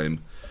same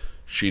time,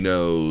 she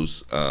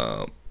knows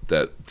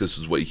that this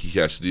is what he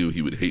has to do.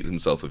 He would hate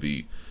himself if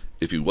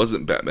he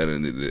wasn't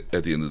Batman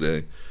at the end of the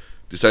day.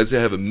 Decides to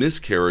have a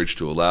miscarriage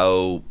to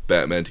allow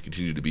Batman to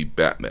continue to be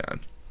Batman.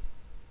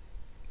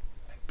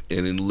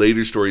 And in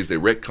later stories, they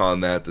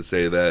retcon that to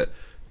say that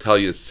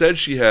Talia said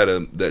she had a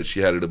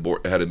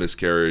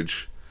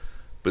miscarriage,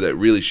 but that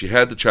really she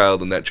had the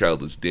child, and that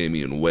child is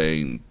Damian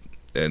Wayne,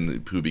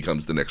 and who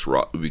becomes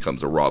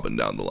a Robin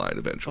down the line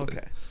eventually.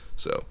 Okay.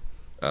 So,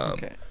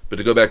 but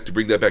to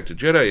bring that back to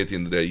Jedi, at the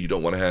end of the day, you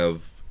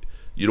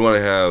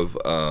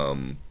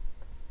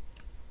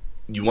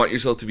want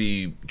yourself to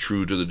be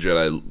true to the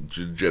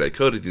Jedi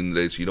code at the end of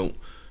the day,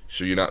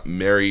 so you're not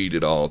married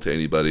at all to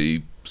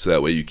anybody, so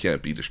that way you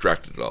can't be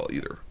distracted at all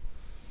either.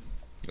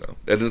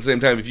 And at the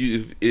same time,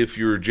 if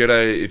you're a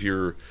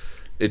Jedi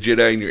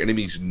and your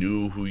enemies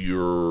knew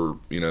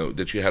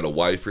that you had a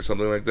wife or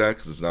something like that,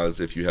 because it's not as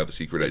if you have a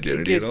secret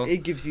identity at all.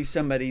 It gives you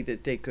somebody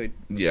that they could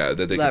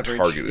could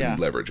target and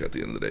leverage at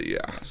the end of the day.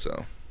 Yeah.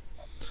 So,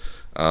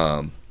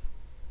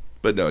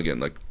 but no, again,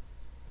 like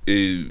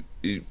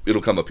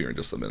it'll come up here in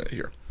just a minute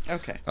here.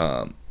 Okay.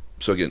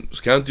 So again,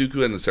 Count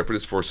Dooku and the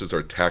Separatist forces are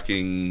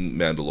attacking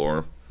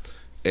Mandalore,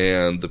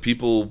 and the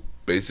people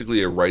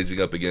basically are rising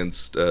up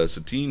against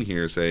Satine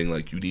here, saying,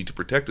 like, you need to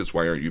protect us.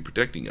 Why aren't you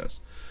protecting us?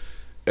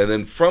 And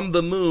then from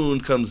the moon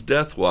comes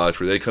Death Watch,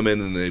 where they come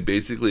in and they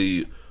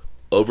basically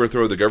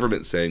overthrow the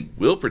government, saying,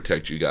 we'll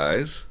protect you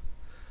guys.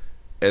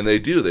 And they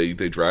do.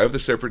 They drive the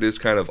Separatists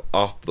kind of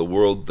off the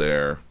world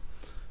there.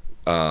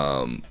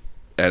 And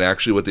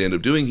actually what they end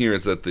up doing here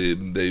is that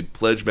they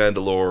pledge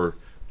Mandalore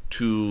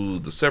to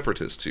the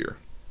Separatists here.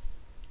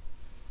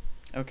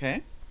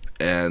 Okay.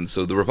 And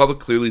so the Republic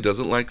clearly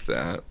doesn't like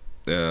that.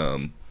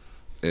 And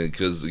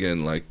because,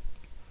 again, like,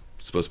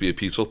 it's supposed to be a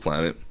peaceful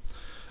planet.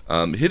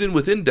 Hidden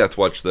within Death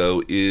Watch,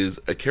 though, is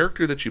a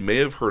character that you may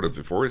have heard of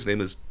before. His name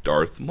is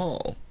Darth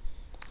Maul.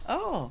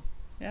 Oh,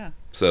 yeah.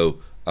 So,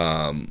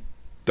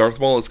 Darth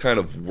Maul is kind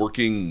of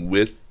working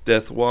with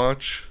Death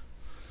Watch.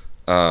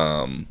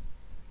 And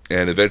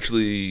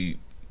eventually...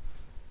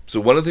 So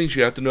one of the things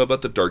you have to know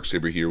about the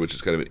Darksaber here, which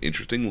is kind of an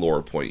interesting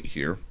lore point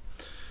here,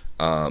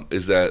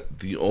 is that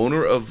the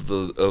owner of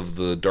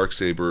the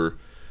Darksaber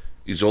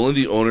is only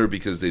the owner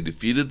because they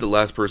defeated the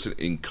last person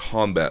in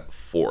combat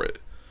for it.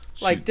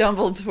 So like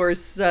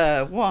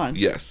Dumbledore's wand.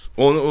 Yes.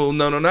 Well,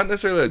 no, not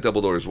necessarily like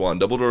Dumbledore's wand.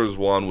 Dumbledore's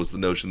wand was the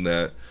notion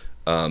that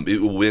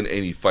it will win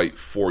any fight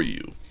for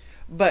you.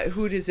 But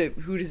who does it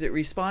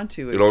respond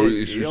to? It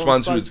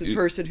responds to the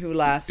person who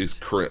last its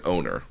current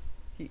owner.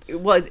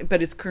 Well,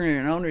 but its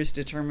current owner is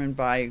determined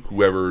by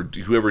whoever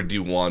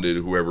dewanded,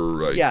 in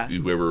that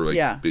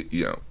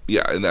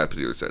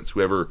particular sense.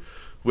 Whoever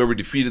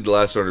defeated the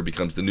last owner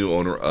becomes the new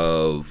owner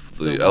of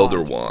the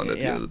Elder Wand at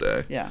the end of the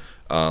day. Yeah.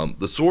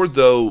 The sword,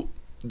 though,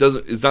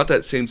 it's not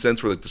that same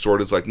sense where like the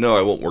sword is like, no,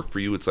 I won't work for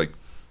you. It's like,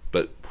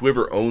 but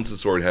whoever owns the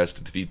sword has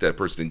to defeat that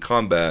person in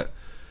combat,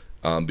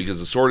 because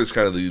the sword is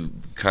kind of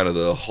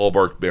the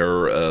hallmark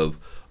bearer of,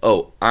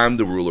 oh, I'm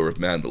the ruler of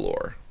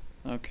Mandalore.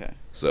 Okay.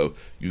 So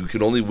you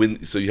can only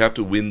win. So you have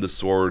to win the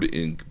sword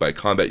by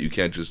combat. You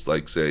can't just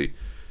like say,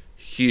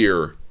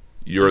 "Here,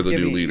 you're the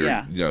new leader."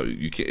 Yeah.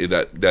 You can't.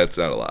 That's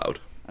not allowed.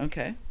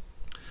 Okay.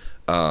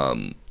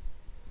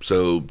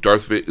 So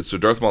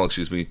Darth Maul,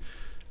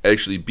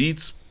 actually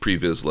beats Pre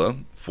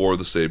Vizsla for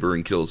the saber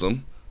and kills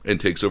him and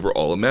takes over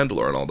all of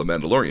Mandalore and all the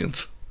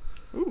Mandalorians.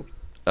 Ooh.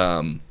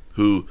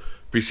 Who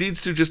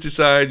proceeds to just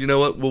decide, you know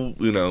what? Well,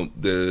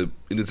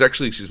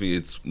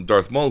 it's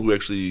Darth Maul who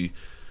actually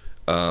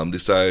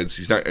decides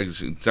he's not going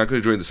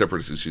to join the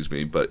Separatists, excuse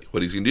me, but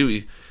what he's going to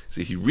do,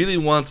 he really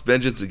wants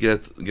vengeance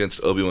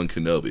against Obi-Wan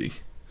Kenobi.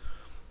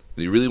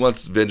 And he really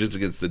wants vengeance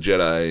against the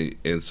Jedi,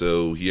 and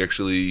so he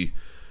actually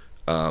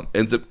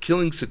ends up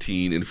killing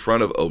Satine in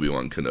front of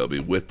Obi-Wan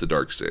Kenobi with the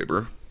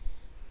Darksaber.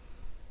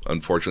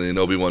 Unfortunately, and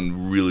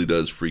Obi-Wan really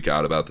does freak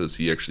out about this.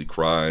 He actually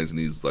cries, and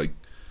he's like,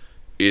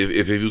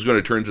 if he was going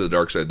to turn to the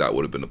dark side, that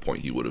would have been the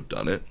point he would have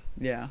done it.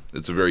 Yeah.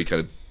 It's a very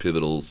kind of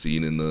pivotal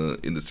scene in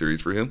the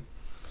series for him.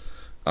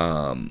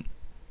 And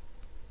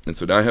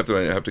so now I have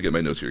to get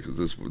my notes here, because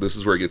this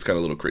is where it gets kind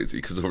of a little crazy,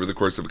 because over the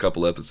course of a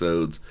couple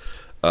episodes,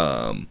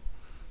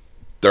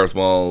 Darth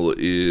Maul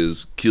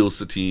kills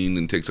Satine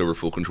and takes over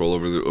full control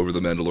over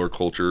the Mandalore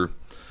culture.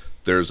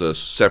 There's a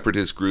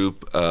separatist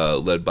group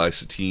led by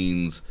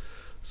Satine's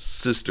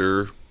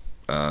sister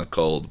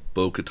called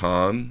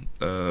Bo-Katan,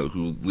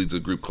 who leads a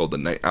group called the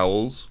Night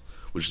Owls,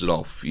 which is an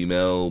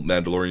all-female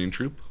Mandalorian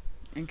troop.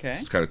 Okay.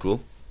 It's kind of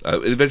cool.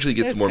 It eventually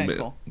gets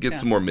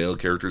some more male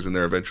characters in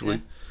there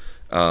eventually.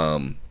 Yeah.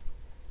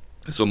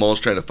 So Maul's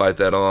trying to fight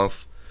that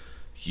off.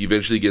 He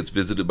eventually gets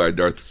visited by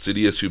Darth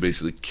Sidious, who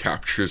basically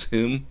captures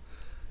him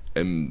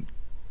and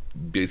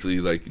basically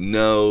like,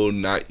 no,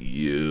 not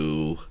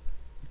you,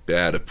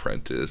 bad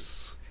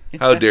apprentice.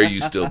 How dare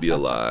you still be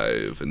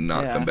alive and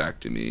not come back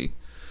to me?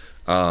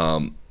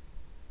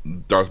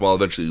 Darth Maul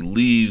eventually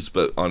leaves,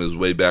 but on his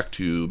way back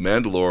to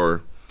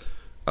Mandalore,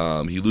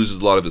 he loses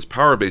a lot of his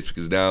power base,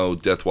 because now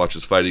Death Watch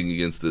is fighting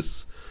against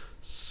this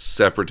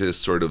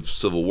separatist sort of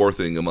civil war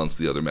thing amongst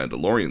the other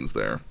Mandalorians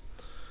there.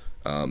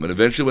 And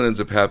eventually what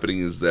ends up happening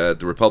is that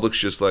the Republic's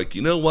just like,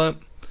 you know what?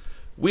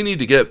 We need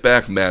to get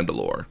back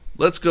Mandalore.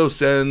 Let's go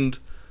send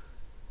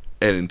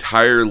an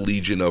entire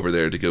legion over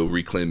there to go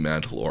reclaim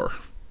Mandalore.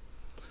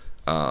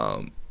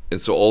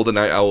 And so all the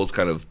Night Owls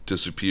kind of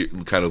disappear,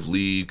 kind of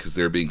leave, because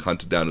they're being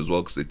hunted down as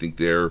well, because they think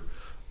they're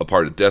a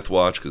part of Death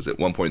Watch, because at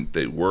one point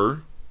they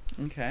were.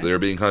 Okay. So they're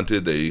being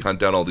hunted. They hunt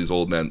down all these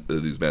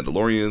these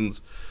Mandalorians.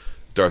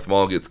 Darth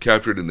Maul gets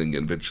captured and then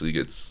eventually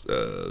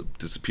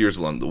disappears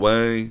along the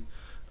way.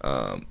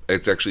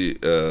 It's actually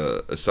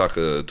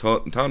Ahsoka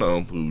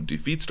Tano who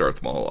defeats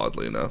Darth Maul,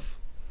 oddly enough.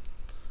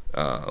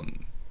 But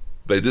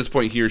at this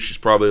point here, she's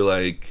probably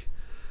like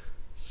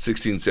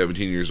 16,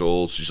 17 years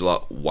old. She's a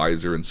lot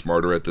wiser and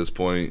smarter at this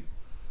point.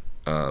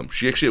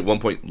 She actually at one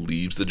point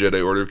leaves the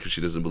Jedi Order because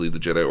she doesn't believe the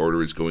Jedi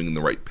Order is going in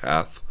the right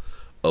path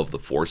of the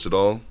Force at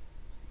all.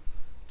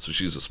 So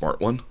she's a smart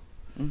one.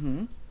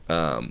 Mm-hmm.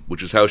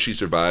 Which is how she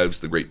survives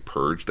the Great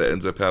Purge that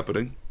ends up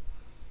happening.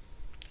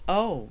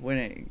 Oh,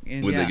 when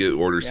they get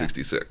Order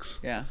 66.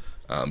 Yeah.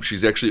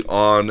 She's actually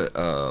on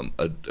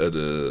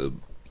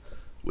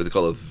what they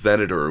call a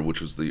Venator, which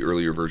was the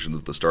earlier version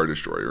of the Star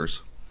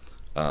Destroyers,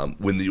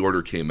 when the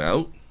Order came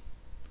out.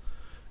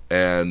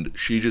 And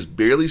she just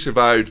barely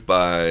survived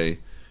by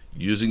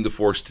using the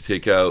Force to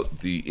take out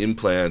the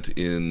implant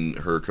in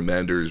her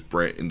commander's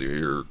brain,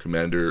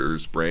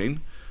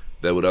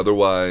 that would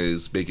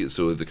otherwise make it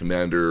so that the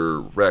Commander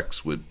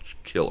Rex would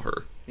kill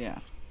her. Yeah.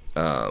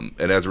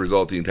 And as a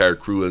result, the entire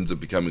crew ends up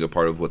becoming a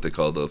part of what they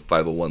call the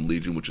 501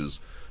 Legion, which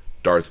is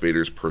Darth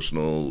Vader's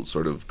personal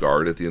sort of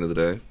guard at the end of the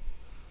day.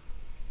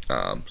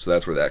 So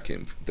that's where that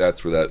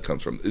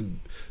comes from.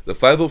 The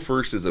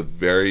 501st is a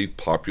very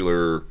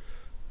popular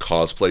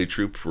cosplay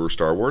troop for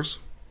Star Wars.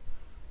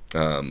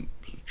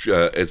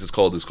 As it's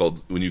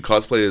called when you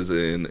cosplay as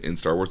in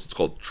Star Wars, it's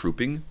called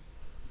trooping.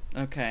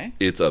 Okay.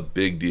 It's a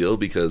big deal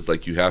because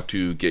like you have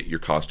to get your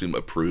costume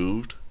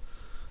approved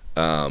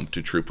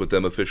to troop with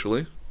them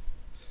officially.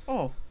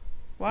 Oh,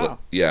 wow.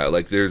 Yeah,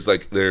 there's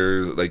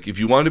if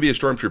you want to be a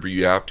stormtrooper,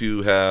 you have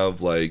to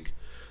have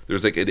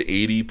there's an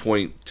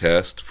 80-point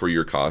test for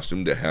your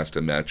costume that has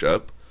to match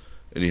up,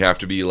 and you have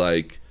to be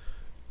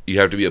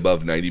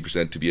above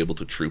 90% to be able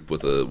to troop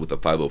with a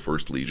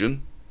 501st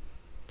Legion.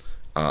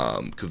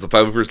 Because the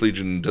 501st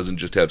Legion doesn't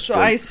just have. So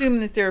I assume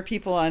that there are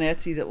people on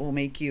Etsy that will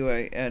make you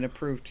an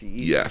approved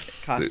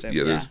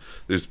costume.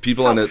 There's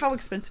people on it. How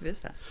expensive is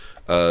that?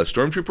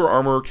 Stormtrooper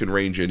armor can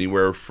range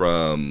anywhere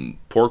from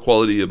poor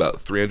quality, about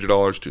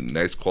 $300, to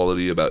nice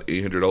quality, about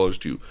 $800,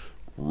 to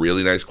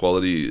really nice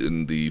quality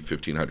in the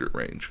 $1,500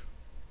 range.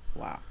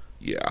 Wow.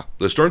 Yeah,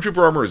 the Stormtrooper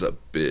armor is a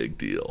big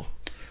deal.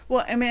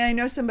 Well, I mean, I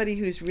know somebody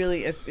who's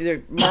really.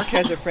 Mark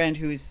has a friend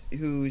who's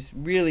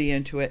really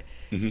into it,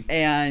 mm-hmm.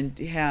 and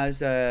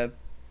has a.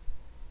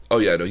 Oh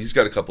yeah, no, he's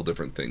got a couple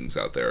different things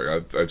out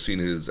there. I've seen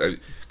his,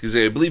 because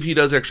I believe he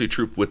does actually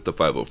troop with the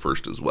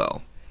 501st as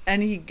well.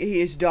 And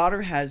his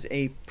daughter has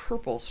a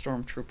purple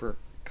Stormtrooper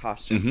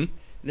costume mm-hmm.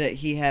 that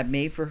he had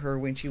made for her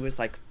when she was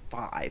like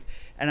 5,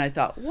 and I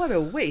thought, what a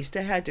waste!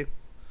 It had to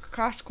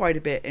cost quite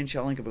a bit, and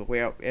she'll only be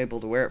able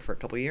to wear it for a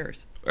couple of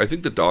years. I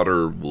think the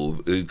daughter will,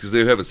 because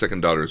they have a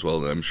second daughter as well,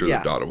 and I'm sure the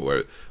daughter will wear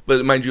it.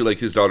 But mind you,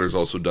 his daughter's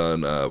also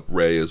done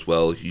Rey as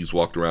well. He's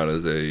walked around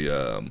as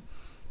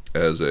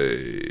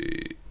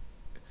a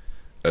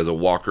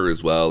walker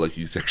as well.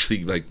 He's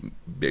actually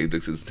made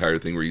this entire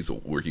thing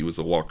where he was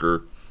a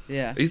walker.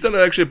 Yeah. He's done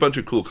actually a bunch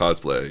of cool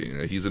cosplay. You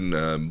know, he's in,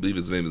 I believe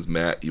his name is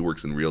Matt. He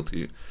works in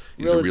realty.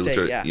 He's Real a estate,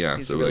 realtor. yeah.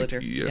 He's a realtor.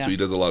 So he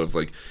does a lot of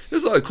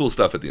cool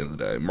stuff at the end of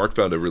the day. Mark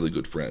found a really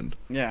good friend.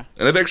 Yeah.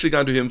 And I've actually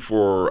gone to him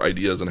for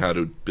ideas on how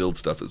to build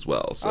stuff as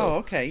well. So oh,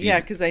 okay.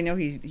 Yeah, because I know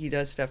he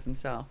does stuff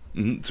himself.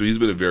 So he's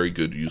been a very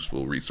good,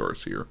 useful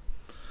resource here.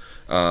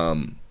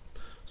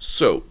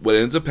 So what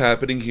ends up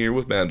happening here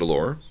with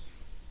Mandalore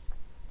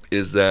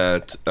is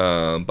that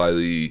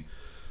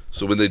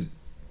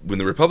when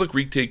the Republic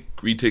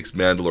retakes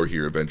Mandalore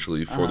here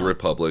eventually for the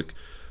Republic,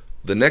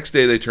 the next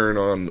day they turn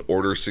on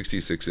Order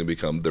 66 and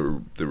become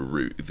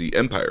the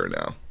Empire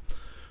now.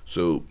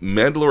 So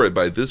Mandalore,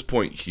 by this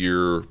point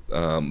here,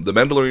 the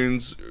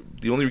Mandalorians,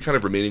 the only kind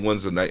of remaining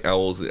ones, the Night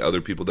Owls, the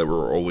other people that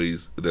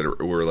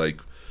were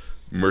like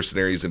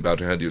mercenaries and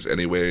bounty hunters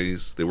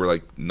anyways, they were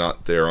like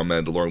not there on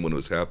Mandalore when it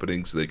was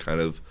happening, so they kind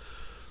of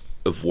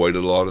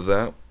avoided a lot of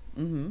that.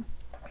 Mm-hmm.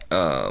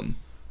 And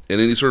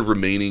any sort of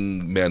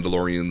remaining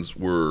Mandalorians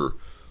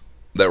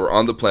that were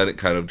on the planet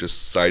kind of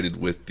just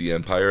sided with the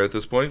Empire at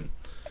this point.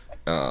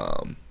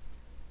 Now,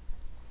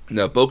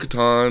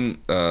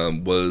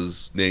 Bo-Katan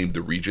was named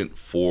the regent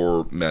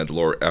for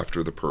Mandalore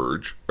after the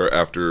Purge, or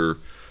after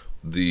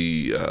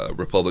the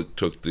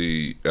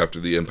after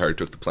the Empire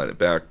took the planet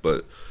back,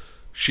 but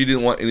she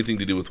didn't want anything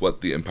to do with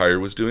what the Empire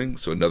was doing,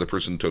 so another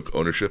person took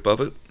ownership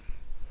of it.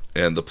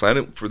 And the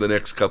planet for the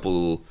next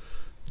couple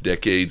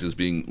decades was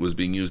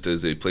being used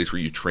as a place where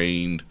you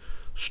trained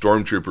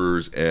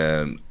stormtroopers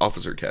and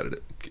officer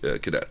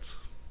cadets.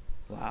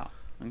 Wow.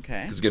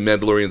 Okay. Because again,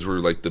 Mandalorians were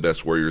like the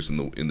best warriors in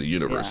the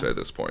universe at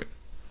this point.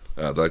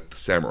 They're like the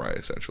samurai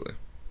essentially.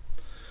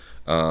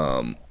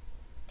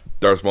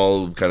 Darth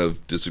Maul kind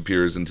of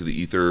disappears into the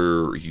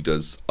ether. He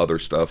does other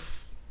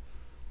stuff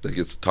that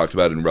gets talked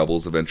about in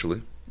Rebels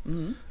eventually.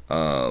 Mm-hmm.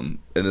 And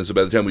then so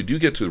by the time we do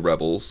get to the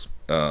Rebels,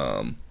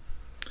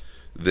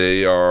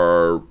 they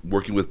are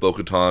working with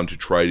Bo-Katan to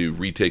try to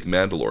retake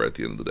Mandalore at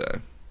the end of the day.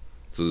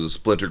 So there's a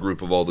splinter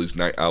group of all these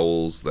Night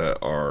Owls that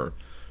are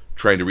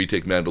trying to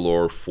retake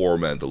Mandalore for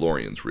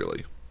Mandalorians,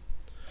 really.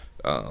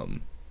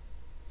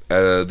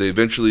 They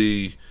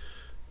eventually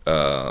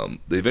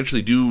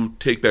do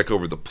take back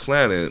over the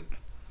planet,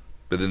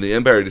 but then the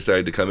Empire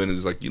decided to come in and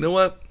is like, you know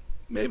what?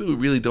 Maybe we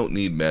really don't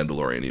need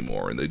Mandalore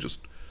anymore, and they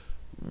just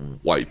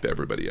wipe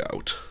everybody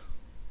out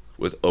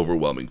with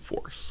overwhelming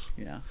force.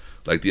 Yeah.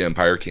 Like the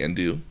Empire can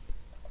do.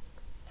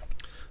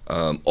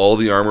 All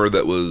the armor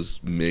that was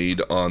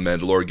made on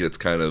Mandalore gets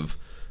kind of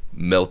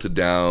melted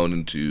down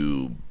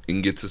into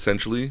ingots,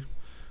 essentially.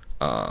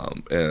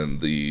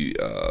 And the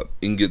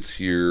ingots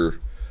here,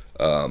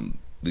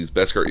 these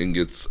Beskar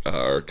ingots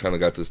are kind of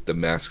got this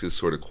Damascus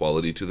sort of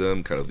quality to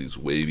them, kind of these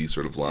wavy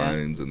sort of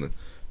lines, and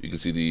you can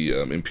see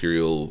the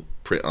Imperial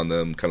print on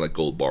them, kind of like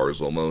gold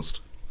bars almost.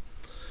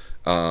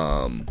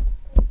 So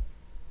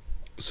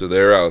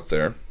they're out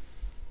there.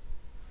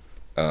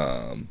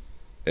 And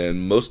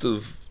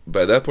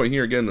by that point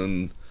here again,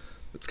 and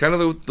it's kind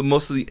of the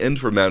most of the end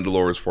for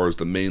Mandalore as far as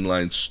the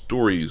mainline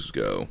stories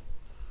go.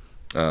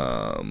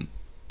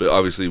 But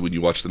obviously when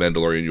you watch The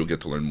Mandalorian, you'll get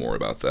to learn more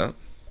about that.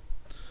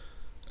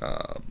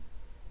 So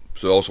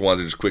I also wanted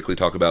to just quickly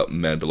talk about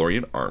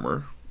Mandalorian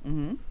armor.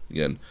 Mm-hmm.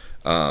 Again,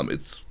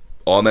 it's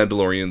all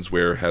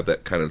Mandalorians have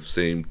that kind of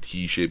same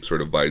T-shaped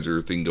sort of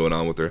visor thing going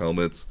on with their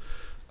helmets.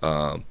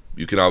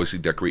 You can obviously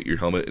decorate your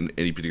helmet in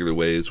any particular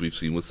way, as we've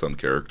seen with some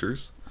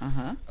characters.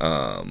 Uh-huh.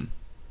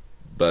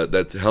 But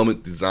that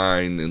helmet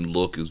design and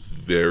look is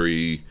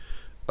very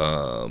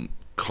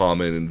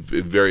common and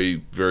very,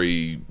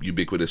 very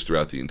ubiquitous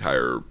throughout the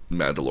entire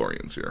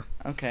Mandalorians here.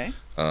 Okay.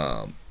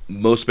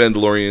 Most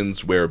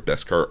Mandalorians wear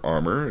Beskar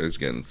armor.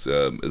 Again,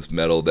 it's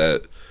metal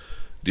that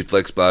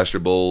deflects blaster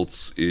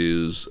bolts,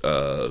 can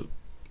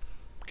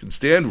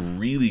stand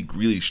really,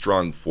 really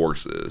strong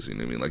forces. You know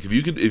what I mean? Like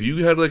if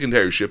you had like an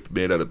entire ship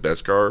made out of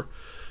Beskar,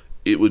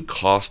 it would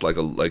cost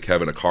like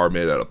having a car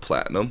made out of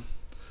platinum.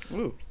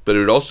 Ooh. But it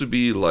would also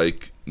be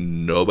like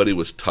nobody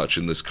was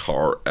touching this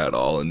car at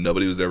all, and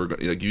nobody was ever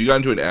going. Like if you got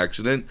into an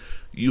accident,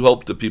 you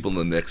hoped the people in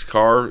the next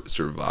car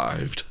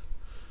survived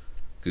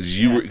because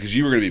you were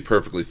going to be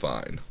perfectly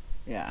fine.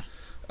 Yeah.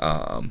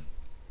 But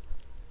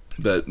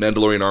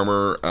Mandalorian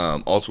armor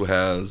also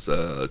has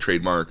a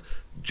trademark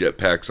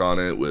jetpacks on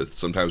it with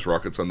sometimes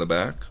rockets on the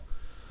back,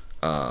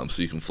 so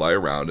you can fly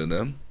around in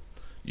them.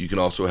 You can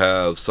also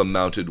have some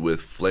mounted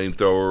with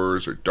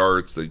flamethrowers or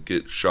darts that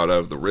get shot out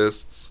of the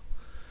wrists.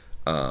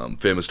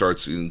 Famous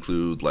darts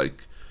include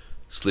like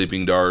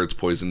sleeping darts,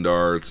 poison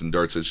darts, and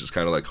darts that's just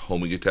kind of like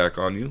homing attack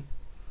on you.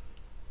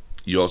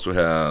 You also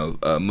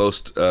have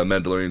most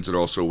Mandalorians are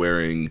also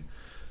wearing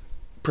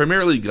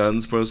primarily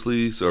guns,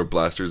 mostly, so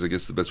blasters, I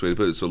guess is the best way to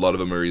put it. So a lot of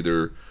them are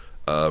either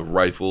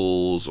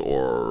rifles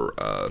or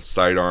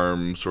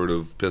sidearm sort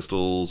of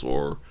pistols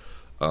or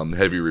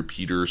heavy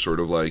repeater sort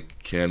of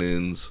like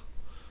cannons,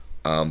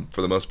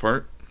 for the most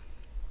part.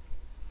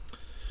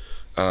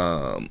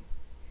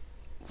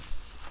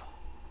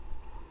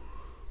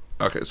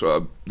 Okay,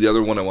 so the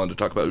other one I wanted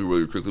to talk about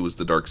really quickly was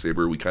the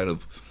Darksaber. We kind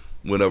of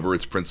went over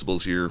its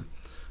principles here.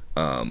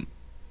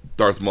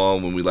 Darth Maul,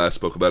 when we last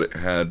spoke about it,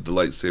 had the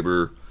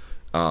lightsaber,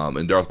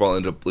 and Darth Maul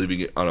ended up leaving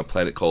it on a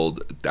planet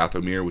called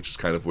Dathomir, which is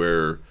kind of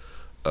where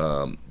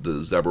the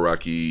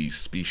Zabaraki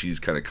species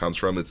kind of comes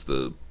from. It's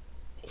the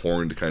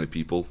horned kind of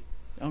people.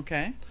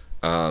 Okay.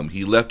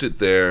 He left it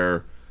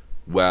there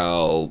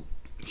while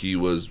he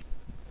was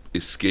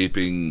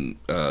escaping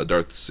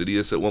Darth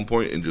Sidious at one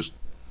point, and just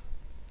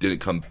didn't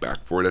come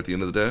back for it at the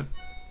end of the day.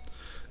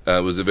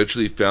 It was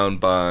eventually found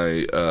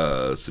by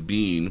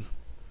Sabine,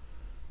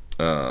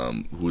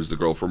 who was the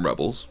girl from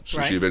Rebels. So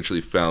Right. she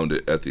eventually found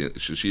it at the end.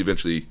 She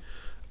eventually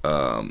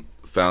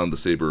found the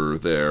saber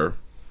there,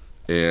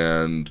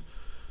 and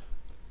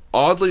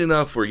oddly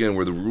enough, where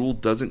the rule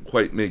doesn't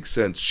quite make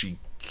sense, she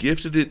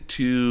gifted it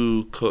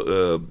to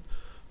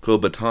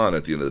Ko-Batan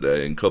at the end of the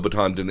day, and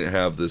Ko-Batan didn't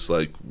have this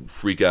like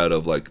freak out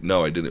of like,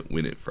 no, I didn't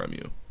win it from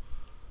you.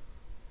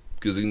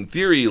 Because in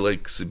theory,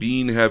 like,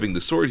 Sabine having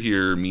the sword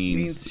here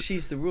means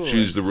she's the ruler.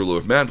 She's the ruler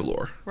of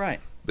Mandalore.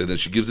 Right. And then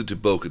she gives it to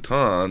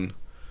Bo-Katan,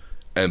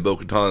 and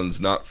Bo-Katan's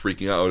not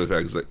freaking out over the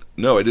fact, it's like,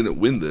 no, I didn't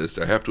win this.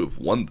 I have to have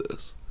won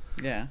this.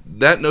 Yeah.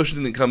 That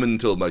notion didn't come in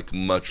until like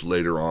much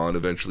later on,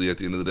 eventually at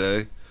the end of the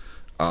day.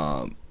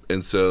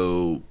 And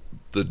so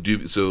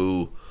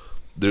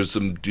there's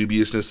some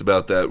dubiousness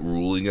about that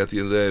ruling at the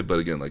end of the day. But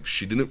again, like,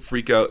 she didn't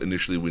freak out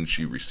initially when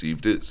she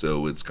received it,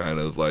 so it's kind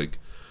of like,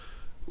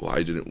 well,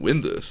 I didn't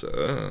win this.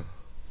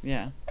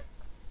 Yeah.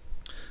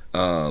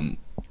 And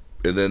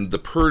then the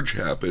Purge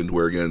happened,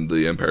 where again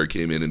the Empire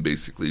came in and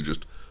basically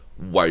just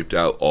wiped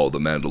out all the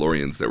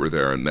Mandalorians that were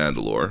there in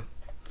Mandalore.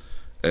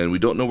 And we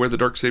don't know where the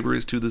Darksaber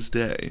is to this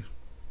day.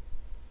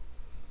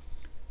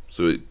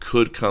 So it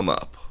could come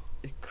up.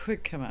 It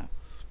could come up.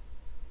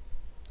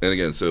 And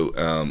again, so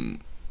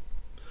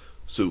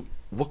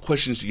what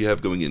questions do you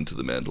have going into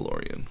The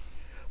Mandalorian?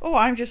 Oh,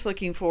 I'm just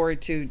looking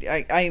forward to.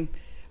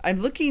 I'm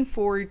looking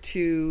forward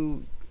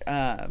to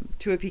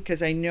it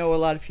because I know a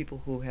lot of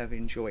people who have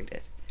enjoyed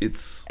it.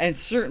 And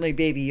certainly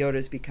Baby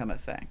Yoda's become a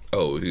thing.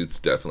 Oh, it's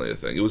definitely a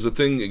thing. It was a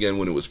thing again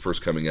when it was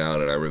first coming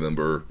out, and I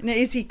remember. Now,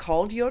 is he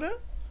called Yoda?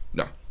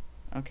 No.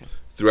 Okay.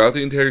 Throughout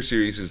the entire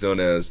series, he's known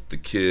as the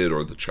kid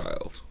or the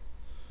child.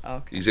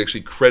 Okay. He's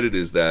actually credited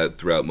as that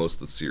throughout most of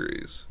the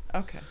series.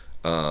 Okay.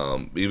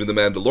 Even the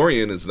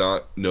Mandalorian is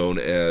not known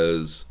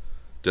as.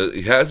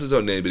 He has his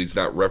own name, but he's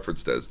not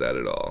referenced as that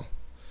at all.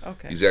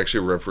 Okay. He's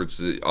actually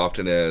referenced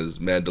often as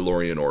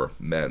Mandalorian or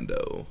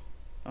Mando.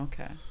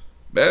 Okay.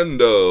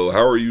 Mando,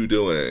 how are you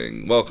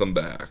doing? Welcome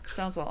back.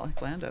 Sounds a lot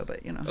like Lando,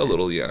 but you know. A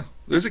little, yeah.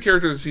 There's a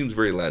character that seems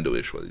very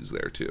Lando-ish when he's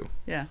there too.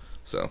 Yeah.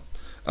 So,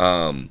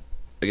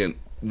 again,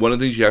 one of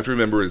the things you have to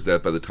remember is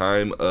that by the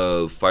time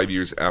of 5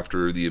 years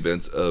after the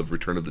events of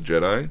Return of the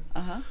Jedi,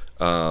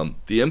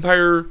 the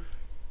Empire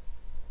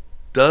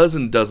does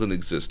and doesn't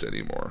exist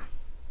anymore.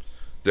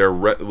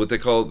 They're they're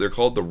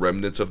called the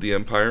remnants of the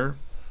Empire.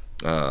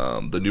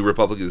 The New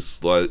Republic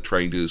is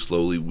trying to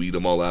slowly weed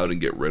them all out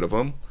and get rid of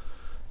them.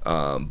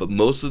 But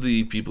most of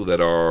the people that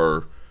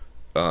are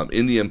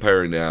in the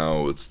Empire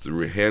now, it's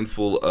through a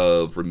handful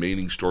of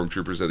remaining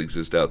stormtroopers that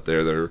exist out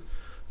there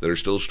that are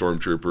still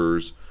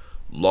stormtroopers.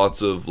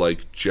 Lots of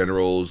like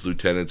generals,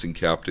 lieutenants, and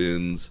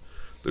captains.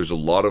 There's a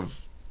lot of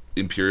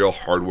Imperial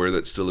hardware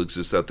that still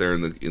exists out there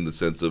in the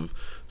sense of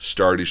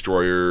Star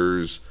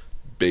Destroyers,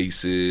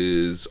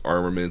 bases,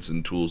 armaments,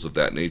 and tools of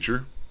that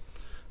nature.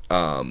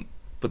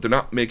 But they're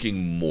not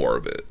making more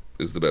of it,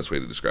 is the best way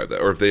to describe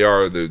that. Or if they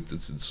are,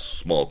 it's in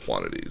small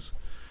quantities.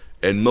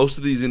 And most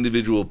of these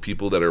individual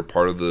people that are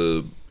part of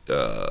the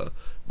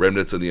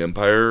remnants of the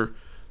Empire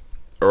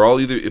are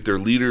all either, if they're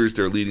leaders,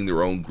 they're leading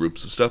their own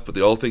groups of stuff, but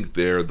they all think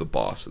they're the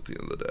boss at the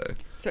end of the day.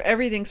 So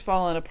everything's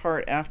fallen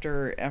apart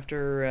after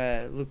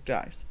Luke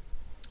dies.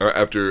 Or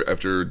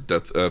after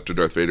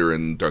Darth Vader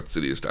and Darth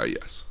Sidious die,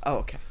 yes. Oh,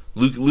 okay.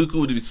 Luke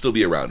would still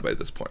be around by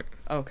this point.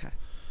 Okay.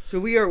 So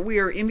we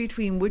are in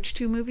between which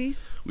two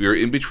movies? We are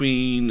in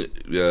between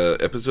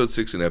Episode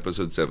 6 and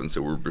Episode 7,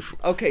 so we're before.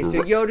 Okay,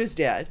 so Yoda's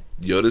dead.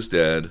 Yoda's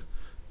dead.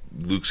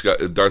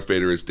 Darth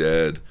Vader is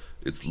dead.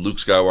 It's Luke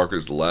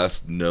Skywalker's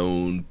last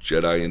known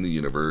Jedi in the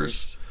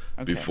universe.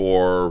 Okay.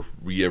 Before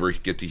we ever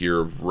get to hear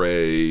of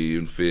Rey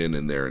and Finn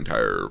and their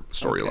entire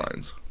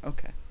storylines.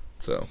 Okay.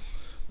 So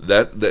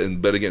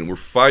but again, we're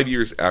 5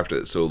 years after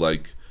it. So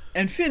like.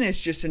 And Finn is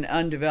just an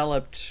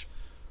undeveloped.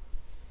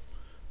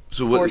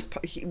 So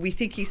we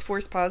think he's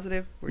Force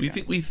positive. We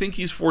think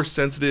he's Force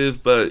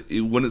sensitive, but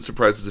it wouldn't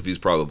surprise us if he's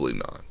probably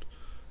not.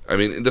 I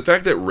mean, the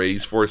fact that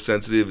Rey's Force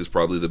sensitive is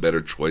probably the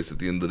better choice at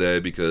the end of the day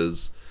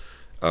because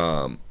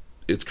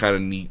it's kind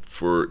of neat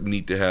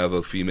to have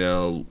a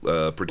female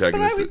protagonist.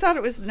 But I always thought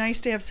it was nice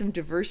to have some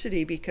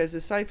diversity because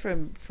aside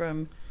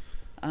from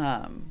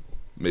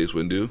Mace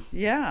Windu,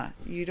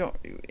 you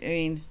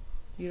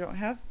don't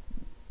have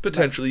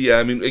potentially. Yeah,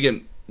 I mean,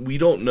 again, we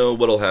don't know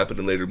what'll happen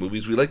in later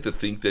movies. We like to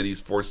think that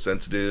he's Force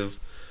sensitive,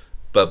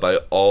 but by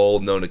all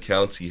known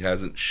accounts, he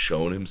hasn't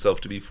shown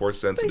himself to be Force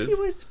sensitive. But he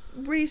was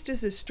raised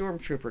as a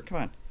stormtrooper. Come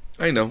on.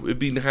 I know it'd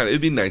be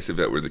nice if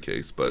that were the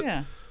case, but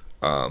yeah.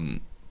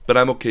 But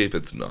I'm okay if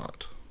it's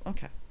not.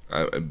 Okay.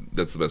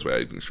 That's the best way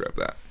I can describe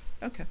that.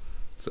 Okay.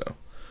 So,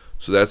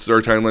 So that's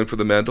our timeline for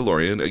The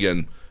Mandalorian.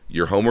 Again,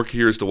 your homework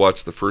here is to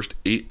watch the first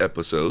 8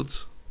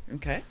 episodes.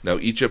 Okay. Now,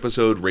 each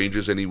episode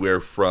ranges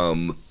anywhere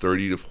from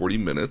 30 to 40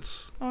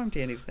 minutes. Oh, I'm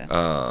dandy with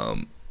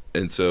that.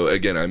 And so,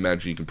 again, I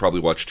imagine you can probably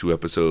watch 2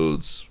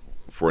 episodes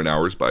for an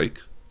hour's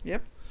bike.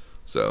 Yep.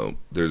 So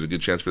there's a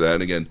good chance for that.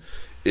 And again,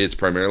 it's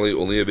primarily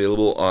only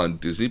available on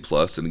Disney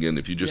Plus. And again,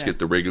 if you just get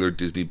the regular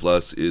Disney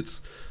Plus,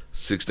 it's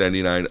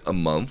 $6.99 a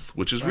month,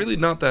 which is really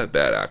not that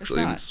bad,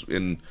 actually. It's not.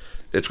 And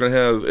it's going to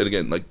have, and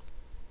again, like,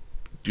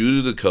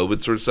 due to the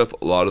COVID sort of stuff,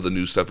 a lot of the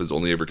new stuff has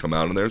only ever come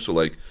out in there. So,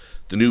 like,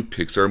 the new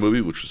Pixar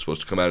movie, which was supposed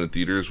to come out in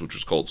theaters, which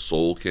was called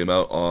Soul, came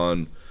out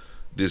on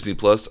Disney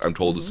Plus. I'm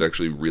told it's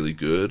actually really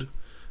good.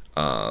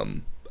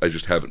 I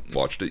just haven't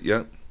watched it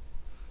yet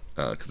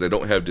because I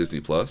don't have Disney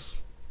Plus.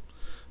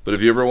 But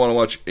if you ever want to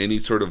watch any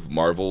sort of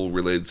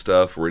Marvel-related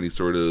stuff or any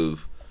sort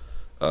of...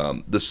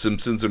 The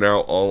Simpsons are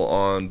now all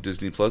on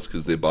Disney Plus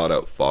because they bought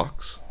out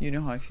Fox. You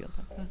know how I feel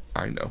about that.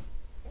 I know.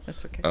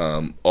 That's okay.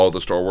 All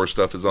the Star Wars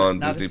stuff is on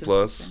Not Disney a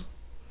Plus.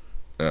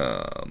 There's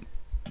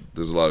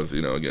a lot of,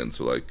 again,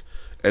 so like...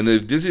 And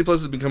the Disney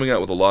Plus has been coming out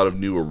with a lot of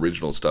new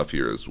original stuff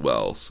here as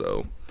well,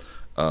 so...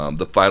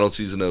 the final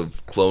season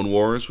of Clone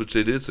Wars, which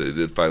they did, so they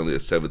did finally a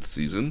 7th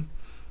season,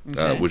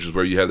 which is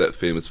where you have that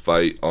famous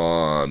fight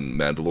on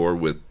Mandalore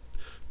with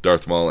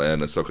Darth Maul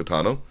and Ahsoka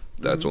Tano.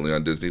 That's only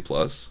on Disney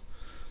Plus.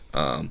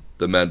 The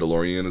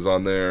Mandalorian is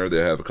on there. They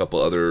have a couple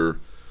other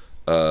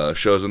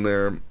shows in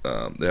there.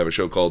 They have a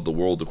show called The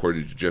World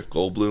According to Jeff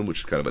Goldblum, which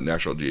is kind of a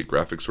National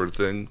Geographic sort of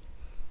thing.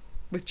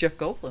 With Jeff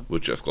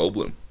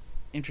Goldblum.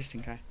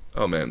 Interesting guy.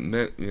 Oh, man.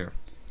 Yeah.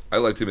 I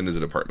liked him in his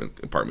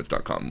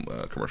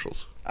apartments.com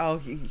commercials. Oh,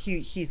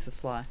 he's the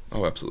fly.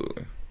 Oh,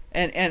 absolutely.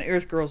 And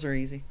Earth Girls Are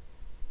Easy.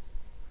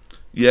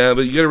 Yeah,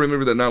 but you got to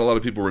remember that not a lot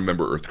of people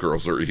remember Earth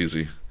Girls Are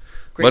Easy.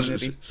 Great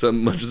movie.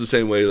 Much the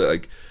same way that,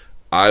 like,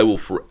 I will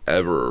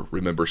forever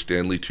remember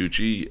Stanley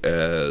Tucci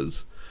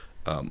as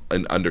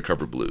an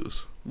Undercover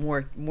Blues.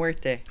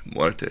 Muerte.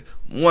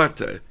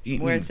 He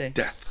means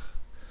death.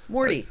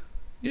 Morty.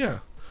 Yeah.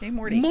 Hey,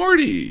 Morty.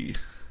 Morty.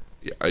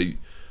 Yeah,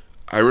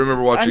 I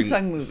remember watching...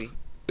 Unsung movie.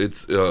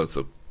 It's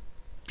a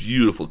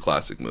beautiful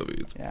classic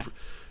movie.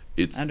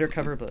 It's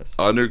Undercover Blues.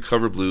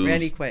 Undercover Blues.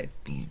 Randy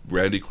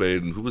Quaid.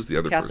 And who was the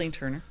other Kathleen person?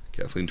 Turner.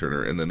 Kathleen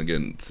Turner. And then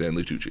again,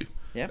 Stanley Tucci.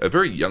 Yeah. A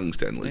very young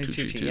Stanley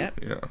Tucci, too. Yep.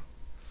 Yeah.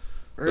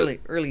 Early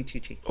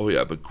Tucci. Oh,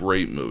 yeah, but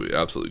great movie.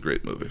 Absolutely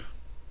great movie.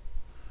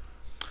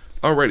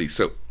 Alrighty,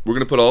 so we're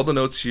going to put all the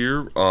notes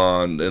here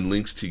and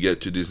links to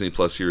get to Disney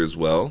Plus here as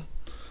well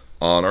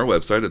on our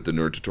website at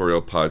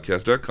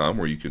thenerdtutorialpodcast.com,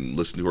 where you can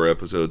listen to our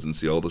episodes and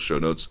see all the show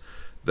notes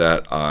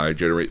that I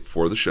generate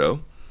for the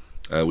show.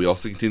 We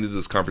also continue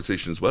this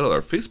conversation as well at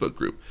our Facebook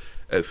group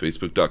at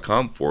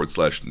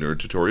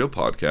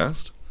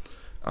facebook.com/nerdtutorialpodcast.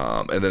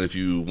 And then if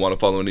you want to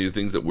follow any of the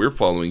things that we're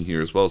following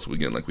here as well, so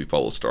again, like we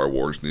follow Star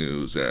Wars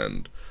news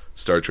and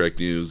Star Trek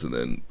news, and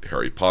then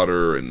Harry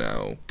Potter, and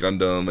now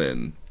Gundam,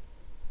 and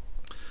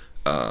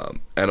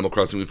Animal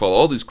Crossing. We follow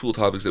all these cool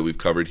topics that we've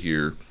covered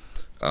here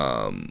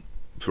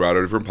throughout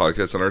our different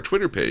podcasts on our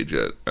Twitter page,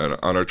 on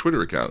our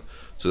Twitter account.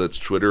 So that's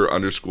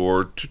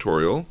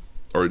Twitter_tutorial,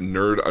 or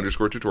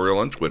nerd_tutorial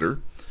on Twitter.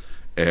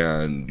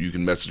 And you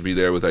can message me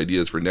there with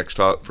ideas for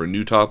for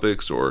new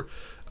topics, or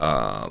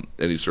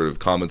any sort of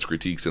comments,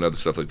 critiques, and other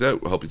stuff like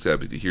that. We'll be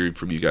happy to hear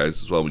from you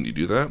guys as well when you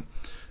do that.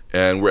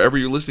 And wherever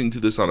you're listening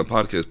to this on a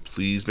podcast,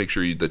 please make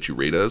sure that you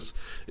rate us.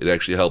 It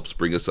actually helps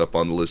bring us up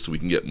on the list so we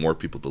can get more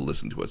people to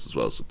listen to us as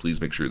well. So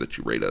please make sure that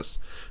you rate us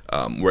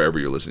wherever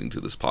you're listening to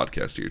this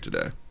podcast here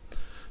today.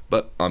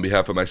 But on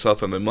behalf of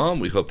myself and my mom,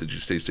 we hope that you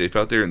stay safe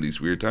out there in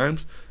these weird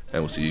times.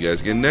 And we'll see you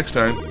guys again next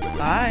time.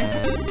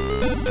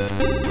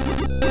 Bye.